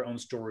tell your own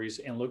stories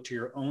and look to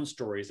your own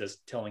stories as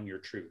telling your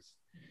truth,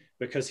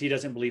 because he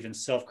doesn't believe in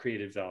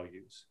self-created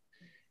values.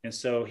 And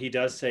so he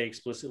does say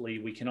explicitly,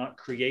 we cannot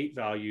create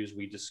values,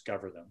 we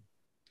discover them.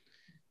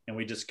 And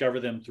we discover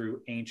them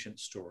through ancient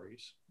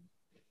stories.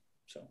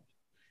 So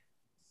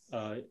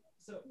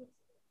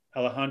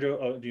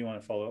Alejandro, do you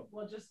want to follow up?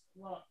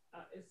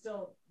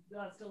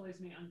 That still leaves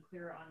me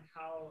unclear on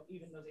how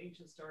even those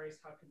ancient stories,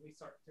 how can we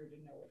sort through to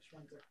know which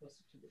ones are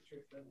closer to the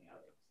truth than the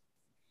others?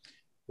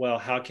 Well,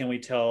 how can we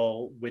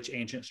tell which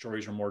ancient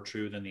stories are more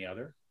true than the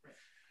other?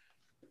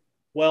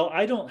 Well,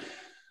 I don't.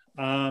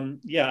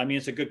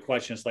 It's a good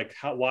question. It's like,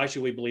 why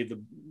should we believe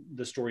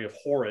the story of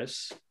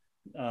Horus,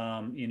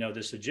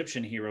 this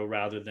Egyptian hero,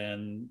 rather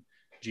than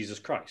Jesus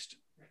Christ?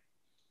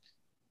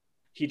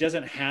 He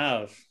doesn't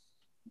have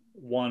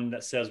one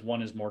that says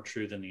one is more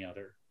true than the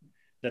other,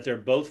 that they're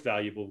both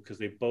valuable because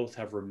they both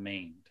have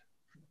remained.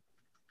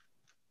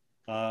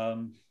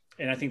 And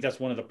I think that's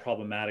one of the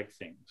problematic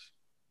things,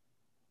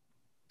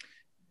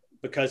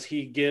 because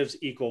he gives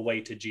equal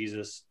weight to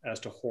Jesus as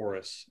to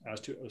Horus, as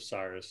to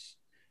Osiris,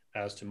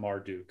 as to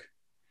Marduk.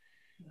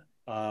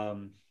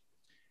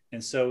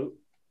 And so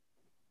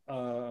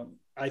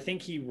I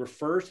think he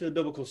refers to the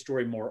biblical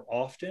story more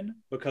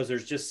often because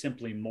there's just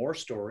simply more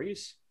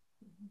stories,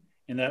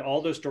 and that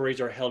all those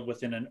stories are held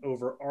within an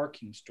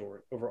overarching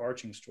story.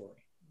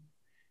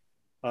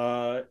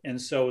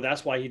 And so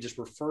that's why he just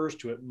refers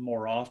to it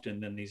more often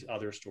than these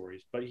other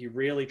stories, but he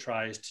really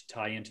tries to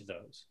tie into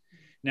those.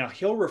 Now,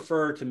 he'll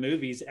refer to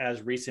movies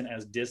as recent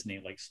as Disney,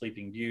 like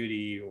Sleeping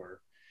Beauty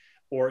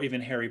or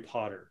even Harry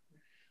Potter,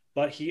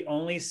 but he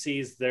only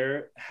sees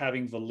their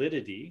having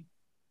validity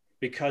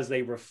because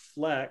they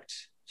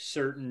reflect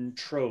certain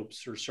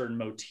tropes or certain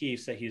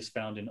motifs that he's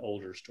found in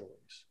older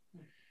stories.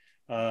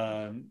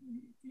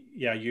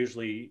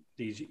 Usually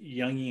these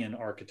Jungian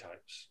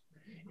archetypes.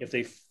 If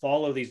they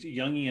follow these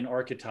Jungian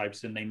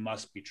archetypes, then they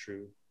must be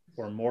true,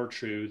 or more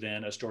true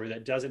than a story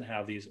that doesn't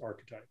have these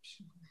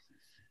archetypes.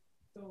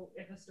 So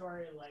if a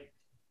story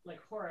like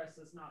Horus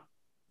is not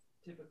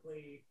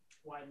typically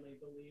widely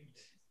believed,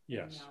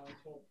 yes, now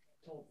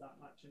told that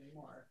much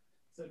anymore,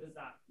 so does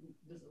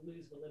it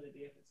lose validity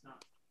if it's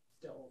not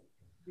still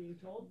being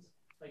told?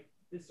 Like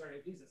the story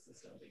of Jesus is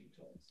still being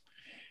told.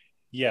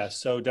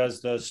 Yes. So does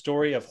the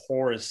story of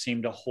Horus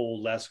seem to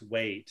hold less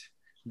weight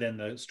than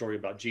the story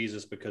about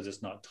Jesus because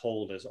it's not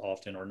told as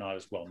often or not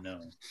as well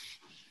known?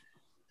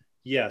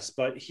 Yes,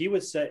 but he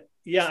would say,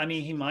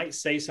 he might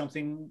say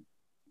something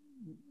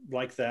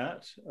like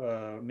that.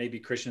 Maybe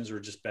Christians are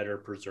just better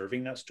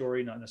preserving that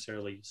story, not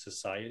necessarily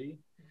society.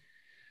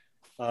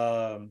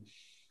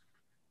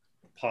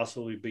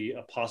 Possibly be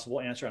a possible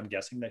answer, I'm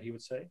guessing, that he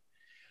would say.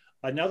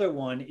 Another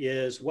one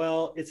is,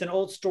 well, it's an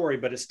old story,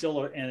 but it's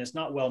still, and it's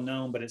not well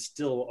known, but it's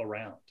still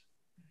around.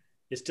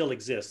 It still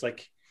exists.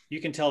 Like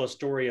you can tell a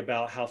story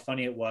about how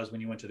funny it was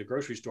when you went to the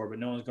grocery store, but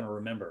no one's going to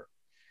remember.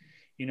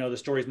 The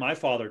stories my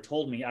father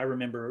told me, I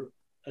remember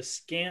a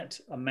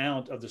scant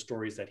amount of the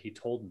stories that he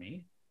told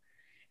me.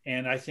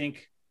 And I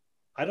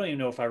don't even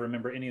know if I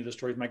remember any of the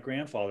stories my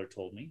grandfather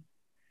told me.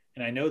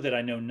 And I know that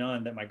I know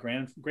none that my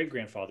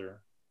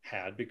great-grandfather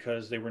had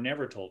because they were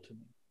never told to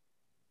me.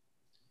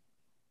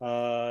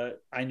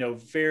 I know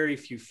very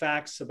few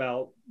facts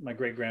about my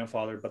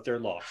great-grandfather, but they're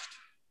lost.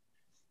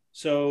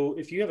 So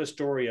if you have a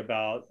story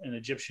about an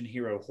Egyptian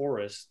hero,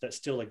 Horus, that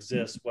still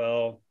exists,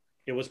 well,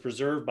 it was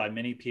preserved by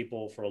many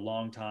people for a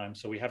long time.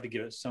 So we have to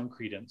give it some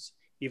credence,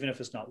 even if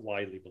it's not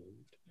widely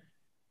believed.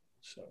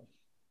 So.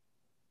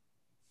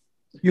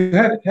 You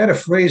had a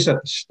phrase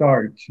at the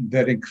start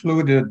that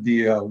included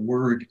the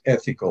word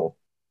ethical.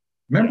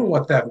 Remember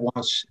what that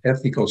was?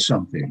 Ethical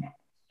something.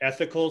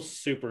 Ethical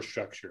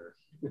superstructure.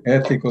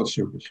 Ethical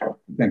superstructure.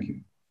 Thank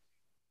you.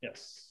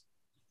 Yes.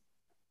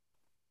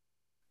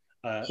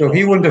 So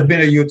he wouldn't have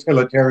been a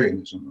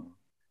utilitarianism.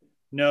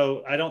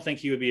 No, I don't think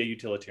he would be a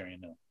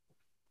utilitarian. No.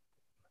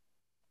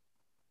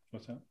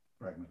 What's that?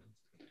 Pragmatist.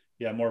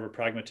 Yeah, more of a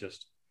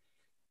pragmatist.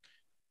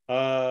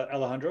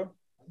 Alejandro?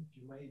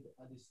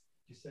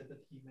 You said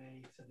that he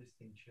makes a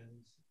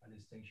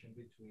distinction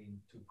between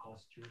two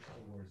postures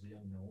towards the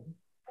unknown.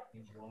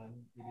 In one,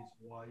 it is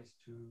wise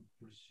to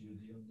pursue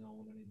the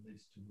unknown and it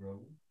leads to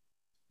growth.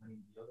 And in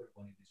the other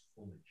one, it is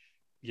foolish.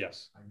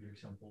 Yes. And your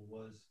example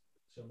was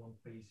someone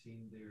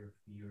facing their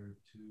fear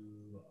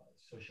to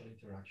social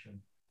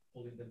interaction,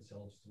 pulling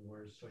themselves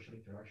towards social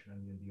interaction.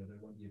 And then the other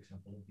one, the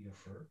example of the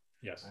affair.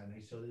 Yes. And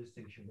I saw the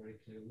distinction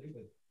very clearly,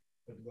 but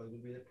what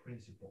would be the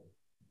principle?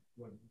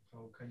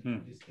 How can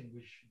you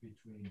distinguish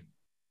between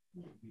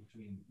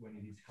between when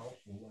it is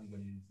helpful and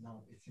when it is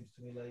not. It seems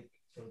to me like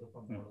sort of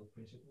a moral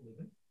principle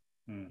living.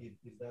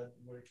 Is that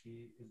where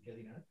he is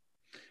getting at?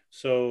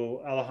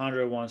 So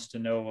Alejandro wants to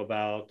know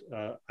about,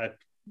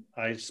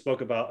 I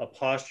spoke about a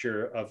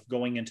posture of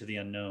going into the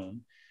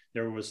unknown.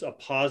 There was a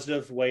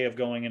positive way of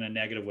going and a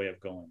negative way of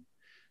going.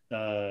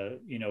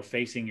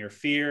 Facing your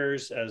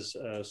fears as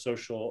a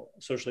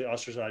socially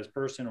ostracized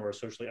person or a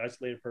socially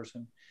isolated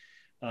person,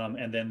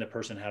 and then the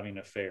person having an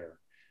affair.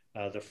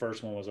 The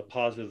first one was a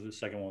positive, the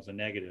second one was a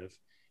negative.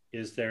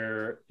 Is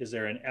there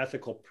an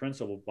ethical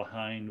principle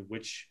behind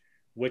which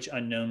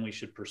unknown we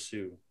should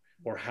pursue,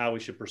 or how we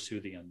should pursue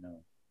the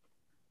unknown?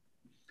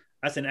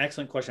 That's an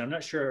excellent question. I'm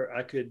not sure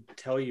I could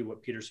tell you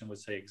what Peterson would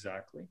say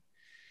exactly.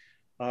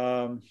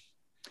 I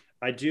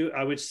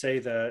would say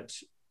that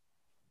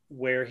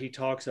where he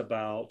talks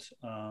about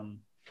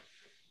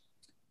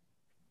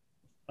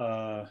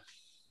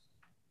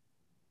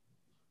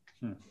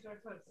You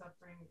talked about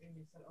suffering, and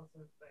you said also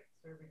like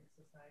serving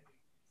society.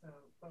 So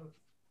both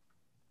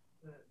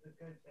the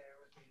good there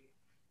would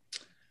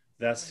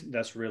be.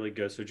 That's really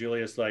good. So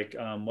Julia's like,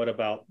 what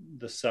about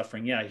the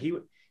suffering? Yeah,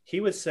 he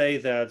would say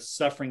that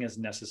suffering is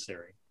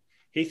necessary.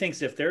 He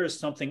thinks if there is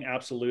something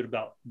absolute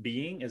about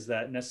being, is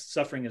that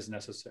suffering is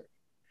necessary,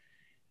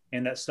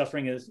 and that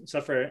suffering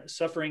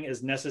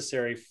is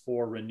necessary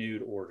for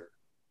renewed order.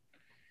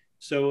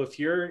 So if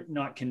you're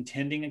not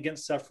contending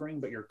against suffering,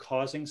 but you're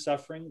causing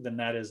suffering, then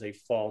that is a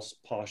false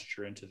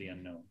posture into the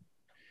unknown.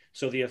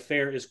 So the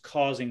affair is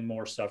causing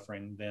more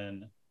suffering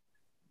than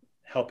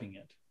helping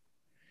it.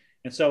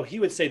 And so he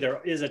would say there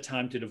is a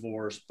time to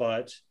divorce,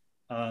 but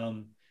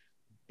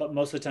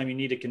most of the time you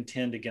need to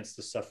contend against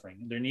the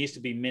suffering. There needs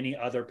to be many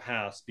other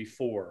paths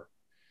before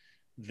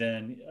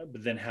than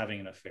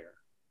having an affair.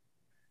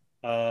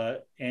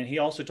 And he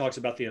also talks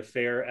about the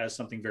affair as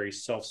something very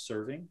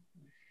self-serving.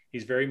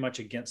 He's very much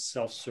against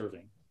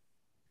self-serving.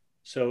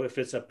 So if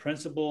it's a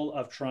principle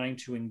of trying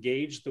to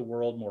engage the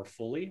world more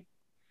fully,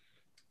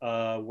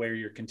 where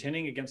you're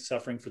contending against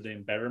suffering for the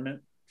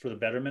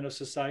betterment of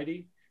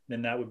society,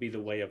 then that would be the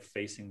way of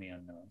facing the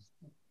unknown.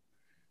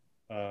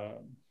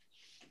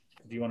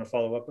 Do you want to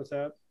follow up with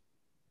that?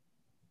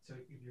 So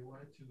if you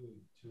wanted to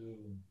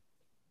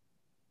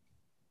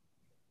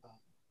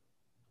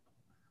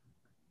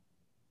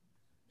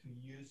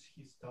use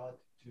his thought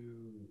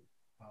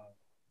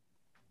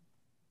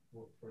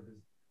for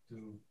this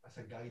as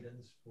a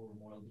guidance for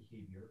moral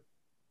behavior,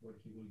 what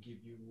he will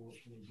give you will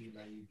be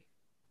like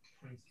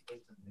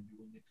principles, and then you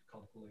will need to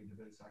calculate the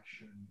best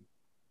action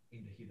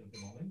in the heat of the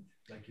moment.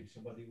 Like if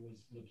somebody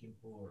was looking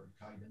for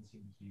guidance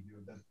in behavior,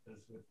 that's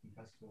what he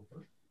has to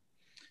offer.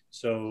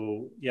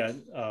 So yeah,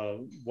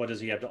 what does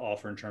he have to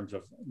offer in terms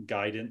of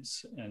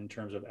guidance, in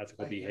terms of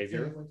ethical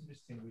behavior? I want to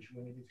distinguish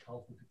when it is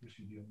helpful to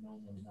pursue the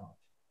unknown or not,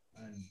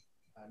 and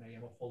I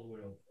am a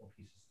follower of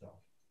his stuff.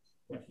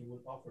 What he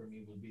will offer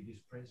me will be this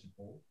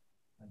principle,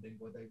 and then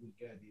what I will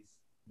get is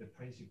the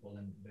principle,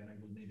 and then I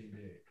will need in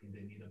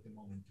the need of the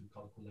moment to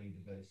calculate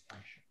the best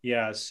action.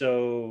 Yeah.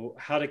 So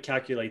how to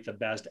calculate the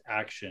best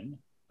action?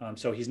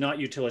 So he's not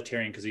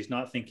utilitarian, because he's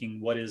not thinking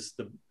what do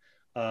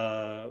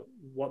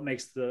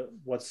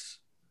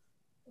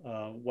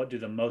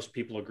the most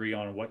people agree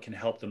on, and what can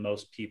help the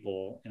most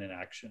people in an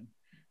action.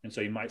 And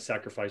so you might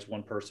sacrifice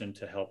one person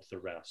to help the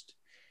rest.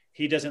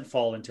 He doesn't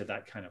fall into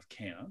that kind of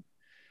camp.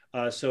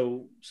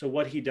 So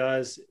what he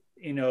does,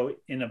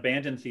 in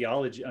abandoned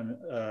theology,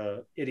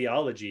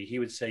 ideology, he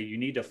would say you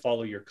need to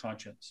follow your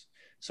conscience.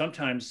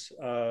 Sometimes,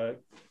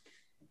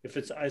 if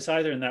it's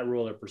either in that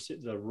rule or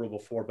the rule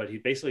before, but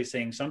he's basically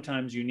saying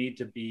sometimes you need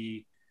to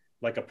be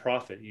like a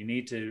prophet. You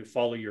need to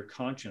follow your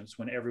conscience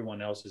when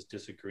everyone else is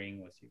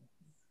disagreeing with you,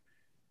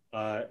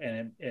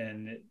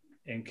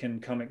 and can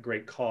come at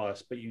great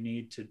cost. But you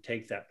need to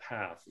take that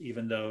path,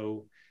 even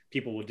though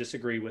people will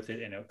disagree with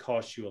it, and it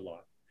costs you a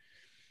lot.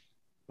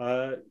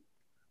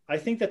 I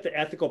think that the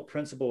ethical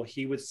principle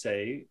he would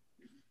say,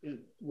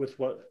 with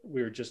what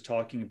we were just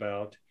talking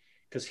about,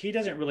 because he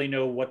doesn't really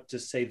know what to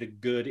say the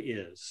good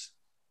is,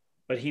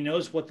 but he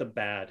knows what the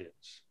bad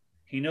is.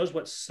 He knows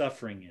what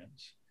suffering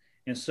is.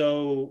 And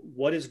so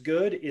what is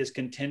good is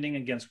contending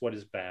against what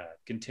is bad,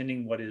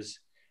 contending what is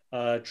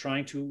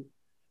trying to,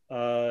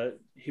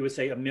 he would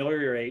say,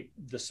 ameliorate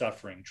the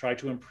suffering, try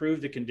to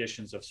improve the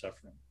conditions of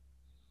suffering.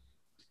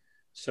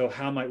 So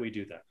how might we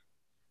do that?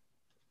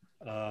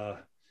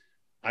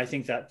 I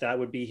think that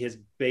would be his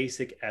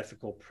basic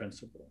ethical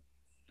principle.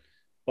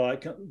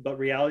 But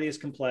reality is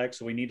complex,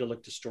 so we need to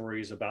look to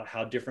stories about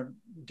how different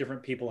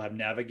people have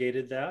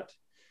navigated that,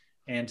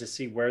 and to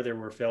see where there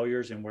were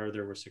failures and where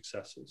there were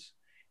successes.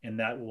 And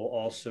that will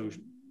also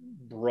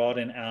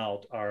broaden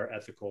out our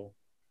ethical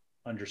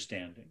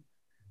understanding.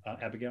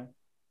 Abigail?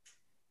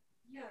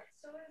 Yeah,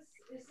 so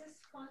is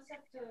this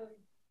concept of,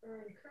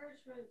 or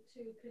encouragement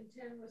to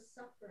contend with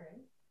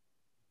suffering,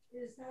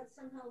 is that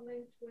somehow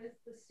linked with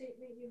the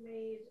statement you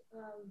made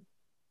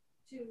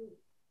to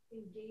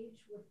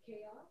engage with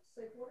chaos?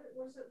 Like, what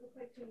does it look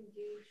like to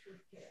engage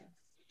with chaos?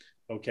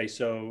 Okay,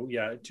 so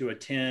yeah, to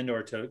attend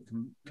or to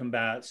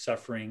combat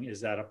suffering,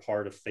 is that a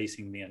part of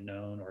facing the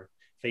unknown or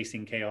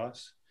facing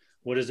chaos?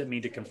 What does it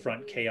mean to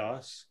confront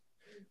chaos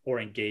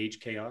or engage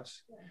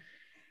chaos?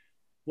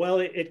 Well,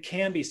 it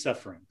can be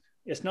suffering.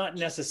 It's not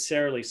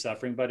necessarily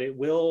suffering, but it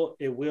will,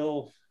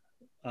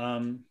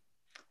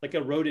 like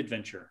a road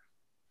adventure.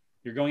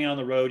 You're going out on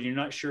the road, you're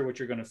not sure what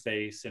you're going to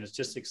face, and it's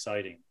just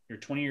exciting. You're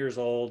 20 years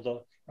old,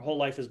 your whole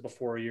life is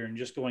before you, and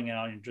you're just going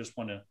out and you just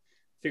want to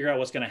figure out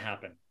what's going to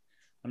happen.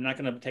 I'm not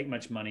going to take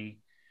much money.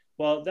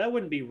 Well, that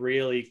wouldn't be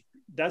really,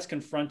 that's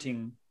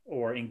confronting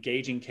or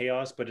engaging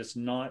chaos, but it's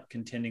not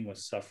contending with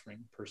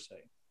suffering per se.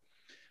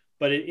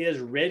 But it is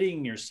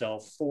readying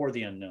yourself for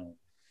the unknown,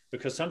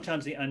 because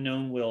sometimes the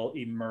unknown will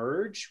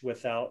emerge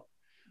without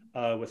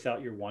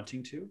your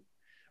wanting to.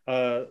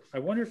 I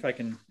wonder if I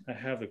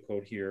have the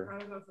quote here. I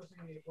was also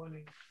thinking of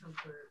wanting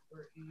comfort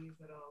or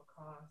ease at all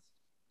costs.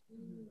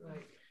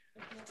 Like,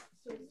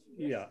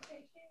 yeah.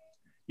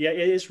 Yeah,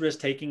 it is risk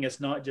taking. It's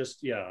not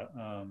just,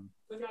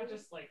 but not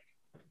just like,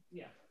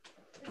 yeah.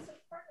 It's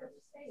a part of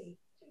faith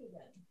too,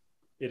 then.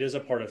 It is a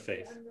part of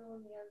faith. The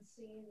unknown, the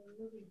unseen, and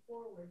moving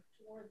forward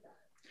toward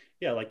that.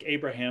 Yeah, like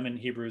Abraham in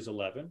Hebrews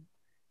 11,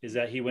 is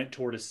that he went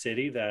toward a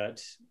city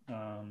that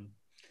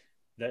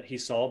he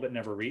saw but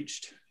never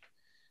reached.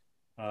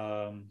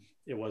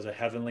 It was a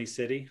heavenly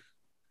city.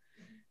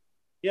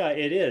 Yeah,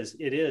 it is.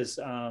 It is.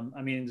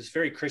 I mean, it's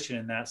very Christian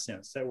in that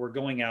sense, that we're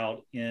going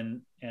out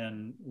in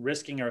and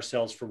risking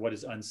ourselves for what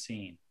is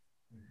unseen,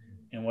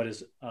 and what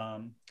is.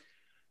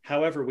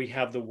 However, we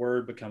have the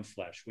Word become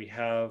flesh. We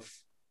have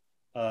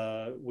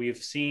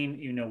seen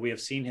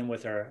him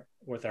with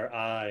our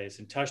eyes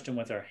and touched him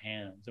with our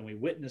hands, and we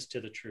witness to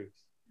the truth.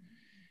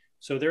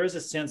 So there is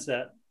a sense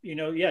that,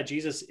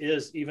 Jesus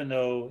is, even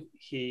though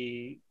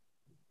he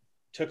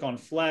took on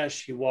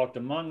flesh, he walked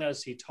among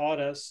us, he taught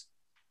us,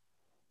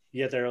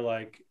 yet they're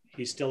like,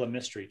 he's still a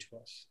mystery to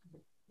us.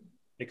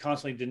 They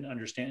constantly didn't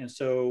understand. And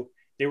so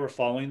they were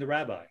following the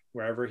rabbi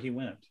wherever he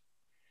went.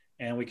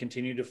 And we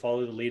continue to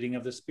follow the leading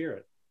of the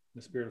Spirit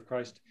of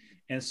Christ.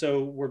 And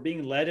so we're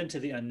being led into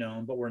the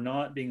unknown, but we're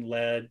not being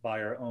led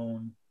by our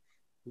own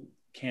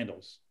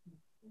candles.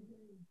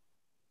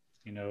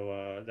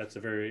 That's a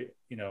very,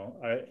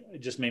 it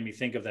just made me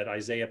think of that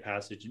Isaiah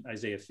passage in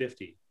Isaiah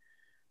 50,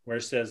 where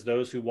it says,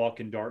 those who walk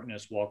in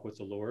darkness walk with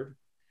the Lord.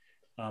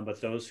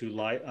 But those who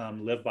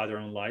live by their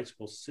own lights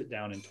will sit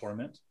down in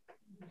torment,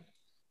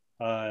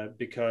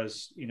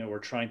 because, we're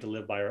trying to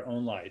live by our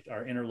own light,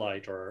 our inner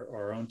light, or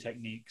our own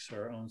techniques,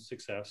 or our own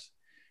success,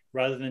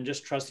 rather than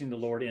just trusting the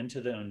Lord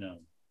into the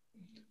unknown,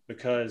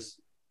 because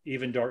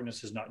even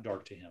darkness is not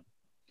dark to him.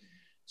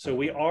 So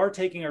we are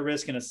taking a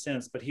risk in a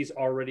sense, but he's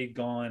already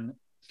gone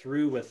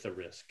through with the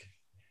risk.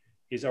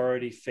 He's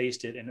already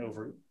faced it and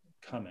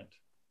overcome it.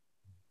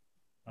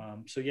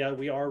 So yeah,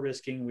 we are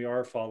risking, we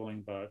are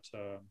following, but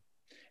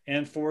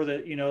and for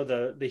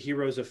the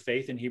heroes of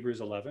faith in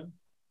Hebrews 11,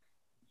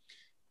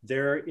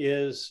 there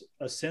is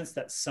a sense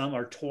that some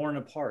are torn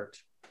apart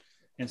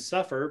and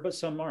suffer, but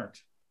some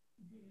aren't.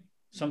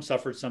 Some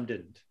suffered, some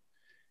didn't.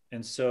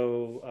 And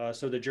so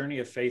the journey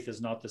of faith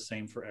is not the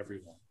same for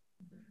everyone.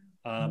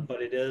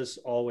 But it is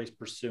always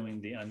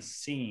pursuing the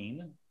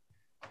unseen,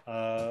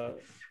 of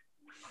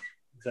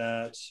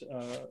a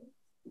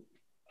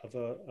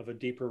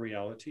deeper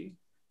reality,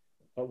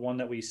 but one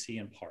that we see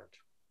in part.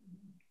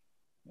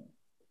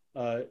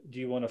 Do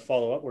you want to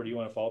follow up, or do you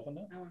want to follow up on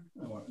that?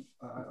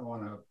 I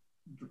want to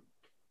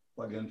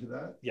plug into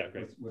that. Yeah,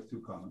 great. With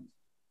two comments: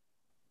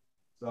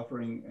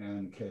 suffering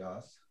and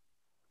chaos.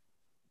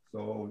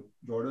 So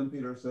Jordan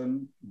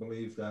Peterson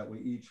believes that we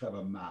each have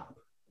a map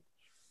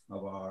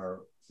of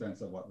our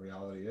sense of what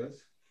reality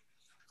is,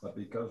 but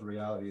because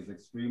reality is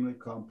extremely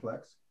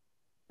complex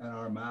and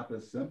our map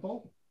is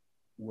simple,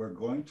 we're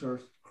going to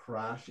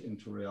crash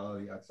into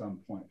reality at some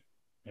point.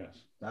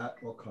 Yes.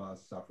 That will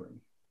cause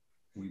suffering.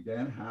 We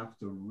then have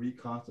to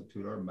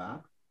reconstitute our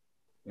map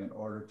in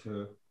order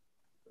to,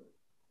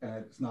 and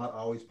it's not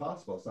always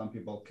possible. Some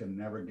people can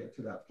never get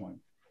to that point,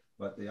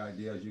 but the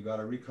idea is you got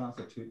to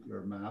reconstitute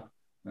your map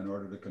in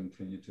order to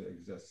continue to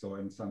exist. So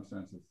in some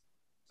sense, it's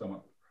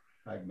somewhat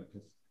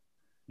pragmatist.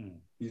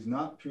 He's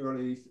not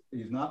purely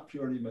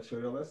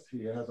materialist.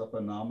 He has a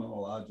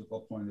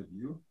phenomenological point of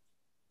view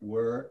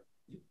where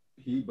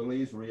he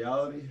believes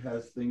reality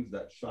has things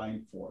that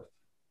shine forth.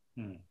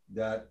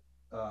 That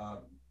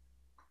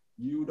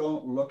you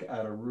don't look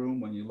at a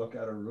room when you look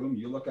at a room.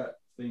 You look at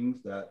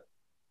things that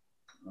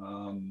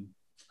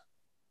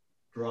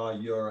draw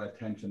your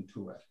attention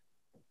to it.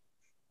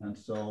 And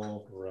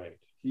so right.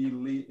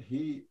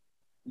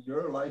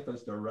 Your life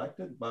is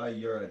directed by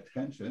your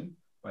attention,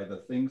 by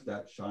the things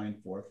that shine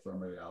forth from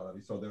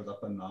reality. So there's a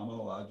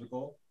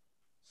phenomenological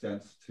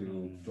sense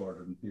to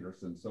Jordan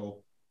Peterson.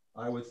 So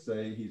I would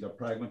say he's a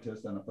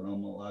pragmatist and a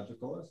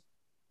phenomenologicalist.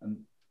 And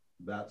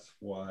that's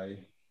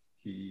why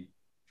he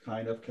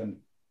kind of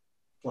can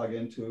plug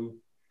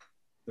into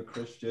the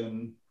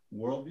Christian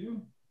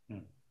worldview.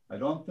 I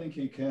don't think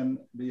he can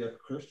be a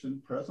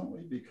Christian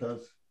presently,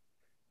 because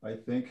I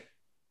think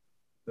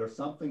there's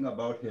something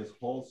about his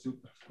whole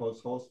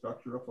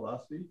structure of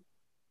philosophy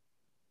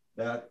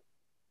that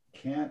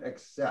can't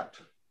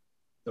accept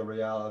the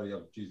reality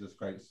of Jesus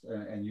Christ.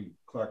 And you,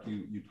 Clark,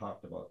 you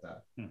talked about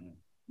that. Mm-hmm.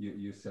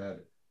 You said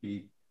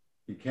he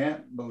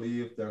can't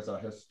believe there's a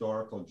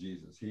historical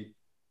Jesus.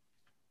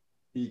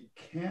 He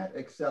can't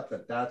accept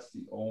that that's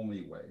the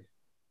only way.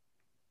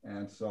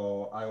 And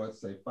so I would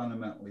say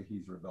fundamentally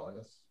he's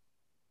rebellious.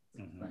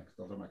 Mm-hmm. Thanks.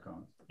 Those are my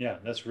comments. Yeah,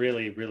 that's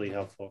really, really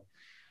helpful.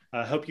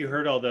 I hope you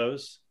heard all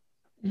those.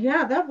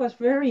 Yeah, that was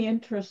very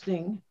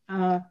interesting.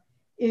 You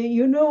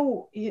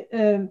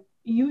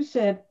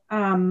said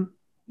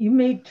you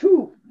made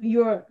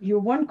your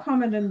one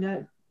comment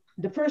and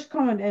the first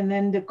comment, and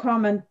then the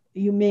comment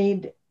you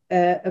made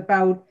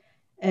about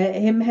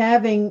him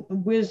having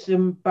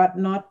wisdom but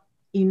not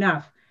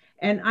enough.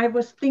 And I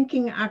was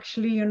thinking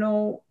actually,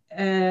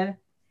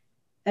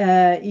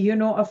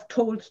 of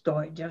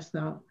Tolstoy just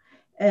now.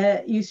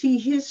 You see,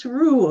 his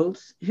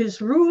rules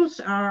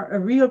are a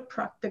real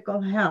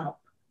practical help,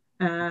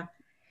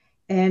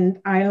 and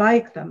I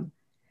like them.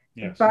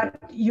 Yes.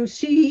 But you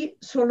see,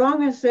 so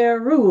long as there are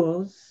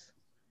rules,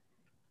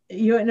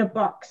 you're in a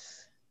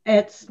box.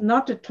 It's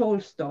not a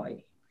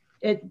Tolstoy.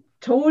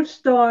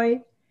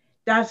 Tolstoy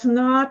does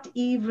not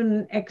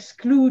even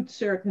exclude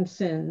certain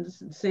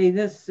sins, say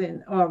this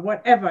sin or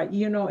whatever.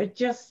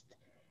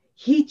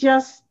 He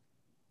just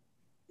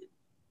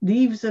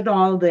leaves it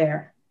all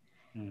there.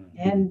 Mm-hmm.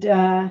 And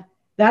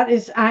that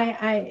is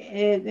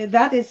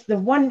that is the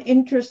one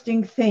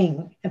interesting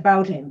thing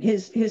about him.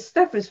 His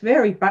stuff is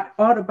very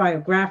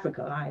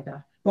autobiographical,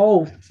 either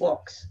both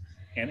books.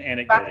 And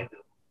anecdotal.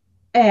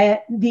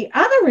 The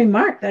other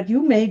remark that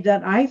you made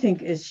that I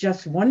think is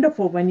just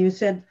wonderful when you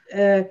said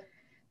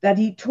that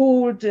he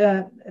told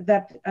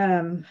that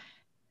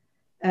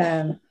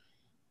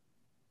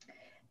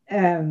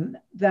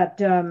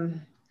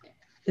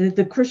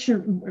the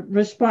Christian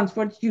response,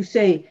 what did you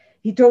say?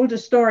 He told a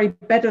story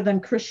better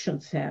than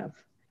Christians have.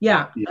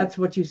 Yeah, that's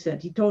what you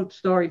said. He told a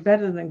story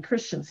better than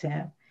Christians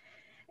have.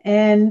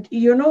 And,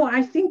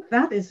 I think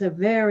that is a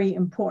very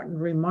important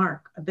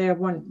remark.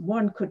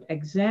 One could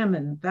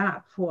examine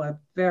that for a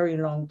very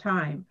long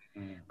time.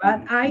 Mm-hmm.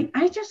 But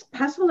I just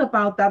puzzle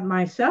about that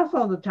myself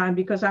all the time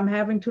because I'm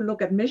having to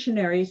look at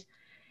missionaries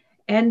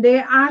and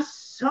they are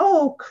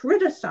so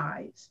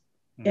criticized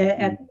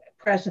at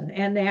present.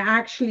 And they're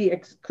actually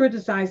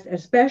criticized,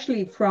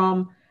 especially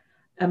from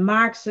a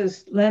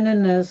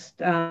Marxist-Leninist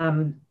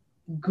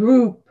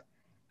group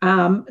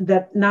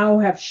that now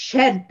have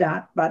shed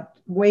that, but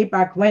way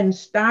back when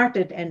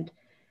started, and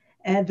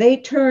they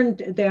turned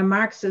their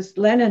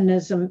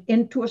Marxist-Leninism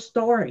into a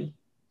story.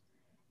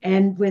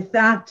 And with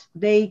that,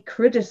 they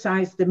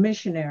criticized the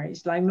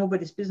missionaries like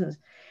nobody's business.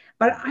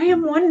 But I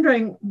am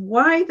wondering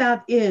why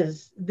that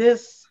is,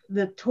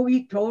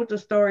 he told the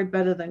story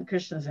better than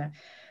Christians have.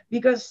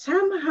 Because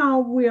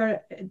somehow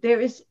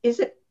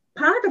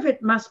part of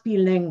it must be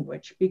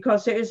language,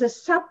 because there is a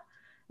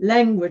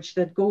sub-language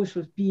that goes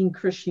with being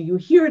Christian. You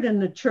hear it in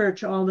the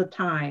church all the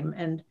time,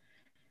 and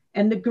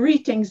the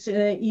greetings,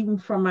 even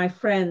from my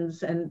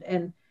friends,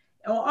 and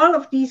all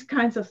of these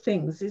kinds of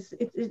things.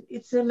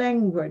 It's a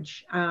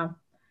language. I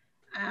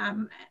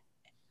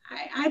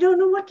don't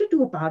know what to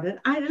do about it.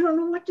 I don't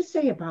know what to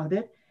say about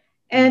it.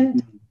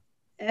 And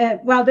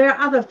well, there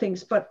are other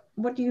things, but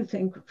what do you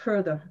think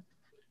further?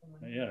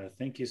 Yeah,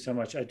 thank you so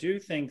much. I do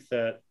think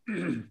that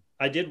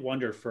I did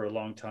wonder for a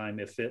long time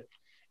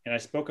and I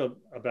spoke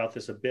about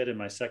this a bit in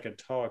my second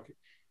talk,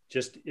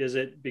 just is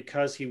it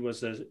because he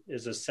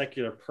is a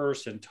secular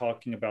person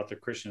talking about the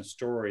Christian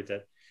story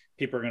that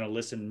people are going to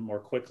listen more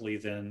quickly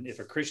than if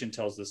a Christian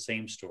tells the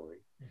same story?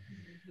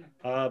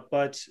 Mm-hmm.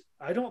 But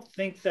I don't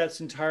think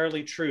that's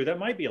entirely true. That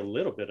might be a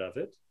little bit of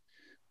it.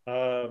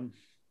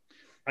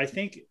 I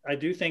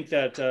do think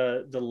that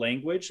the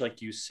language,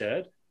 like you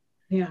said,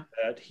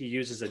 that he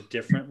uses a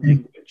different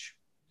language.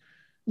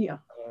 Yeah.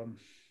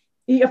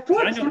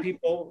 I know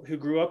people who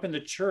grew up in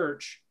the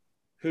church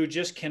who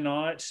just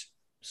cannot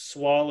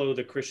swallow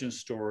the Christian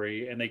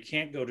story and they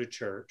can't go to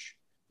church,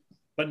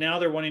 but now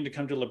they're wanting to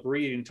come to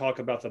L'Abri and talk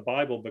about the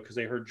Bible because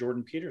they heard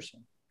Jordan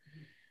Peterson.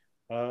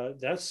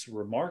 That's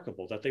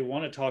remarkable that they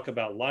want to talk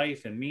about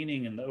life and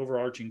meaning and the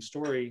overarching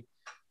story,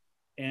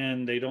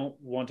 and they don't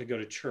want to go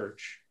to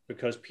church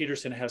because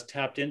Peterson has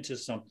tapped into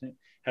something,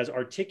 has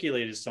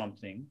articulated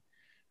something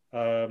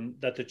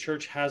that the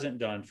church hasn't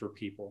done for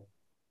people.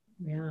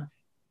 Yeah.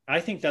 I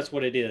think that's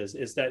what it is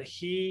that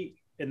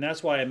and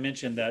that's why I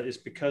mentioned that is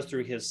because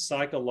through his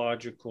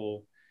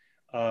psychological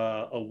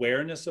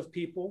awareness of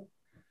people,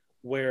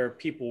 where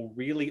people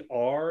really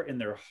are in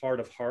their heart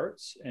of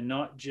hearts and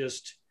not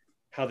just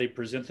how they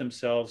present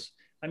themselves.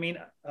 I mean,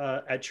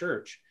 at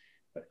church,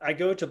 I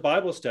go to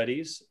Bible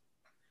studies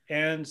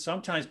and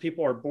sometimes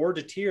people are bored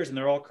to tears and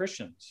they're all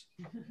Christians.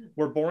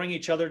 We're boring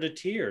each other to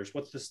tears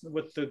with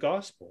the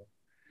gospel.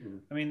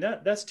 I mean,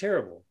 that's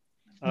terrible.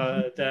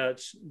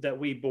 That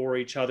we bore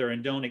each other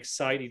and don't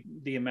excite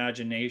the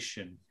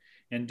imagination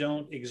and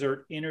don't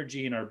exert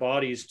energy in our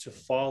bodies to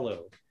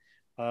follow,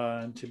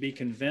 to be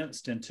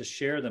convinced and to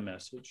share the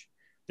message.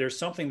 there's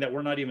something that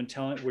we're not even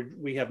telling.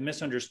 We have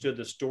misunderstood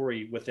the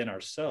story within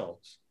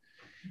ourselves.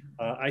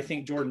 I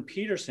think Jordan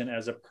Peterson,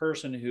 as a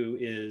person who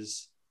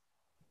is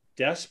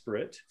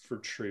desperate for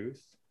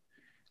truth,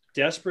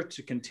 desperate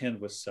to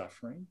contend with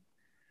suffering,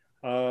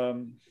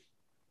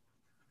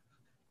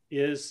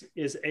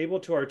 is able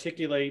to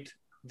articulate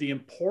the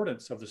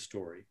importance of the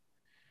story.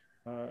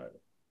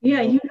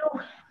 Yeah,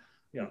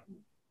 Yeah.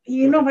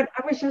 But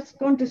I was just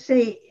going to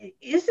say,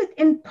 is it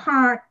in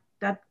part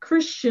that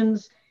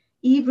Christians,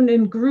 even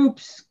in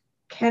groups,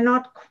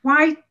 cannot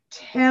quite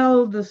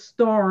tell the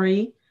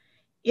story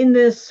in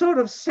the sort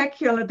of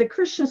the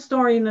Christian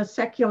story in a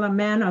secular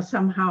manner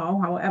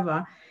somehow,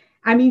 however?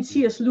 I mean,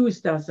 C.S.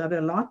 Lewis does that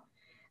a lot.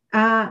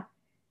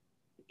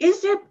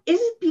 Is it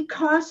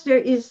because there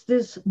is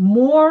this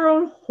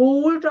moral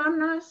hold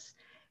on us?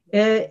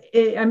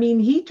 I mean,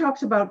 he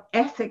talks about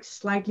ethics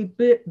slightly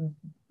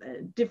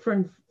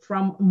different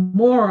from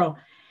moral.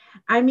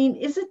 I mean,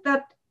 is it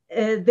that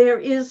there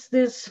is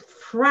this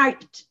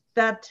fright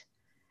that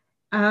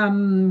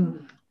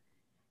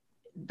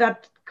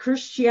that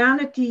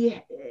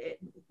Christianity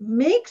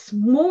makes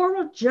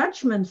moral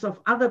judgments of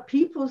other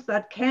peoples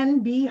that can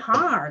be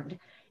hard?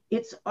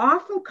 It's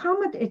often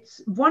common.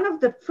 It's one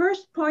of the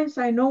first points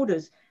I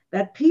notice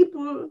that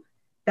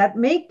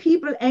make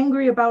people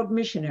angry about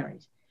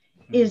missionaries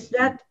is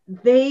that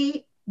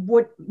they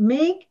would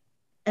make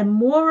a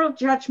moral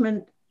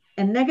judgment,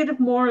 a negative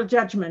moral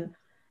judgment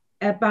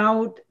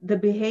about the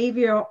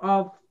behavior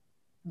of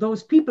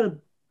those people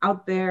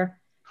out there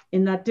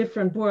in that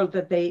different world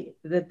that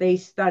they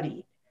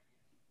study.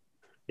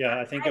 Yeah,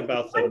 I think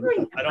about I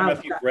don't know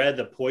if you've read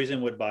the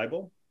Poisonwood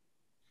Bible.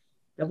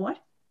 The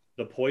what?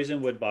 The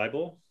Poisonwood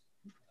Bible.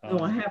 No,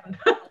 I haven't.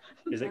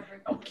 Is it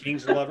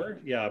Kingslover?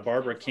 Yeah,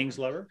 Barbara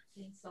Kingslover.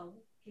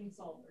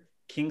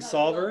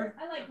 Kingsolver.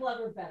 I like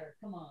Glover better.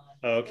 Come on.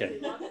 Oh, okay.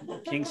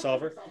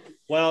 Kingsolver.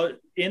 Well,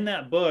 in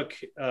that book,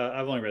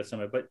 I've only read some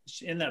of it, but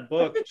in that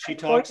book, she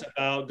talks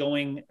about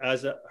going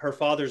as her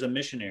father's a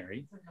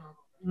missionary.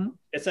 Mm-hmm.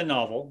 It's a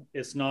novel.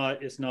 It's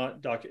not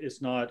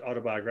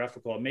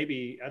autobiographical.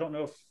 Maybe, I don't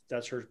know if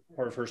that's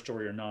part of her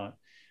story or not,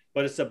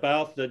 but it's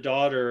about the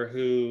daughter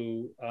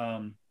who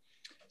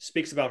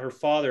speaks about her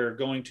father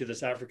going to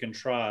this African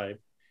tribe,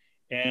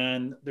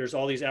 and there's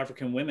all these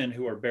African women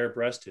who are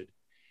bare-breasted.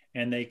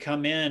 And they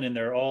come in and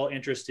they're all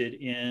interested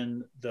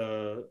in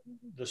the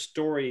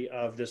story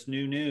of this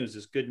new news,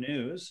 this good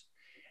news.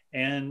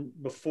 And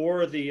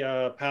before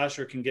the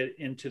pastor can get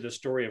into the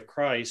story of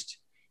Christ,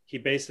 he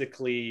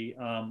basically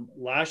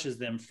lashes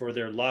them for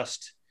their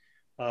lust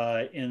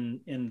in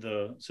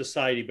the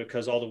society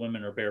because all the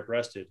women are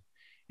bare-breasted.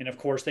 And of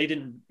course, they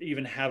didn't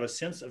even have a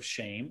sense of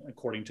shame,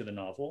 according to the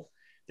novel.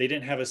 They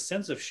didn't have a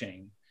sense of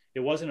shame.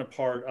 It wasn't a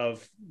part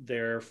of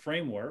their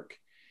framework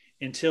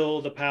until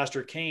the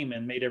pastor came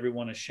and made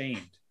everyone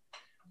ashamed.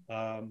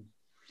 And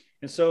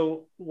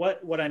so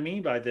what I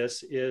mean by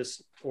this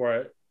is,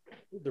 or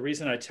the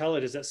reason I tell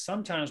it is that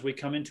sometimes we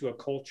come into a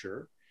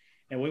culture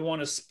and we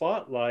want to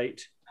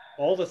spotlight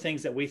all the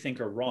things that we think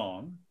are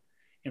wrong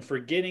and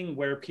forgetting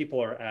where people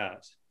are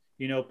at.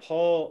 You know,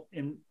 Paul,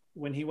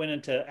 when he went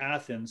into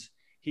Athens,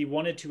 he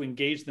wanted to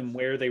engage them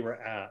where they were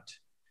at.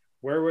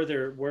 Where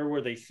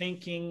were they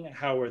thinking?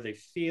 How were they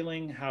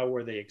feeling? How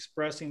were they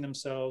expressing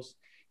themselves?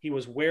 He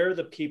was where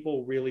the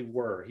people really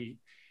were.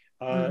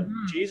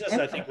 Jesus,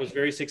 I think, was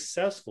very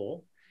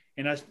successful.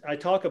 And I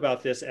talk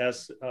about this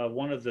as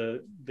one of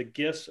the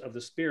gifts of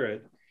the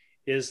Spirit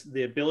is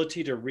the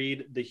ability to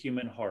read the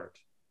human heart.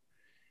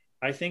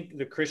 I think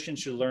the Christian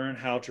should learn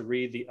how to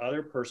read the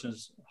other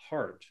person's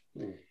heart.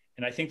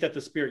 And I think that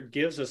the Spirit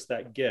gives us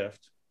that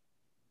gift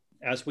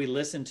as we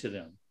listen to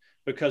them,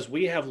 because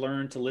we have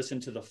learned to listen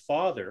to the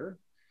Father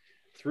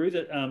through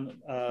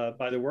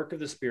by the work of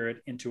the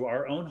Spirit into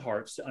our own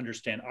hearts, to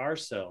understand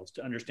ourselves,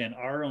 to understand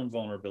our own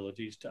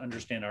vulnerabilities, to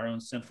understand our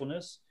own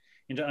sinfulness,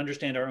 and to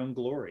understand our own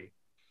glory.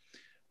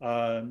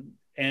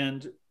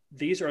 And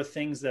these are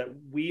things that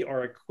we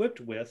are equipped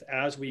with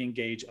as we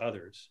engage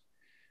others.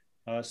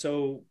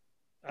 So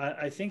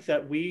I think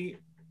that we,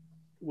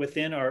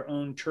 within our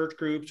own church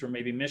groups or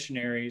maybe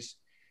missionaries,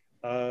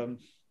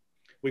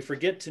 we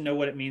forget to know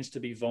what it means to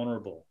be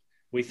vulnerable.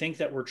 We think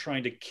that we're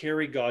trying to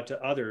carry God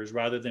to others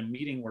rather than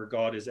meeting where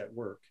God is at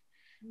work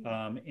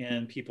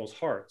in people's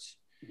hearts.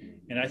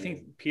 And I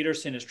think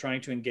Peterson is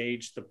trying to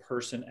engage the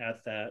person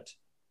at that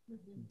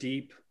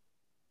deep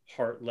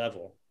heart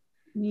level.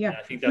 Yeah, and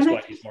I think that's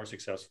why he's more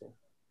successful.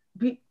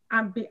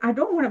 I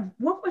don't want to.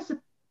 What was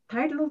the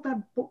title of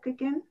that book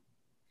again?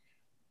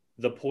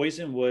 The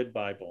Poisonwood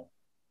Bible.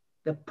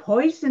 The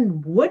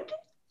Poisonwood?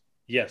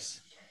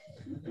 Yes.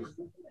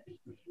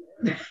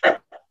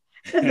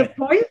 The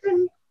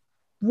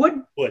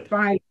Poisonwood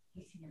Bible.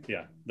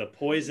 Yeah, the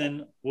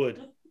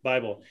Poisonwood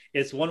Bible.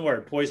 It's one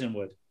word,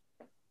 Poisonwood.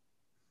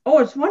 Oh,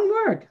 it's one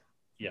word.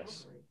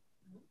 Yes.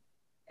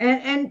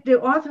 And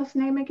the author's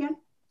name again?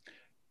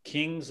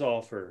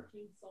 Kingsolver.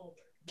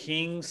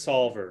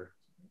 Kingsolver.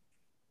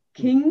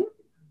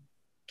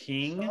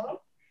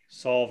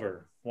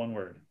 Kingsolver. One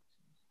word.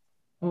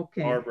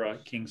 Okay. Barbara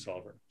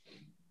Kingsolver.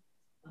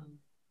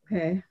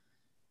 Okay.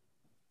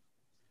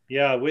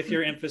 Yeah, with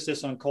your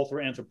emphasis on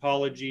cultural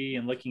anthropology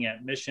and looking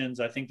at missions,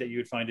 I think that you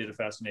would find it a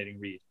fascinating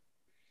read.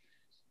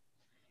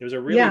 It was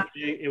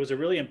a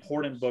really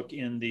important book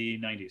in the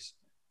 90s.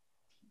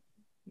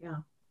 Yeah.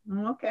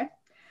 Okay.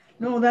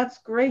 No, that's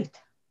great.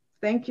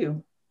 Thank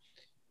you.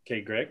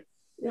 Okay, Greg.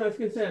 Yeah, I was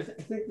going to say, I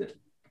think that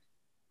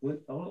when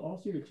all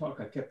through your talk,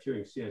 I kept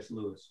hearing C.S.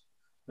 Lewis.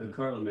 And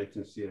Carla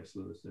mentioned C.S.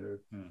 Lewis there.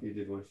 He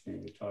did one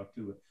thing to talk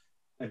to.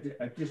 But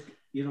I just,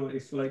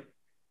 it's like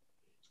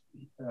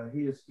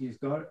he's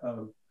got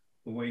a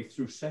way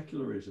through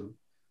secularism,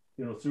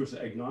 through his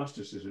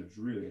agnosticism,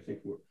 really, I think,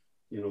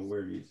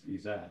 where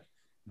he's at.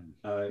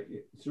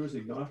 Through his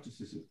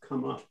agnosticism,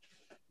 come up,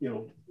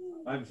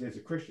 obviously as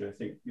a Christian, I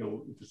think,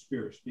 with the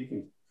Spirit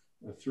speaking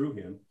through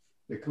him,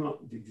 they come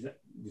up with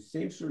the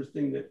same sort of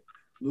thing that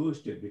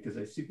Lewis did, because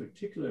I see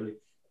particularly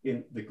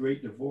in The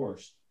Great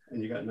Divorce,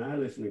 and you got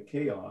nihilism and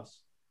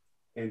chaos,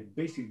 and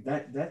basically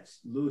that's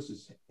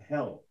Lewis's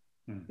hell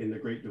in The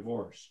Great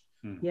Divorce.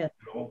 Yeah.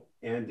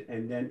 And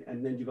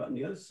then you got on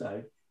the other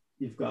side,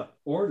 you've got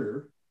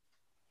order,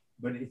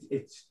 but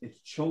it's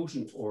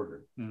chosen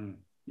order.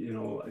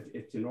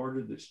 It's an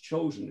order that's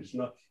chosen.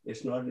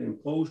 It's not an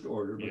imposed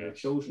order, but a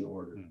chosen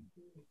order.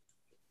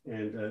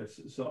 And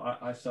so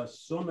I saw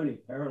so many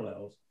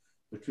parallels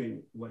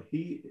between what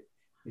he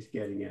is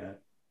getting at,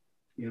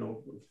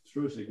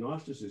 through his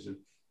agnosticism,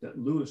 that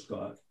Lewis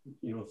got,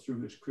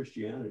 through his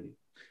Christianity.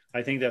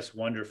 I think that's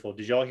wonderful.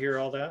 Did y'all hear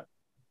all that?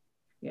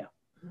 Yeah.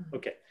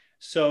 Okay.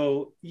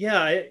 So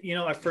yeah,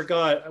 I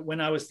forgot when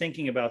I was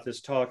thinking about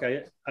this talk,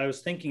 I was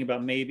thinking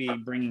about maybe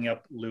bringing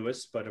up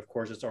Lewis, but of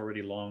course it's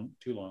already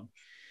too long.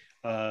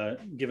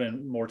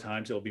 Given more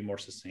time, so it'll be more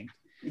succinct.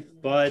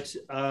 But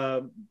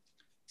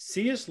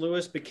C.S.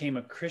 Lewis became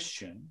a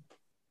Christian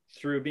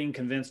through being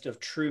convinced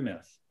of true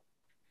myth.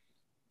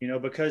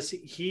 Because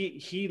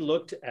he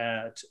looked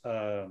at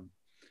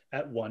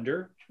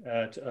wonder,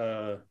 at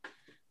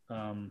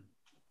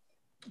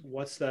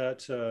what's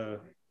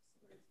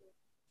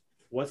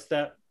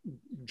that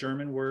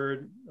German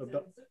word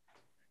about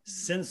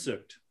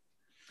Sehnsucht?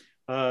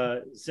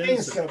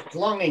 Sehnsucht,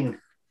 longing.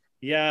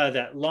 Yeah,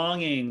 that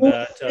longing.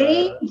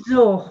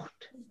 Sehnsucht.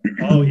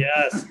 Oh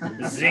yes,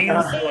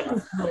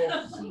 Sehnsucht.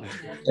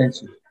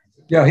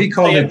 Yeah, he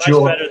called it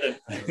joy.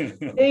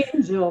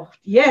 Sehnsucht.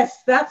 Yes,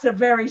 that's a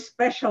very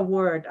special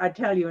word, I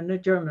tell you, in the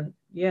German.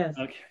 Yes.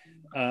 Okay.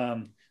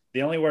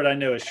 The only word I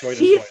know is Schroeder.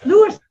 C.S.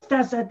 Lewis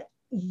does it.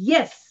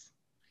 Yes.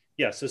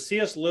 Yeah. So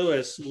C.S.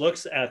 Lewis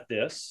looks at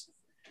this,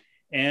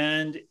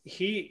 and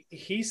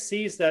he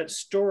sees that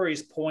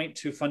stories point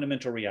to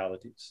fundamental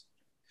realities,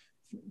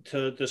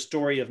 to the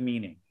story of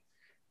meaning,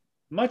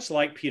 much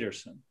like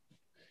Peterson.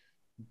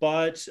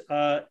 But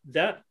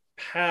that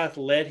path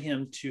led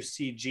him to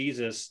see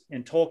Jesus,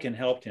 and Tolkien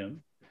helped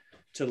him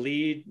to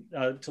lead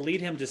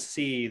him to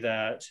see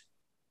that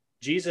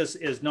Jesus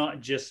is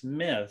not just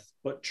myth,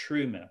 but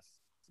true myth.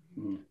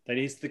 That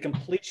he's the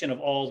completion of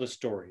all the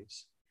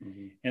stories.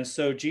 And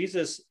so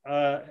Jesus,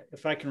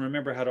 if I can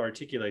remember how to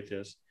articulate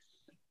this,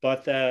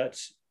 but that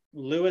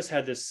Lewis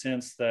had this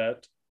sense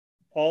that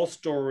all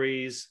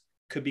stories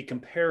could be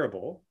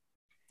comparable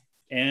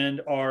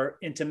and are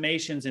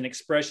intimations and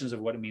expressions of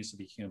what it means to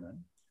be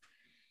human.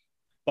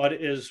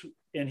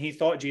 And he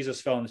thought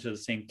Jesus fell into the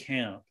same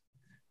camp.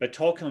 But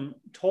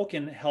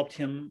Tolkien helped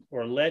him,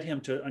 or led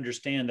him to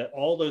understand that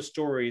all those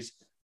stories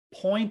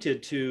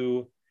pointed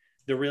to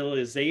the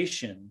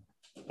realization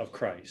of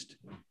Christ,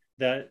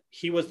 that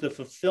he was the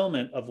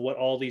fulfillment of what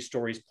all these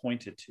stories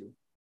pointed to.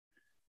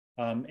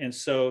 And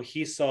so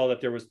he saw that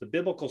there was the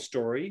biblical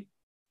story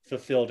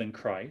fulfilled in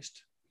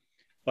Christ,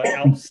 but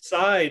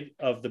outside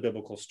of the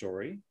biblical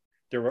story,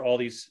 there were all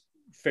these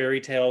fairy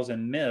tales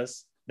and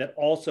myths that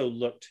also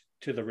looked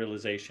to the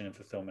realization and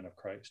fulfillment of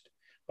Christ,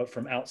 but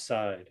from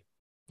outside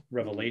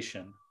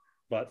revelation,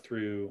 but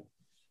through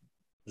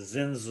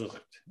Sehnsucht,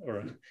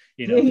 or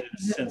the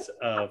sense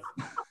of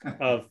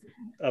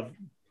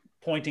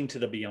pointing to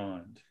the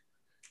beyond.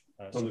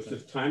 There's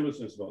this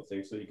timelessness about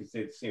things, so you could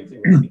say the same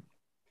thing,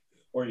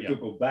 or you could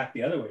go back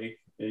the other way,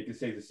 and you could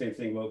say the same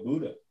thing about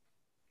Buddha.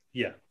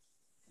 Yeah,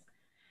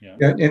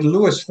 and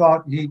Lewis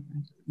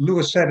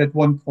said at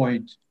one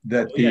point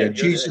that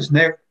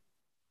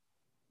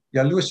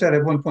Lewis said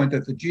at one point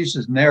that the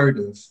Jesus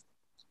narrative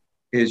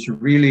is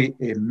really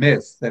a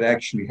myth that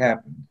actually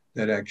happened,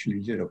 that actually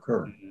did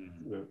occur.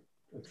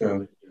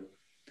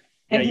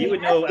 You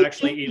would know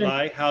actually,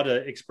 Eli, how to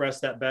express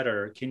that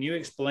better. Can you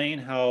explain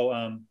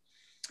how,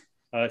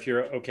 if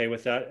you're okay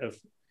with that,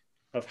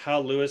 of how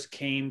Lewis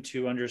came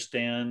to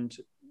understand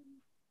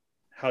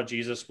how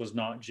Jesus was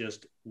not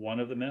just one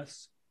of the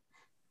myths?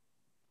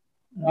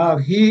 I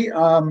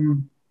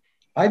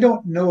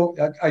don't know.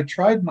 I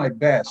tried my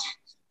best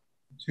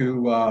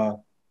to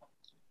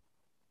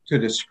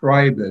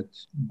describe it,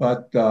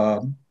 but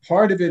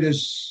part of it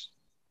is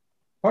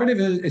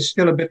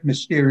still a bit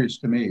mysterious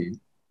to me.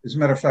 As a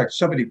matter of fact,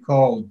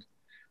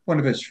 one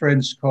of his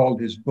friends called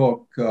his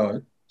book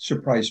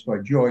Surprised by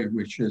Joy,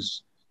 which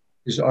is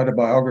his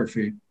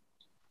autobiography.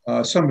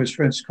 Some of his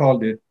friends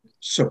called it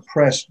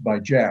suppressed by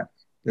Jack.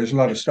 There's a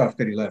lot of stuff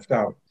that he left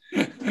out.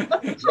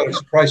 Instead of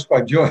suppressed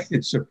by Joy,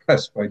 it's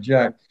suppressed by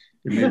Jack.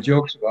 He made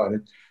jokes about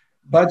it.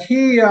 But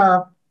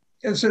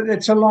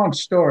it's a long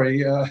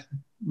story.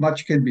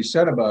 Much can be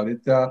said about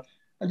it.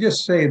 I'll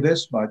just say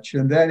this much,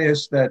 and that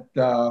is that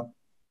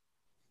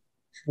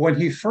when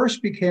he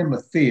first became a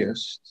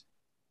theist,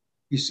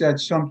 he said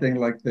something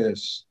like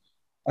this: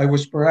 I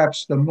was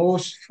perhaps the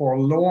most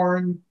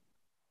forlorn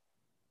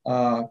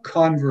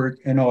convert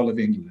in all of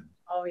England.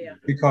 Oh, yeah.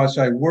 Because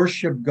I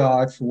worshiped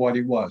God for what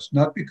he was,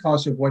 not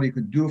because of what he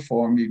could do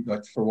for me,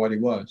 but for what he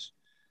was.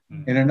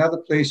 Mm-hmm. In another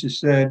place, he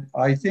said,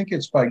 I think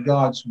it's by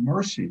God's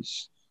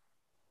mercies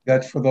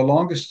that for the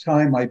longest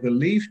time I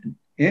believed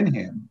in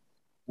him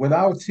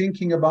without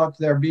thinking about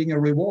there being a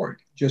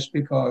reward, just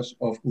because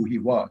of who he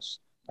was.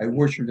 I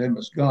worshiped him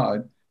as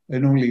God,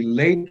 and only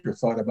later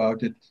thought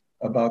about it,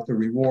 about the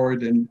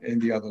reward in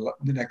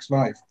the next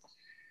life.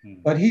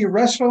 But he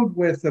wrestled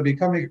with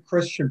becoming a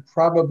Christian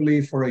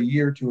probably for a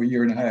year to a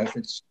year and a half.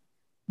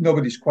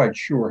 Nobody's quite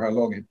sure how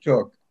long it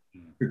took,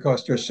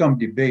 because there's some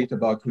debate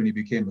about when he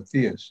became a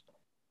theist.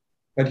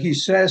 But he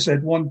says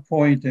at one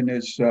point in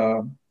his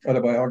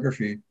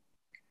autobiography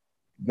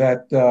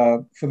that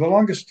for the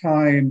longest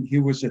time he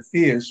was a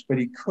theist, but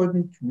he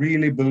couldn't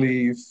really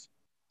believe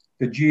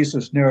the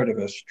Jesus narrative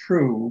as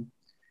true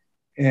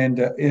and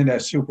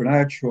as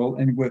supernatural.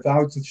 And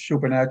without the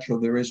supernatural,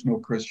 there is no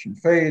Christian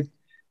faith.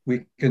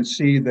 We can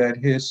see that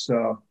his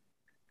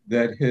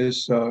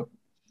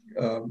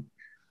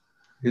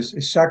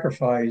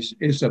sacrifice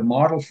is a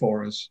model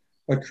for us,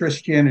 but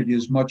Christianity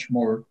is much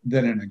more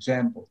than an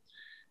example.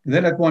 And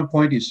then at one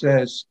point he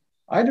says,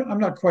 I'm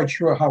not quite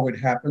sure how it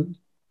happened,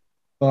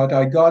 but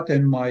I got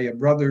in my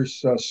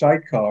brother's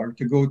sidecar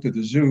to go to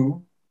the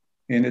zoo,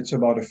 and it's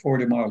about a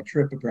 40-mile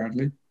trip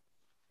apparently.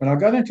 When I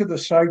got into the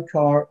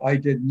sidecar, I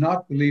did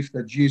not believe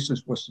that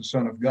Jesus was the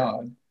Son of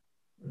God.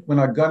 When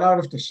I got out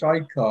of the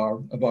sidecar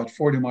about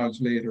 40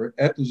 miles later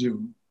at the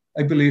zoo,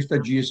 I believed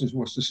that Jesus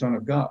was the Son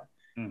of God.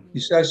 Mm-hmm. He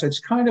says it's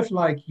kind of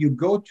like you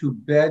go to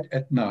bed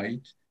at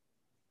night,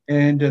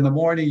 and in the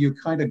morning you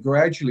kind of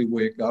gradually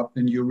wake up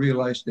and you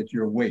realize that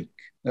you're awake.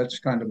 That's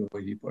kind of the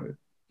way he put it.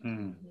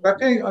 Mm-hmm.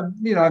 But he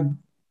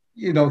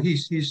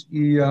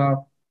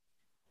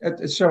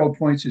at several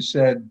points he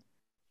said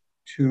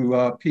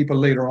to people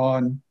later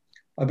on,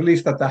 I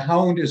believe that the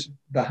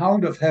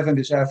hound of heaven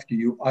is after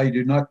you. I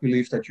do not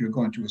believe that you're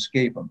going to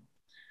escape him.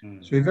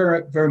 Mm. So he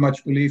very, very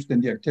much believed in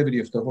the activity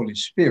of the Holy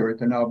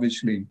Spirit, and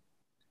obviously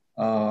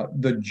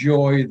the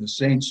joy, the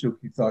saints who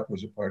he thought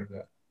was a part of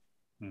that.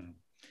 Mm.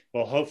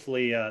 Well,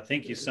 hopefully,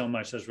 thank you so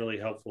much. That's really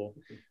helpful.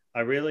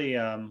 I really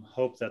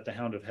hope that the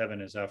hound of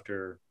heaven is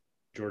after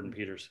Jordan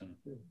Peterson.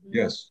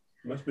 Yes.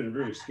 Must have been a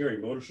very scary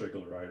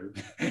motorcycle rider.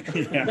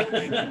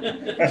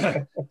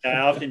 Yeah. I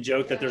often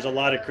joke that there's a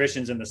lot of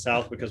Christians in the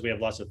South because we have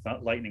lots of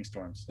lightning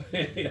storms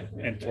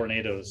and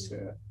tornadoes.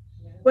 Yeah.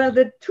 Well,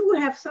 the two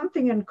have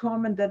something in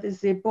common, that is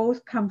they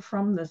both come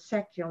from the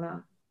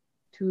secular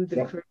to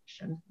the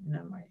Christian in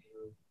a way.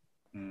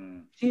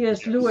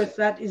 C.S. Lewis,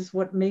 that is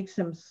what makes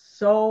him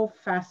so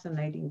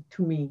fascinating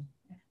to me.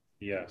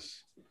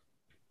 Yes.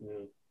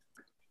 Yeah.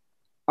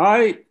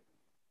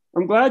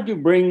 I'm glad you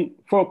bring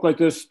folk like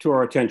this to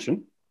our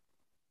attention.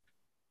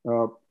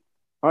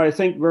 I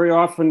think very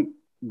often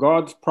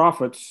God's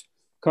prophets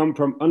come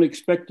from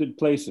unexpected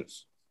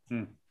places.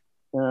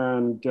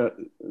 And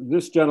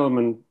this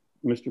gentleman,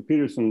 Mr.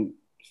 Peterson,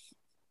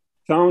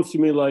 sounds to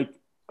me like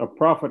a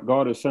prophet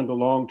God has sent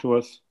along to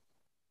us,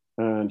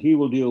 and he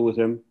will deal with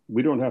him.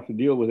 We don't have to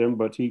deal with him,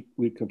 but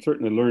we can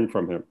certainly learn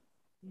from him.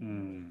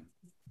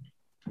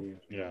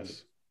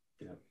 Yes.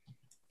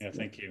 Yeah,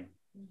 thank you.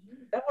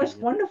 That was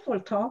wonderful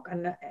talk,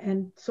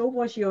 and so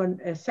was your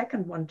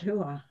second one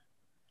too.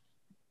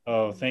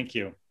 Oh, thank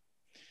you.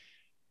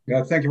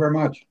 Yeah, thank you very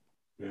much.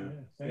 Yeah,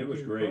 it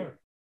was great.